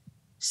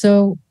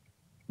 So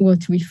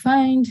what we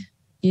find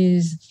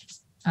is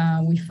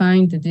we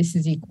find that this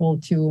is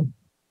equal to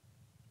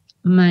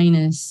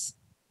minus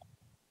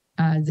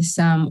the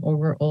sum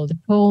over all the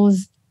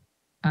poles,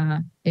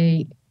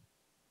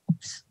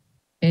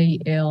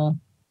 AL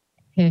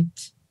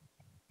hit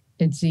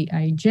at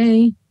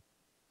Zij,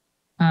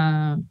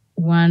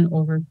 1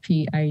 over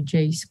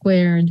Pij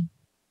squared,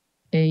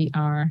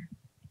 AR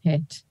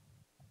hit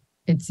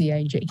at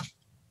Zij.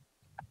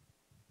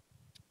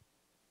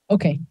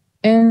 Okay,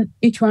 and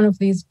each one of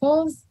these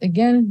poles,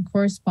 again,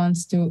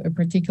 corresponds to a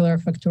particular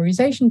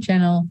factorization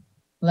channel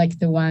like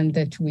the one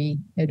that we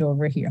had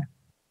over here.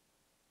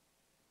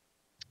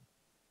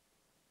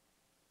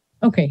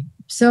 Okay,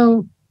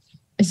 so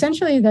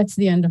essentially that's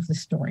the end of the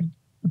story,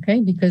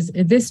 okay? Because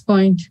at this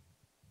point,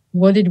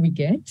 what did we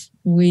get?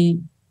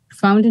 We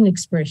found an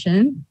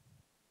expression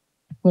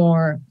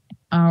for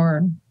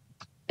our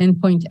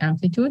endpoint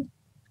amplitude,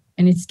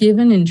 and it's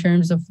given in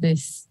terms of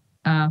this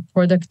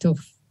product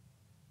of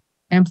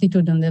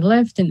amplitude on the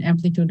left and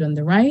amplitude on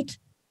the right,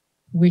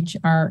 which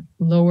are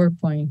lower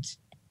point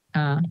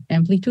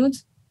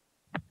amplitudes.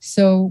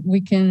 So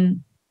we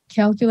can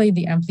calculate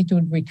the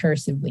amplitude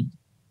recursively.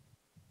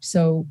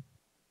 So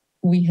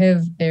we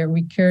have a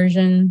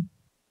recursion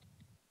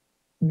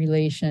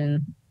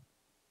relation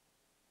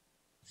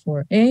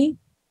for A.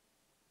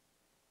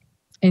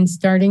 And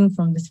starting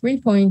from the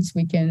 3 points,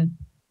 we can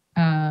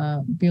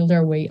build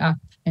our way up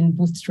and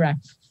bootstrap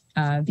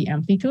the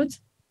amplitude.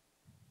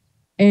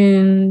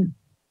 And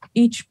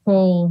each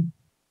pole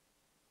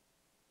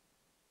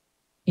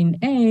in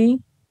A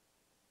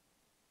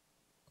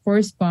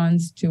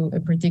corresponds to a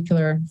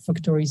particular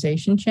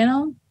factorization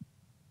channel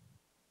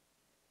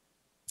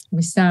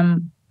with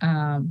some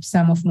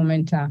sum of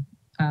momenta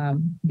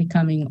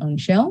becoming on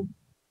shell.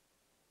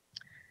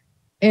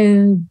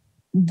 And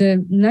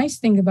the nice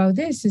thing about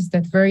this is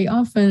that very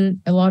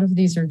often a lot of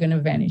these are going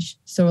to vanish.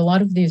 So a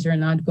lot of these are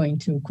not going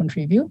to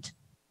contribute.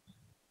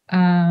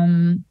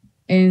 And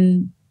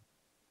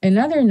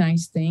another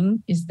nice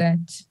thing is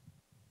that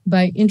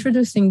by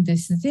introducing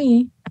this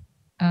Z,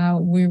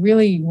 we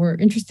really were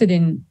interested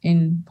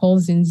in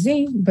poles in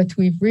Z, but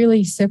we've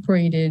really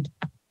separated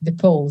the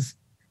poles.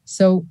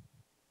 So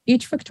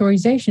each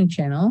factorization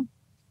channel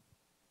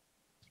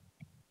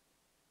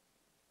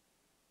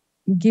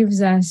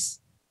gives us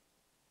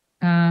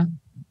a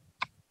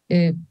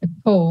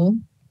pole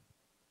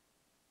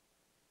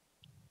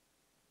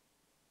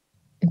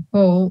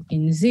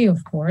in Z,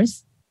 of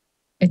course,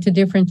 at a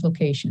different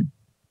location.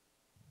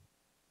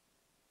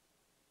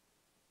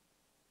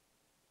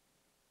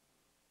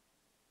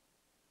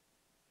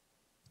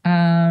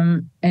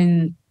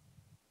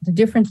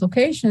 the different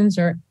locations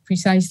are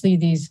precisely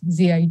these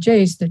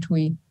ZIJs that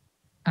we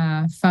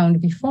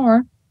found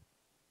before.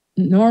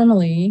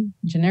 Normally,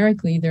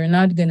 generically, they're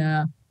not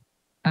gonna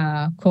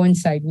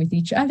coincide with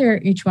each other.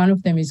 Each one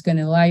of them is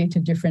gonna lie at a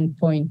different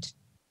point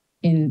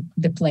in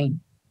the plane.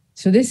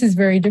 So this is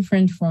very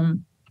different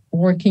from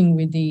working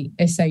with the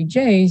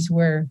SIJs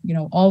where, you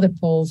know, all the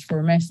poles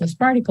for massless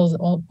particles,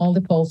 all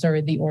the poles are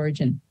at the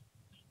origin.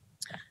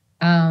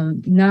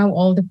 Now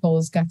all the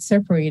poles got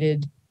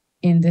separated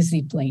in the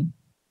Z plane.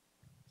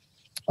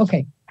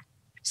 Okay,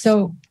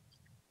 so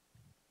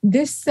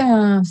this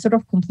sort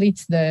of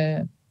completes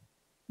the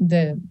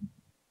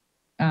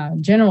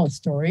general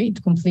story.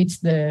 It completes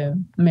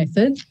the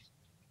method.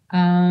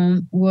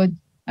 What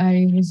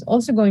I was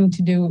also going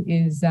to do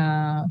is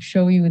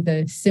show you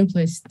the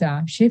simplest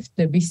shift,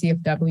 the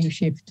BCFW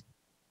shift,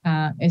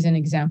 as an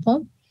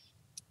example.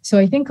 So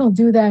I think I'll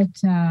do that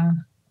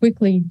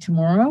quickly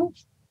tomorrow.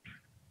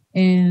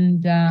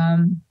 And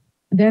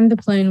then the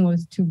plan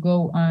was to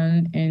go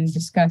on and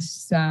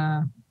discuss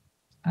the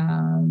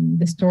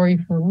story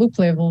for loop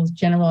levels,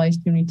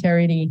 generalized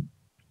unitarity,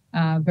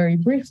 very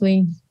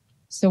briefly.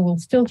 So we'll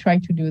still try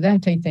to do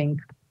that, I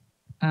think.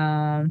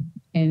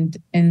 And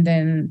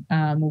then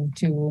move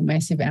to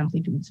massive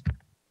amplitudes.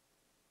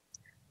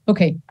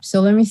 Okay, so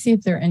let me see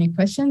if there are any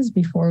questions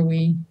before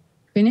we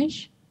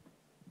finish.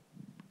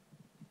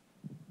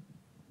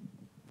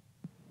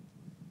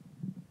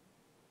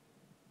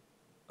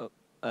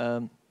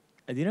 I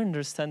didn't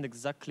understand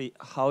exactly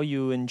how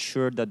you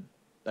ensure that,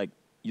 like,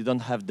 you don't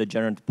have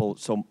degenerate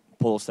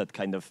poles that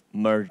kind of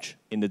merge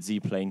in the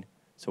Z plane.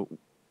 So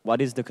what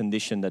is the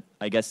condition that,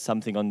 I guess,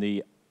 something on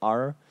the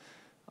R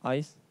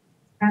eyes?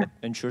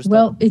 Ensures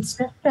well, that? it's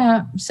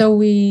so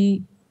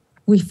we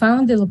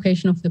found the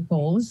location of the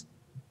poles.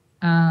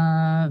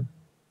 Let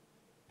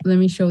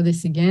me show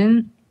this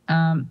again.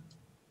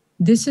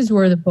 This is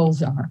where the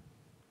poles are.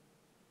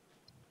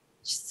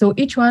 So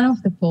each one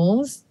of the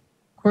poles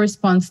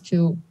corresponds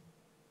to,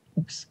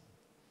 oops,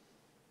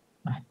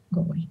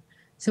 go away.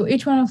 So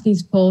each one of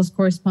these poles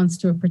corresponds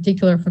to a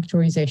particular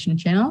factorization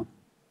channel.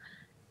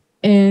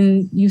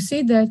 And you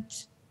see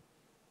that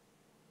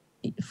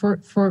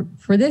for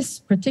this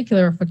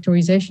particular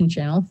factorization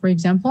channel, for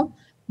example,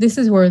 this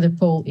is where the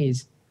pole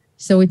is.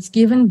 So it's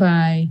given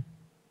by,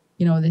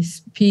 you know,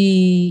 this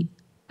Pi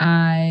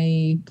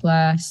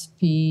plus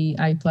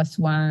Pi plus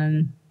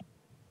 1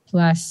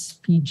 plus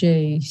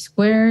Pj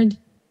squared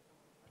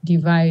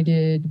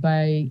divided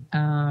by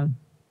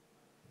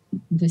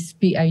this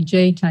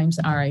Pij times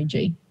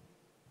Rij.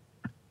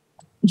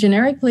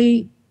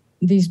 Generically,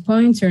 these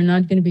points are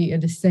not going to be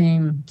at the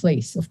same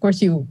place. Of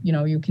course, you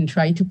can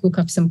try to cook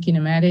up some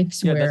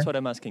kinematics. Yeah, where, that's what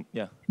I'm asking.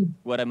 Yeah,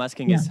 what I'm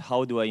asking is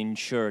how do I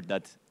ensure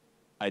that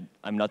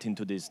I'm not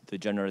into this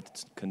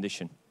degenerate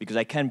condition? Because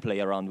I can play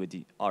around with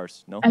the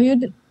R's, no?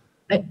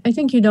 I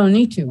think you don't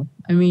need to.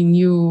 I mean,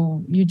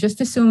 you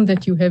just assume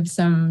that you have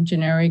some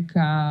generic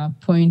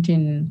point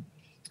in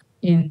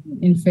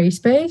phase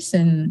space,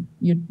 and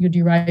you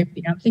derive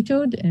the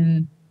amplitude,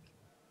 and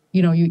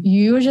you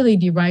usually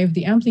derive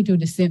the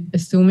amplitude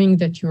assuming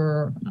that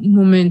your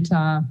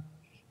momenta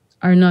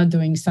are not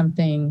doing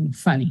something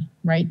funny,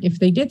 right? If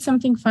they did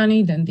something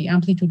funny, then the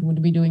amplitude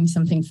would be doing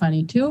something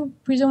funny too,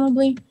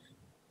 presumably.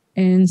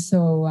 And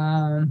so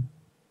our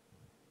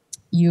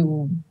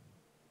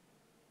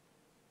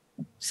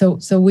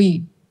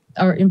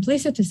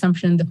implicit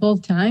assumption the whole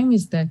time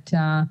is that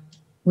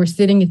we're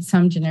sitting at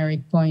some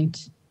generic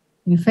point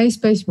in phase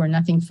space where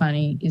nothing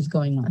funny is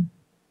going on.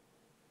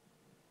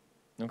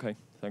 Okay,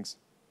 thanks.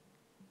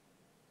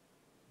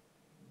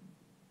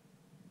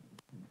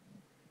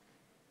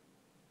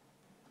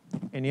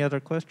 Any other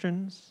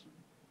questions?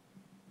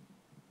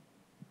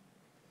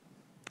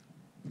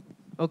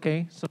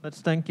 Okay, so let's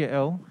thank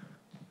Yael.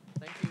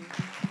 Thank you.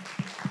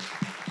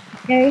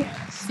 Okay,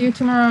 see you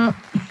tomorrow.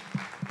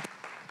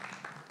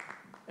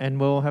 And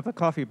we'll have a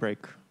coffee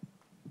break.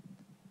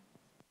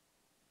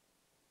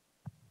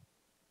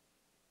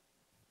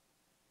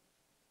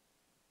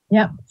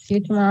 Yeah, see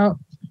you tomorrow.